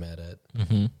shit to be mad at.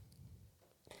 Mm-hmm.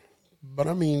 But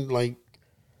I mean, like,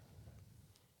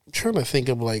 I'm trying to think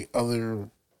of like other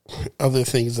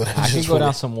things that I can go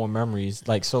down some more memories.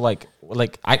 Like, so like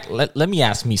let me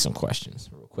ask me some questions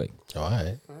real quick. All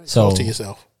right. So talk to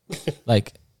yourself.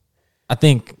 Like, I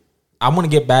think I want to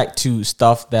get back to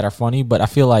stuff that are funny, but I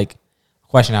feel like a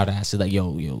question I would ask is like,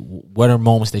 yo, what are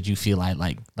moments that you feel like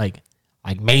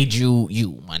made you,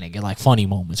 my nigga, like funny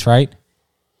moments, right?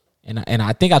 And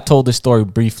I think I told this story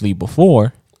briefly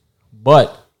before,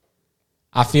 but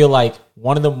I feel like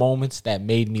one of the moments that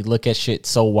made me look at shit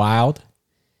so wild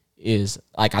is,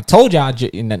 like I told y'all,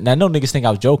 and I know niggas think I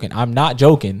was joking. I'm not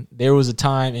joking. There was a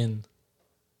time in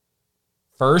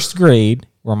first grade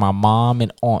where my mom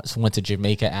and aunts went to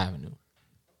Jamaica Avenue.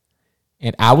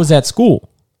 And I was at school,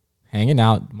 hanging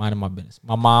out, minding my business.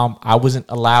 My mom, I wasn't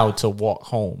allowed to walk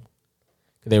home.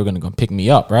 They were going to go pick me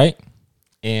up, right?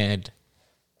 And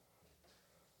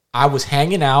I was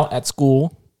hanging out at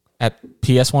school at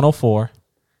PS 104,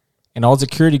 and all the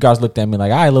security guards looked at me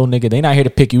like, all right, little nigga, they not here to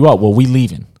pick you up. Well, we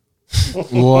leaving.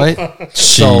 What?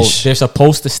 So they're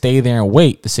supposed to stay there and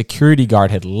wait. The security guard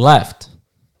had left.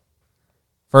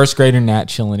 First grader Nat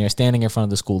chilling there, standing in front of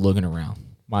the school, looking around,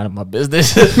 minding my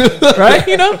business, right?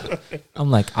 You know, I'm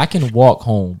like, I can walk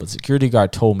home, but security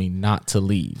guard told me not to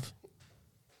leave.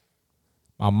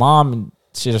 My mom and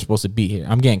shit are supposed to be here.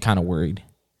 I'm getting kind of worried.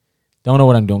 Don't know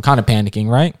what I'm doing. Kind of panicking,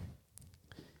 right?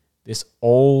 This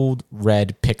old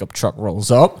red pickup truck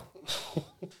rolls up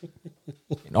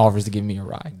and offers to give me a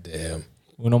ride. Damn.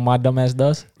 You know what my dumb ass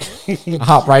does? I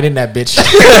hop right in that bitch.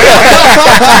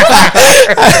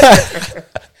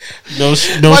 No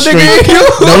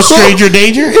stranger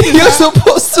danger. You're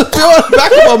supposed to be on the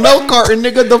back of a milk carton,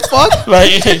 nigga. The fuck?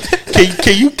 Like,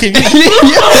 can you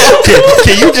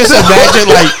just imagine,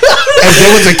 like, if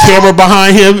there was a camera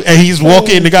behind him and he's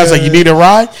walking, and the guy's like, "You need a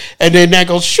ride," and then that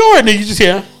goes, "Sure," and then you just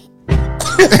hear.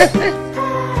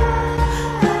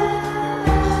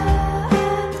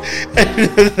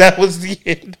 That was the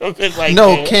end of it. Like,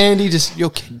 no, man. Candy, just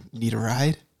you need a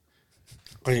ride.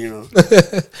 You know.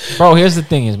 Bro, here's the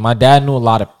thing: is my dad knew a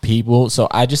lot of people, so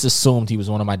I just assumed he was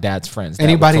one of my dad's friends.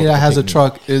 Anybody that has a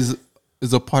truck is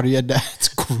a part of your dad's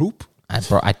group.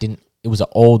 I didn't. It was an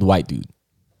old white dude.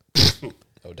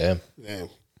 Oh damn.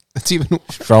 That's even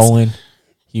strolling.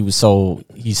 He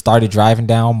started driving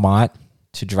down Mott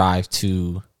to drive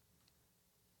to,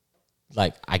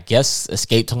 like, I guess,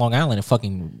 escape to Long Island and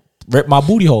fucking rip my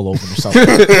booty hole open or something.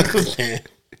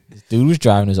 This dude was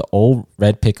driving his old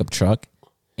red pickup truck,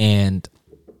 and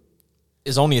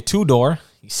it's only a 2-door.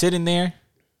 He's sitting there,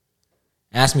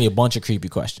 asked me a bunch of creepy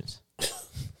questions.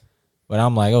 But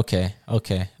I'm like, okay.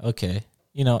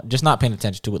 You know, just not paying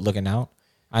attention to it, looking out.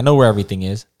 I know where everything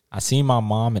is. I see my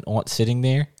mom and aunt sitting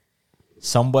there.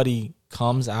 Somebody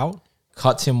comes out,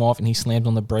 cuts him off, and he slams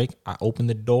on the brake. I open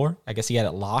the door. I guess he had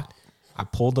it locked. I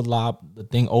pulled the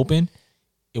thing open.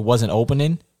 It wasn't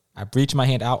opening. I reached my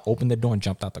hand out, opened the door, and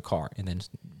jumped out the car. And then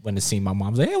when to see my mom, I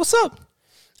was like, hey, what's up?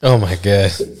 Oh, my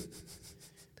God.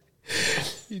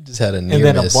 You just had a near And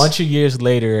then miss. a bunch of years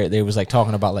later, they was like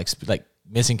talking about like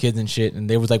missing kids and shit. And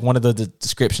there was like one of the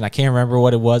description. I can't remember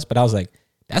what it was, but I was like,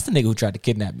 that's the nigga who tried to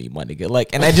kidnap me, my nigga.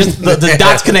 Like, and I just, the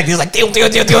dots connected. It was like,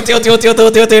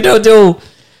 do.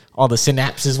 All the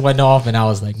synapses went off, and I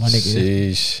was like, my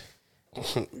nigga. Sheesh.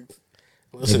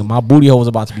 Nigga, my booty hole was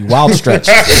about to be wild stretched.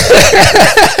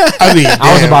 I mean,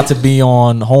 I was about to be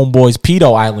on Homeboy's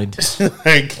Pedo Island.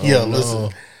 Like, yo, listen,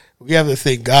 we have to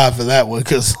thank God for that one,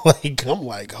 because, like, I'm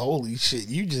like, holy shit,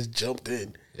 you just jumped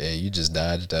in. Yeah, you just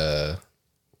dodged a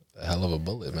hell of a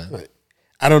bullet, man. Like,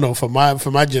 I don't know, for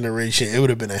my generation, it would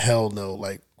have been a hell no.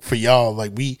 Like, for y'all,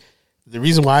 like, we The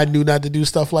reason why I knew not to do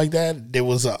stuff like that, there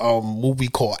was a movie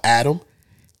called Adam,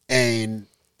 and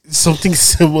something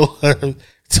similar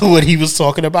to what he was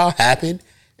talking about happened,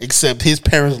 except his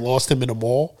parents lost him in a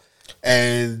mall,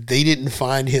 and they didn't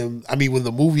find him. I mean, when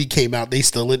the movie came out, they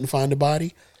still didn't find the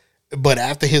body. But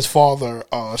after his father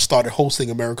started hosting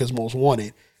America's Most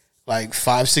Wanted, like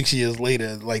 5-6 years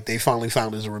later, like they finally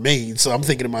found his remains. So I'm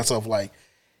thinking to myself, like,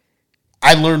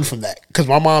 I learned from that because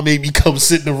my mom made me come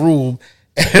sit in the room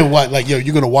and what, like, yo,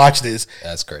 you're gonna watch this.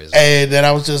 That's crazy. And then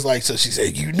I was just like, so she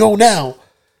said, you know now,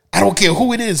 I don't care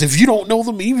who it is. If you don't know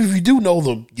them, even if you do know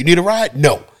them, you need a ride?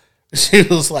 No. She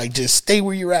was like, just stay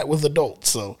where you're at with adults.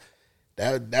 So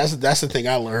that's the thing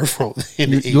I learned from.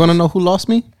 You want to know who lost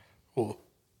me? Who?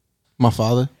 My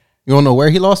father. You want to know where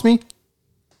he lost me?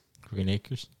 Green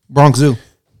Acres. Bronx Zoo.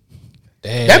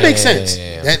 Damn. That makes sense.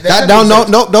 That No, makes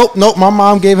sense. nope. My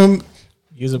mom gave him.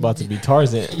 He was about to be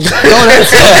Tarzan.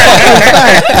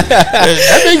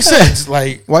 That makes sense.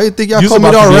 Like, Why you think y'all You was called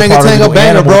me the about to be a part of orangutan the new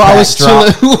banner, animal bro? I pack was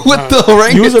drop. chilling with the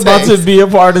orangutan. You was about to be a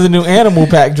part of the new Animal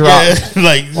Pack drop. yeah,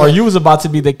 like, Or you was about to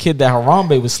be the kid that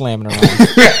Harambe was slamming around.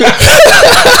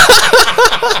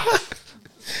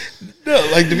 no,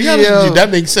 like to be honest with you, that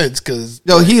makes sense because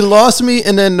Yo, he lost me,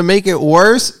 and then to make it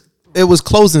worse, it was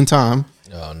closing time.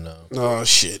 Oh no. oh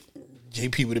shit,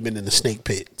 JP would have been in the snake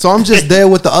pit. So I'm just there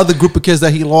with the other group of kids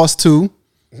that he lost to.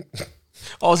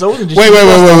 Oh, so it wasn't just Wait, you, wait, it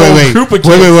was the whole wait, group of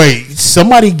wait, kids. wait.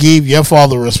 Somebody gave your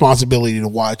father a responsibility to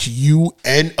watch you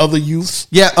and other youths.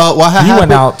 Yeah, what He happened?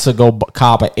 went out to go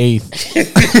cop an eighth.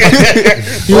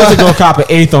 He went to go cop an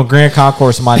eighth on Grand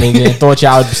Concourse, my nigga, and thought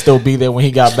y'all would still be there when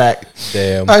he got back.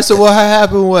 Damn. All right, so what had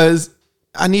happened was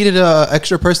I needed an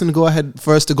extra person to go ahead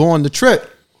for us to go on the trip.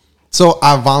 So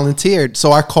I volunteered.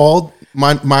 So I called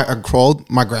my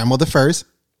grandmother first.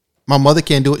 My mother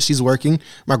can't do it. She's working.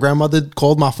 My grandmother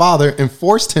called my father and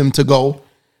forced him to go.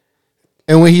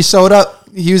 And when he showed up,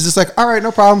 he was just like, all right,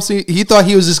 no problem. So he thought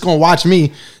he was just going to watch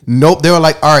me. Nope. They were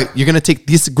like, all right, you're going to take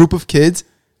this group of kids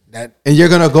That and you're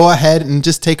going to go ahead and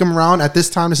just take them around. At this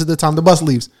time, this is the time the bus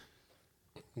leaves.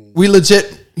 We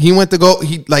legit, he went to go,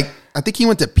 I think he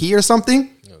went to pee or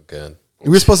something. Oh god. We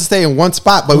were supposed to stay in one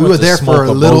spot, but we were there for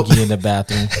a little. bogey in the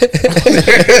bathroom.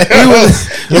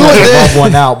 We were there. Rub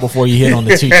one out before you hit on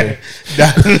the teacher.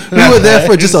 We were there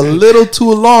for just a little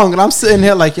too long, and I'm sitting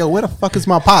here like, yo, where the fuck is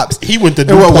my pops? he went to And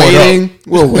do we're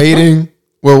Pornhub. waiting.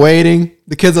 We're waiting.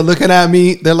 The kids are looking at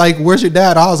me. They're like, where's your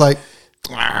dad? I was like,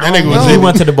 That nigga was He in.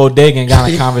 went to the bodega and got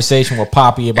in a conversation with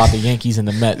Poppy about the Yankees and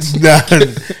the Mets.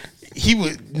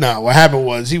 What happened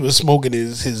was he was smoking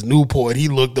his Newport. He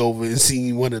looked over and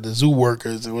seen one of the zoo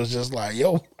workers and was just like,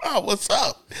 yo, wow, what's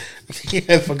up? He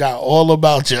had forgot all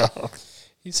about y'all.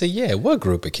 He said, "Yeah, what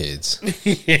group of kids?"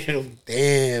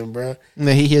 Damn, bro. and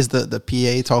then he hears the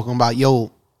PA talking about,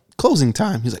 yo, closing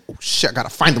time. He's like, oh shit, I gotta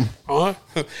find them. Huh?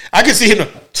 I can see him.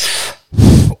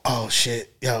 Oh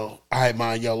shit, yo. All right,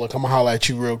 man, yo. Look, I'm gonna holler at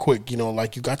you real quick. You know,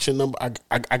 like you got your number. I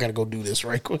gotta go do this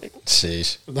right quick.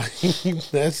 Sheesh. Like,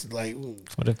 that's like,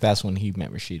 What if that's when he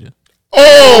met Rashida?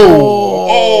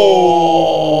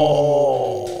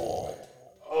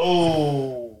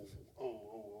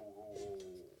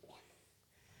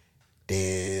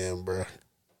 damn, bro.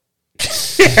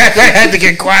 I had to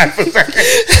get quiet for a second.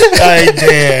 Like,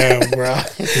 damn, bro.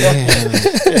 Damn.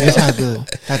 Just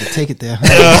had to take it there.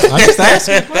 I'm just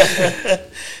asking.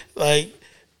 Like,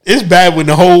 it's bad when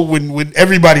when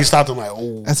everybody stopped and like,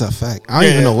 oh, That's a fact. I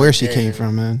don't even know where she came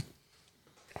from, man.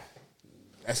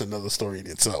 that's another story in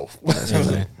itself. What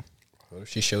if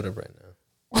she showed up right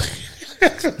now?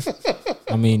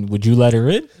 I mean, would you let her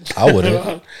in? I would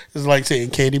have. It's like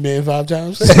saying Candyman 5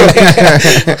 times.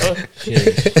 She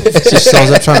shows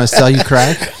up trying to sell you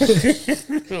crack.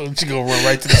 She gonna run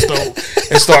right to the stove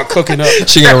and start cooking up.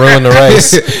 She gonna ruin the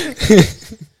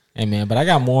rice. Hey man, but I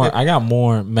got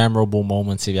more memorable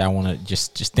moments if y'all want to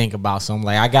just think about something.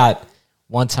 Like I got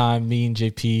one time me and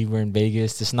JP were in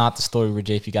Vegas. It's not the story where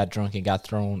JP got drunk and got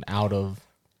thrown out of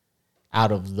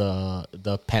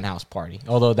the penthouse party.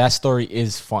 Although that story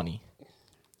is funny.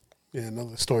 Yeah,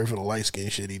 another story for the light skin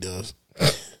shit he does.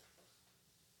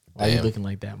 Why you Damn. looking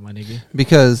like that, my nigga?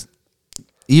 Because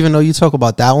even though you talk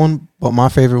about that one, but my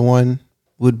favorite one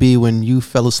would be when you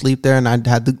fell asleep there and I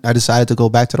decided to go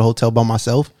back to the hotel by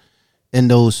myself. And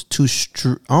those two,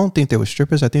 I don't think they were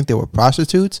strippers. I think they were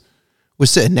prostitutes, were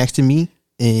sitting next to me.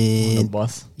 On the And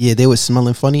bus. yeah, they were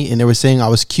smelling funny and they were saying I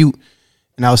was cute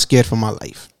and I was scared for my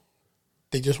life.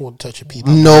 They just want to touch your pee.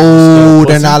 No,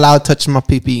 they're not allowed to touch my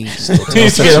pee-pee. You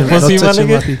scared of pussy, my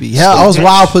nigga? Yeah, I was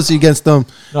wild pussy against them.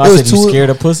 No, I It was said you scared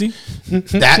of pussy.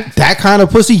 That kind of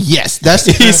pussy, yes. That's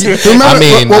I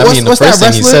mean, the first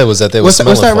thing he said was that they was smelling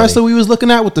what's that funny. wrestler we was looking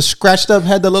at with the scratched up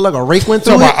head that looked like a rake went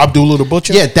through Talking it? about Abdullah the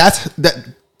Butcher. Yeah,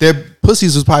 their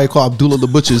pussies was probably called Abdullah the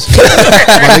Butchers. My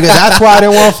nigga, that's why I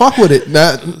didn't want to fuck with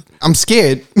it. I'm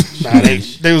scared. Nah,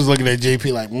 they was looking at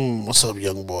JP like, what's up,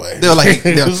 young boy? They were like,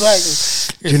 It was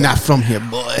like, you're not from here,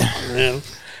 boy. yeah.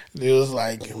 It was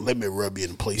like, let me rub you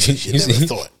in places you never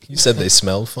thought. You said they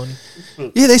smelled funny.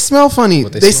 Yeah, they smell funny.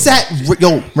 What they They smell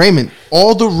sat, Raymond,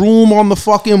 all the room on the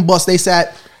fucking bus, they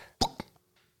sat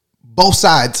both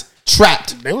sides,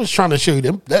 trapped. They was trying to show you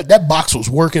them that box was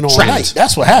working all Trapped. night.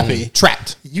 That's what happened.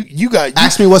 Trapped. You got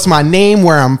Ask me what's my name,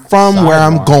 where I'm from, where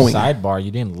I'm going. Sidebar,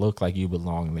 you didn't look like you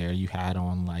belonged there. You had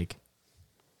on like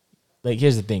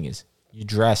here's the thing is you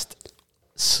dressed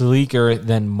sleeker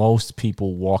than most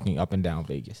people walking up and down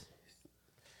Vegas.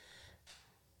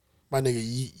 my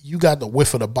nigga. You got the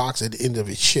whiff of the box at the end of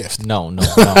his shift. No.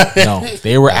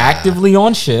 They were actively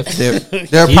on shift. They're He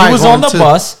probably was on going the to-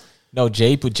 bus. No,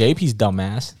 JP's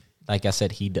dumbass. Like I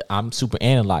said, I'm super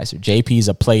analyzer. JP's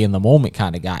a play in the moment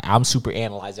kind of guy. I'm super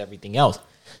analyze everything else.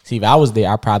 See, if I was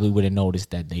there, I probably would have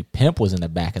noticed that they pimp was in the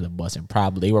back of the bus, and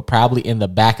they were probably in the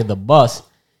back of the bus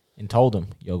and told him,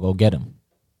 "Yo, go get him."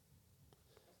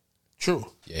 True.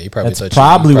 Yeah, he probably That's thought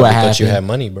probably what thought happened. you had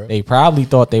money, bro. They probably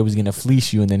thought they was gonna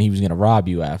fleece you, and then he was gonna rob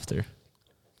you after.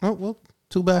 Oh, well,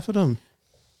 too bad for them.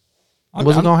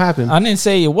 Wasn't gonna happen. I didn't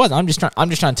say it was. I'm just trying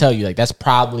to tell you, like that's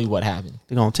probably what happened.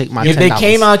 They're gonna take my. If they $10.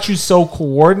 came out you so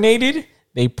coordinated,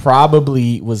 they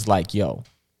probably was like, "Yo."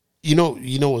 You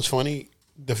know what's funny?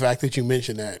 The fact that you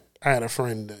mentioned that. I had a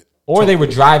friend that, Or they were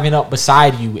driving up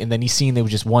beside you, and then he seen there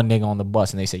was just one nigga on the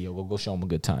bus, and they say, "Yo, we'll go show him a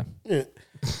good time." yeah.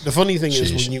 The funny thing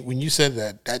is when you said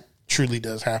that truly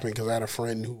does happen, because I had a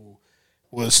friend who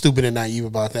was stupid and naive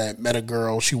about that. Met a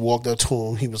girl, she walked up to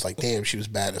him. He was like, "Damn, she was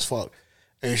bad as fuck,"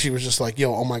 and she was just like,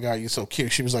 "Yo, oh my god, you're so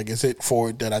cute." She was like, "Is it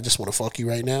for that I just want to fuck you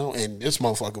right now?" And this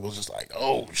motherfucker was just like,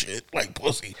 "Oh shit, like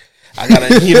pussy, I gotta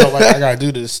I gotta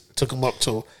do this." Took him up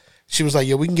to. She was like,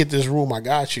 "Yo, we can get this room. I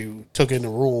got you." Took her in the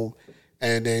room,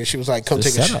 and then she was like, "Come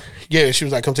It's take a a setup. yeah." She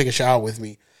was like, "Come take a shower with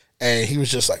me." And he was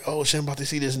just like, "Oh shit, I'm about to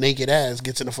see this naked ass."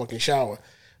 Gets in the fucking shower,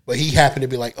 but he happened to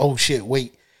be like, "Oh shit,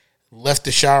 wait." Left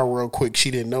the shower real quick.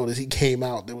 She didn't notice. He came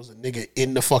out. There was a nigga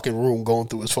in the fucking room going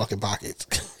through his fucking pockets.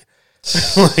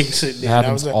 Like sitting It there. And I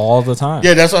happens was like, all the time.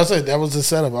 yeah, that's what I said. That was the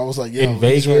setup. I was like, "Yo, In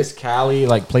Vegas, Cali,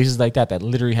 like places like that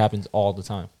literally happens all the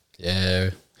time. Yeah,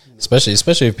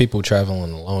 especially if people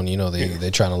traveling alone. You know,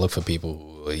 they're trying to look for people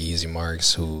who are easy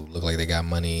marks, who look like they got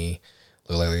money,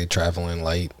 look like they're traveling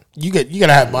light. You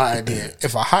gotta have my idea.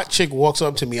 If a hot chick walks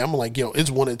up to me, I'm like, "Yo,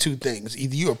 it's one of two things: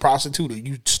 either you a prostitute or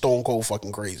you stone cold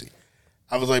fucking crazy."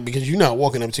 I was like, because you're not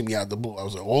walking up to me out the blue. I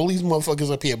was like, all these motherfuckers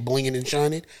up here blinging and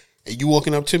shining, and you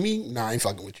walking up to me? Nah, I ain't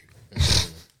fucking with you.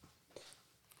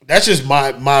 That's just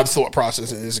my thought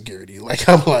process in insecurity. Like,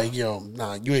 I'm like, yo,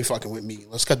 nah, you ain't fucking with me.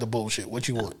 Let's cut the bullshit. What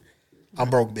you want? I'm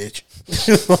broke, bitch.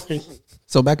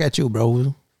 So back at you,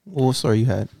 bro. What story you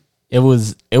had? It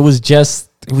was just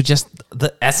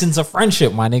the essence of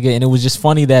friendship, my nigga. And it was just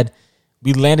funny that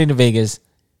we landed in Vegas.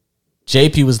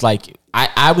 JP was like,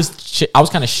 I was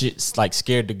kind of like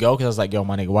scared to go because I was like, yo,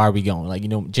 my nigga, why are we going? Like,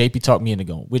 JP talked me into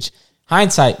going. Which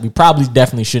hindsight, we probably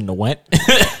definitely shouldn't have went.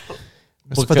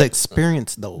 It's for the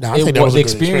experience, though. Nah, I think that was a The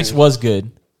good experience was good,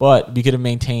 but we could have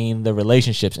maintained the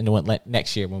relationships and it went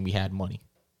next year when we had money.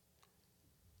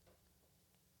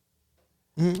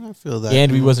 I feel that.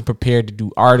 And we wasn't prepared to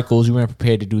do articles. We weren't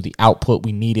prepared to do the output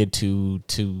we needed to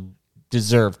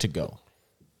deserve to go.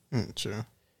 Sure.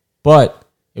 But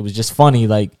it was just funny.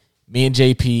 Like me and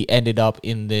JP ended up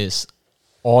in this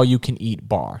all-you-can-eat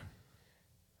bar.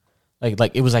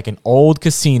 Like it was like an old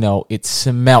casino. It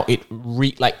smelled.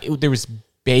 There was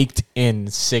baked in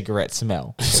cigarette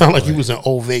smell. Sound like you was in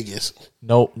old Vegas.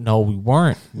 No, we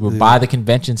weren't. We were by the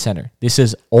convention center. This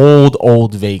is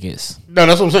old Vegas. No,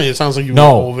 that's what I'm saying. It sounds like you No.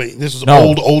 were in old Vegas. This is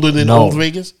No. older than No. old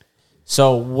Vegas?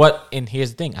 So what, and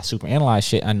here's the thing, I super analyze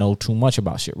shit. I know too much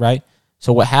about shit, right?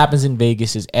 So what happens in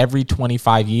Vegas is every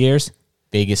 25 years,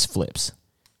 Vegas flips.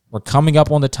 We're coming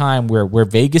up on the time where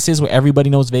Vegas is, where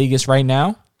everybody knows Vegas right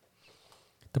now.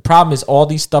 The problem is all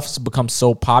these stuff has become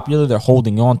so popular, they're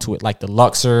holding on to it. Like the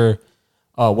Luxor,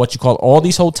 all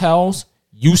these hotels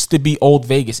used to be old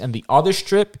Vegas, and the other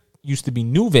strip used to be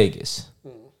new Vegas.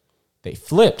 They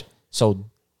flipped. So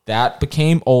that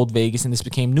became old Vegas, and this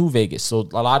became new Vegas. So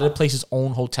a lot of the places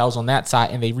own hotels on that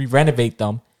side, and they re-renovate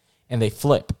them, and they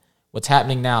flip. What's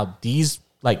happening now, these,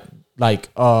 like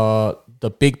the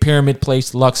Big Pyramid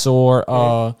place, Luxor,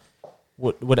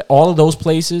 what all of those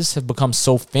places have become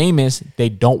so famous, they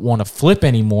don't want to flip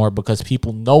anymore because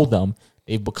people know them.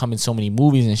 they've become in so many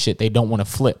movies and shit, they don't want to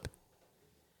flip.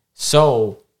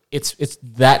 So it's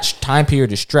that time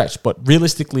period is stretched, but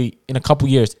realistically, in a couple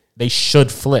years, they should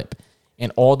flip.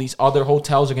 And all these other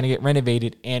hotels are going to get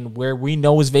renovated. And where we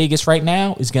know is Vegas right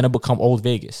now is going to become old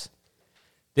Vegas.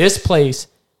 This place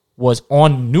was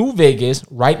on New Vegas,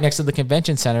 right next to the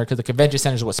convention center, because the convention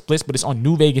center is what splits, but it's on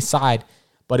New Vegas side.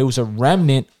 But it was a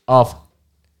remnant of,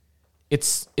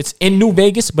 it's in New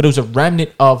Vegas, but it was a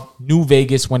remnant of New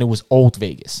Vegas when it was old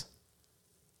Vegas.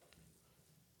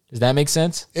 Does that make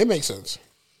sense? It makes sense.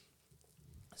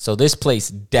 So this place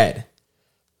dead,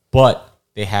 but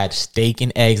they had steak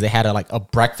and eggs. They had a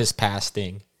breakfast pass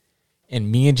thing.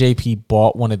 And me and JP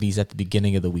bought one of these at the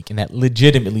beginning of the week, and that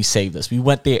legitimately saved us. We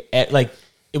went there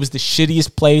it was the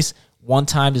shittiest place. One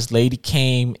time this lady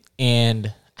came,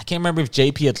 and I can't remember if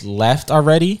JP had left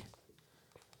already,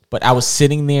 but I was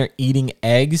sitting there eating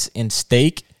eggs and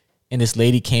steak, and this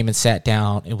lady came and sat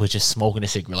down and was just smoking a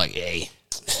cigarette like, hey.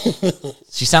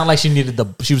 She sounded like she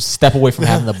was a step away from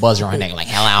having the buzzer on her neck, like,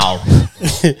 hello.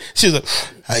 She's like,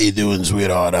 how you doing,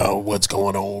 sweetheart? What's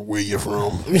going on? Where you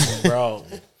from? Bro.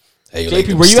 Hey,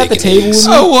 JP, were you at the table with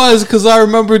me? I was, because I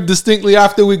remember distinctly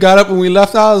after we got up and we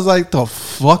left, I was like, the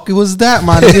fuck was that,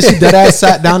 man? She dead ass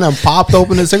sat down and popped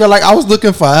open the cigarette. Like, I was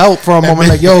looking for help for a moment.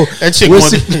 Like, yo, that chick we're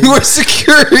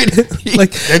security.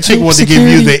 Like, that chick wanted to give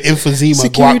you the emphysema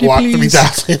guac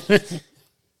 3000.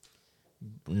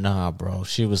 Nah, bro.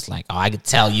 She was like, oh, I could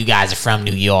tell you guys are from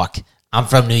New York. I'm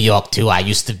from New York, too. I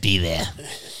used to be there.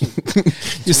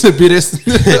 Used to be this.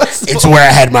 It's where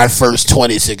I had my first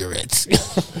 20 cigarettes.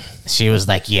 She was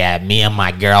like, yeah, me and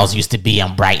my girls used to be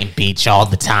on Brighton Beach all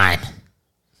the time.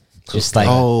 Just like,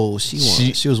 oh,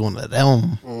 she was one of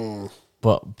them.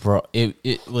 But, bro,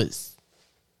 it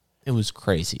was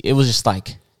crazy. It was just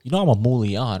like, you know I'm a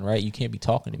Mulian, right? You can't be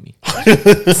talking to me.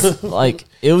 Like,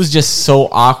 it was just so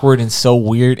awkward and so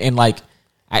weird. And, like,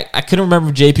 I couldn't remember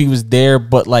if JP was there,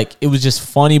 but, like, it was just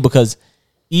funny because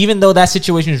even though that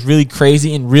situation was really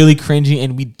crazy and really cringy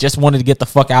and we just wanted to get the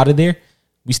fuck out of there,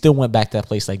 we still went back to that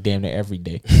place, like, damn near every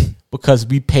day. Because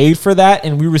we paid for that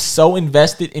and we were so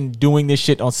invested in doing this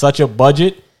shit on such a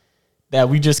budget that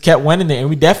we just kept winning there. And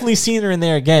we definitely seen her in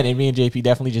there again, and me and JP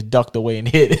definitely just ducked away and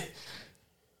hid.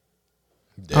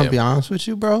 I'll be honest with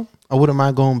you, bro. I wouldn't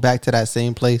mind going back to that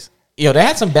same place. Yo, they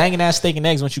had some banging ass steak and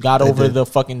eggs once you got over the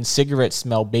fucking cigarette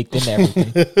smell baked into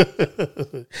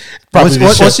everything.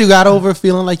 Once you got over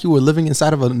feeling like you were living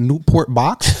inside of a Newport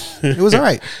box, it was all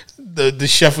right. The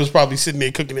chef was probably sitting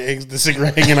there cooking the eggs, the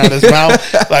cigarette hanging out his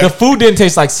mouth. Like, the food didn't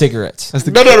taste like cigarettes.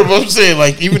 No, I'm saying,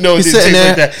 like, even though it didn't taste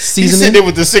like that, he's sitting there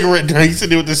with the cigarette. He's sitting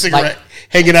there with the cigarette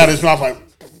hanging out his mouth, like.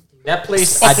 That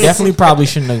place, I definitely probably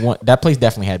shouldn't have went. That place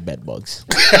definitely had bed bugs.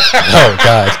 Oh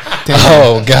God!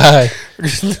 Oh God!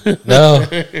 No.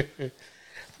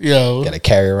 Yo, gotta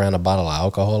carry around a bottle of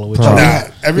alcohol with you. Nah,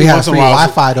 every we had once in free a while,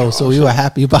 Wi-Fi though, so we were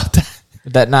happy about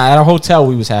that. At our hotel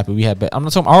we was happy. We had bed. I'm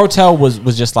not talking. Our hotel was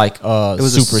just like It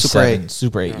was Super a 7,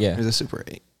 Super 8. Yeah, It was a Super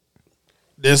 8.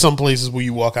 There's some places where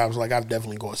you walk out, I was like, I've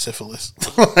definitely got syphilis.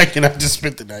 Like, and I just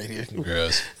spent the night here.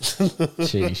 Gross.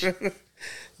 Sheesh.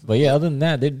 But yeah, other than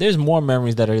that, there's more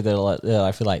memories that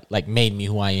I feel like made me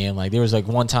who I am. Like, there was like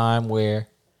one time where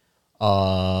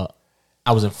I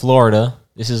was in Florida.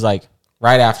 This is like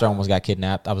right after I almost got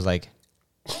kidnapped. I was like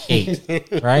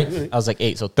 8, right? I was like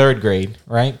 8, so 3rd grade,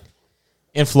 right?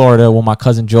 In Florida, when my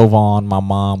cousin Jovan, my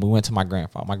mom, we went to my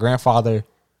grandfather. My grandfather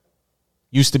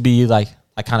used to be like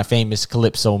a kind of famous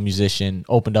calypso musician,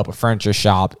 opened up a furniture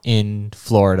shop in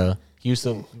Florida. He used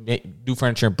to do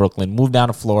furniture in Brooklyn, moved down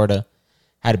to Florida,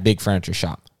 had a big furniture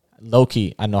shop. Low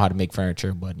key, I know how to make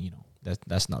furniture, but you know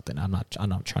that's nothing. I'm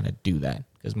not trying to do that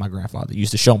because my grandfather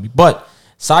used to show me. But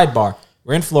sidebar,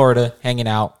 we're in Florida hanging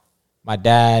out. My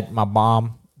dad, my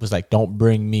mom was like, "Don't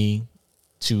bring me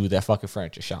to that fucking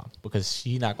furniture shop because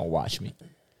she's not gonna watch me."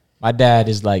 My dad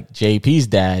is like JP's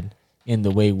dad in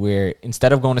the way where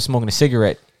instead of going to smoking a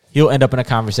cigarette, he'll end up in a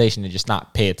conversation and just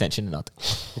not pay attention to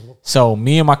nothing. So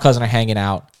me and my cousin are hanging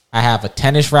out. I have a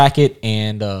tennis racket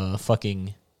and a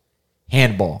fucking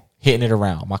handball, hitting it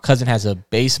around. My cousin has a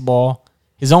baseball,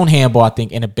 his own handball, I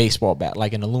think, and a baseball bat,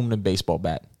 like an aluminum baseball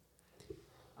bat.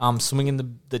 I'm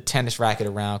swinging the tennis racket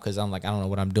around because I'm like, I don't know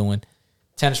what I'm doing.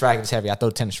 Tennis racket is heavy. I throw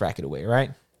the tennis racket away,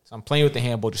 right? So I'm playing with the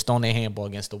handball, just throwing the handball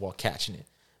against the wall, catching it.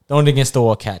 Throwing it against the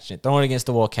wall, catching it. Throwing it against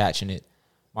the wall, catching it.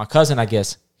 My cousin, I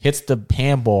guess, hits the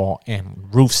handball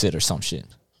and roofs it or some shit.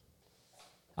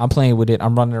 I'm playing with it.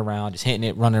 I'm running around, just hitting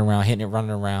it, running around, hitting it,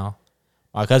 running around.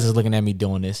 My cousin's looking at me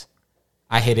doing this.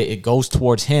 I hit it. It goes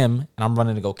towards him, and I'm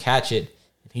running to go catch it.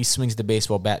 He swings the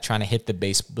baseball bat, trying to hit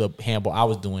the handball I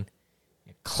was doing.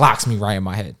 It clocks me right in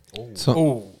my head.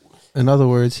 So in other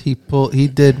words, he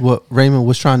did what Raymond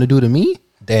was trying to do to me.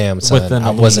 Damn, son, the I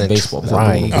wasn't baseball.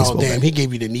 trying. Oh damn, he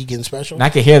gave you the Negan special. And I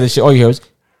could hear this shit. All you hear was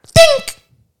dink,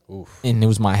 and it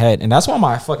was my head, and that's why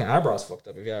my fucking eyebrows fucked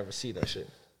up. If you ever see that shit,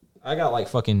 I got like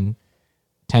fucking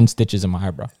 10 stitches in my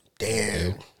eyebrow.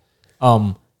 Damn.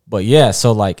 But yeah,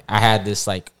 so like I had this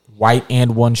like white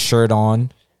and one shirt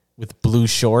on with blue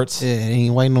shorts. Yeah, it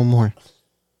ain't white no more.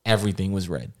 Everything was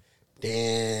red.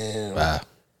 Damn. Wow.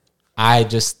 I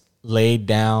just laid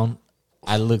down.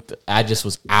 I just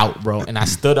was out, bro. And I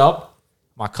stood up.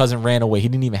 My cousin ran away. He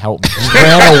didn't even help me. He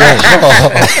ran away.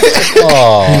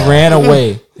 He ran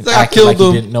away. And I acted killed like he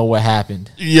him. didn't know what happened.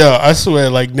 Yeah, I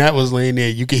swear, like Nat was laying there,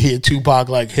 you could hear Tupac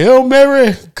like, "Hail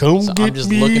Mary, come So get I'm just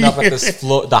me." looking up at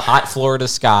the hot Florida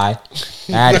sky,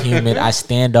 mad humid. I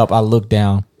stand up. I look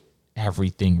down.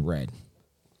 Everything red.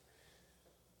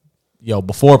 Yo,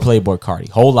 before Playboy Cardi,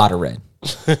 whole lot of red.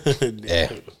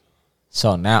 Yeah.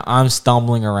 So now I'm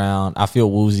stumbling around. I feel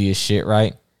woozy as shit,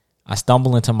 right? I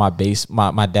stumble into my dad's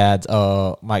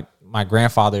my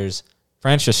grandfather's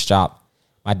furniture shop.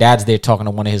 My dad's there talking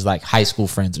to one of his like high school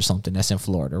friends or something that's in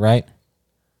Florida, right?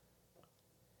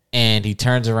 And he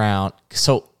turns around.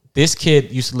 So this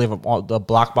kid used to live a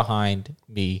block behind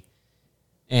me,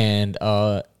 and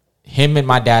him and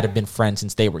my dad have been friends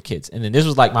since they were kids. And then this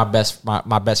was like my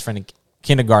best friend in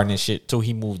kindergarten and shit till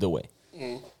he moved away.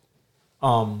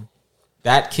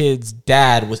 That kid's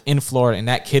dad was in Florida, and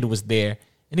that kid was there.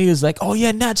 And he was like, "Oh,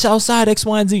 yeah, Nat's outside, X,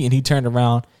 Y, and Z." And he turned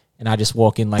around, and I just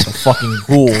walk in like a fucking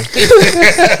ghoul.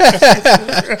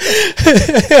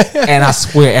 And I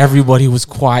swear everybody was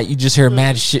quiet. You just hear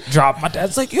mad shit drop. My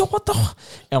dad's like, "Yo, what the?"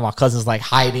 And my cousin's like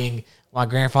hiding. My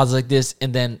grandfather's like this.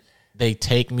 And then they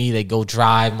take me. They go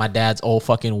drive my dad's old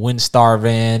fucking Windstar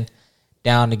van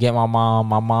down to get my mom.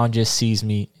 My mom just sees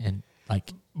me and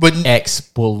like... But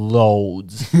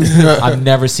explodes. I've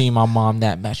never seen my mom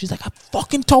that mad. She's like, "I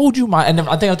fucking told you, my." And then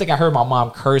I think I heard my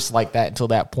mom curse like that until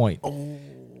that point.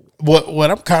 what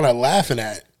I'm kind of laughing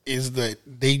at is that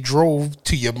they drove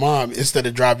to your mom instead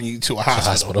of driving you to a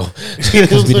hospital.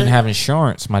 Because we didn't have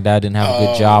insurance. My dad didn't have a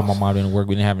good job. My mom didn't work.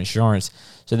 We didn't have insurance.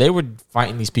 So they were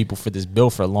fighting these people for this bill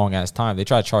for a long ass time. They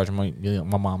tried to charge my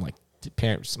mom like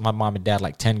my mom and dad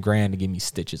like $10,000 to give me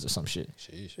stitches or some shit.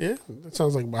 Yeah, that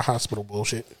sounds like my hospital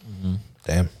bullshit. Mm-hmm.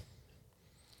 Damn.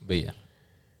 But yeah,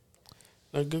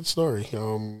 A good story.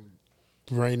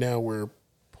 Right now we're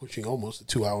pushing almost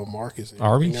the 2-hour mark. Is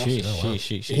are we? anything else?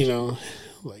 Shit. You know,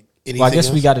 like anything Well, I guess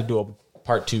we else? got to do a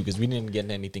part 2 because we didn't get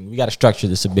into anything. We got to structure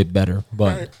this a bit better.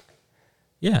 But Right.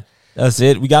 yeah, that's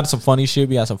it. We got some funny shit.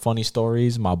 We got some funny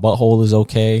stories. My butthole is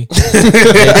okay.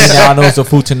 Now knows what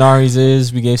Futanaris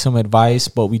is. We gave some advice,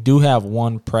 but we do have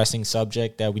one pressing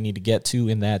subject that we need to get to,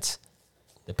 and that's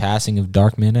the passing of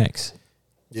Darkman X.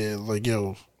 Yeah, like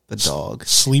yo, The dog.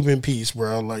 sleep in peace,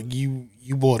 bro. Like you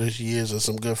bought us years of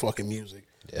some good fucking music.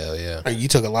 Hell yeah. Like, you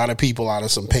took a lot of people out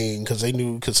of some pain because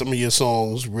some of your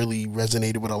songs really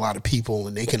resonated with a lot of people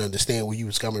and they can understand where you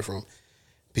was coming from.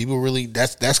 People really,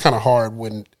 that's kind of hard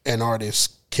when an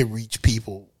artist can reach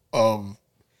people of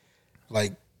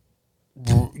like,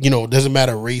 you know, it doesn't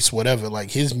matter race, whatever.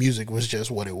 Like his music was just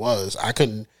what it was. I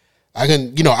couldn't,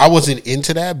 you know, I wasn't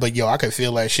into that, but yo, I could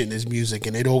feel that shit in his music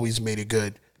and it always made it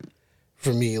good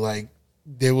for me. Like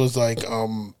there was like,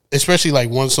 especially like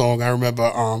one song I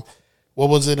remember, what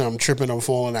was it? I'm tripping, I'm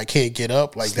falling, I can't get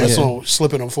up. Like that song,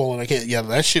 slipping, I'm falling, I can't. Yeah,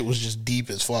 that shit was just deep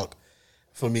as fuck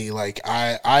for me. Like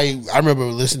I remember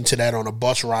listening to that on a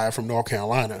bus ride from North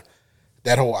Carolina,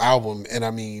 that whole album. And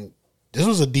I mean, this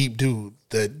was a deep dude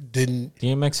that didn't.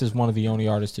 DMX is one of the only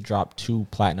artists to drop 2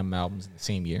 platinum albums in the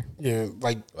same year. Yeah,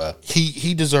 like Wow.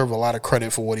 he deserved a lot of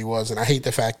credit for what he was, and I hate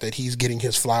the fact that he's getting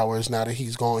his flowers now that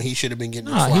he's gone. He should have been getting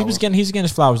his flowers. He's getting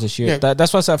his flowers this year. Yeah.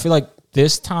 That's why I feel like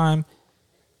this time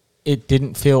it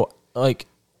didn't feel like,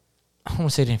 I don't want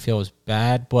to say it didn't feel as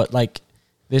bad, but like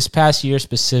this past year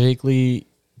specifically,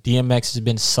 DMX has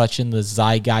been such in the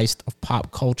zeitgeist of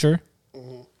pop culture.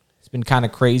 It's been kind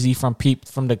of crazy from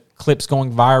the clips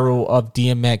going viral of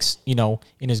DMX, you know,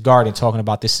 in his garden talking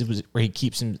about this is where he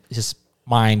keeps his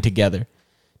mind together,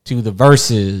 to the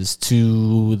verses,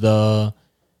 to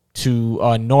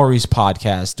Nori's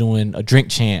podcast doing a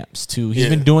Drink Champs, to he's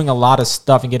been doing a lot of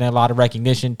stuff and getting a lot of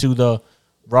recognition, to the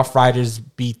Rough Riders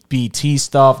BT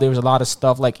stuff. There was a lot of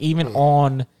stuff like even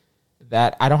on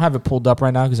that. I don't have it pulled up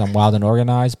right now because I'm wild and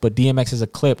organized, but DMX has a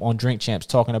clip on Drink Champs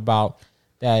talking about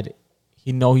that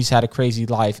he's had a crazy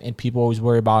life and people always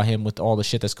worry about him with all the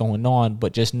shit that's going on,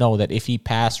 but just know that if he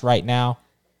passed right now,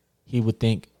 he would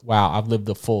think, wow, I've lived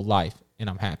a full life and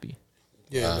I'm happy.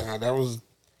 Yeah, nah,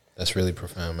 That's really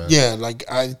profound, man. yeah, like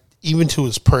even to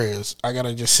his prayers, I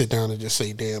gotta just sit down and just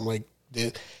say, damn, like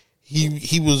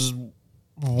he was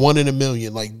one in a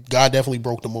million. Like God definitely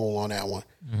broke the mold on that one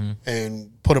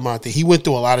and put him out there. He went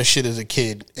through a lot of shit as a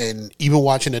kid, and even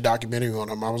watching the documentary on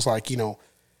him, I was like, you know,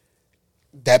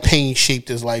 that pain shaped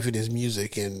his life and his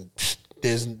music, and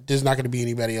there's not going to be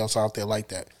anybody else out there like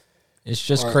that. It's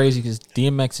just crazy because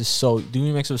DMX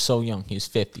was so young. He was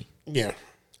 50. Yeah.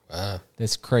 Wow.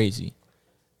 That's crazy.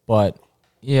 But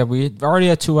yeah, we already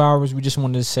had 2 hours. We just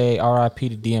wanted to say RIP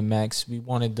to DMX. We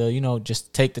wanted to, you know,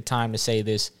 just take the time to say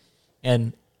this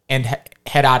and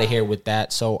head out of here with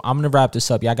that. So I'm going to wrap this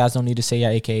up. Y'all guys don't need to say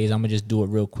your AKAs. I'm going to just do it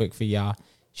real quick for y'all.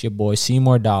 It's your boy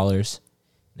Seymour Dollars.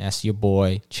 That's your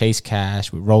boy Chase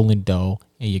Cash with Rolling Dough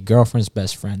and your girlfriend's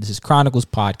best friend. This is Chronicles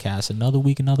Podcast. Another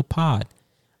week, another pod.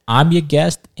 I'm your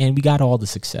guest, and we got all the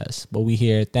success. But we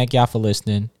here. Thank y'all for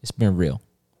listening. It's been real.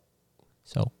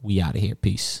 So we out of here.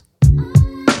 Peace. What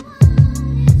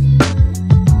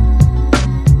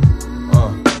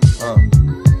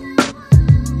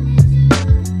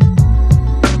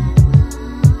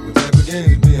type of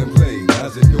games being played?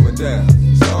 How's it going down?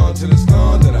 Song to the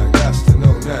song that I got to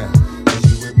know now.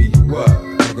 Is you with me, you what?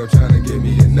 Think I'm trying to give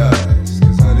me a nudge.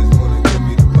 Cause honey's wanna give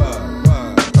me the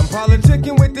vibe. I'm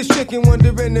politicking with this chicken,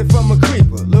 wondering if I'm a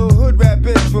creeper. Little hood rap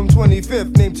bitch from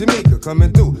 25th named Tamika,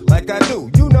 coming through like I do,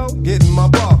 you know, getting my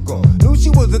bark on. Knew she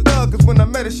was a thug cause when I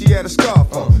met her she had a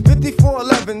scarf on.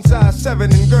 54'11", size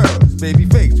 7 and girls. Baby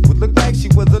face would look like she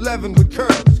was 11 with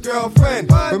curls.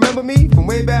 Girlfriend, remember me from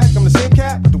way back? I'm the same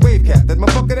cat with the wave cap. That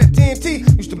motherfucker that TNT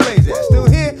used to blaze at. Still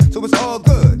here, so it's all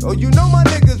good. Oh, you know my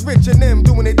niggas rich and them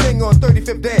doing their thing on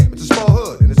 35th Dam. It's a small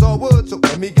hood and it's all wood, so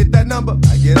let me get that number.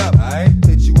 I get up, aight?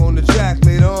 Hit you on the track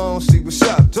later on, see what's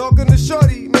up. Talking to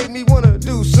shorty made me wanna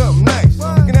do something nice.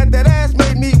 Looking at that ass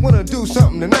made me wanna do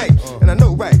something tonight. And I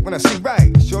know right when I see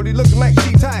right. Shorty looking like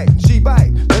she tight, she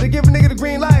bite. Let her give a nigga the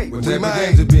green light. What type of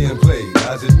games are being played?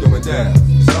 How's it going down?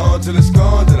 It's on till it's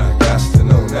gone, then I got to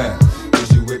know now.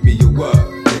 Is you with me, you what?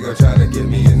 Nigga trying to get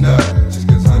me a nut. Just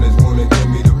cause hunters wanna give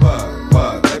me the vibe.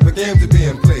 What type of games are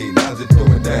being played? How's it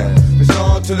going down? It's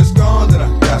on till it's gone, then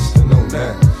I got to know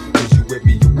now. Is you with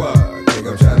me, you what?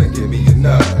 Nigga trying to give me a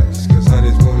nut. Just cause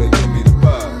hunters wanna give me the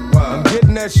vibe. I'm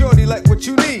getting that shorty like what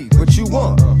you need, what you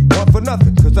want. Want for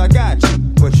nothing, cause I got you,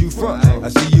 but you front. I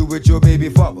see you with your baby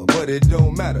father, but it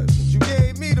don't matter. Since you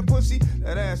gave me the pussy,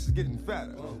 that ass is getting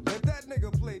fatter. Let that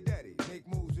nigga play daddy.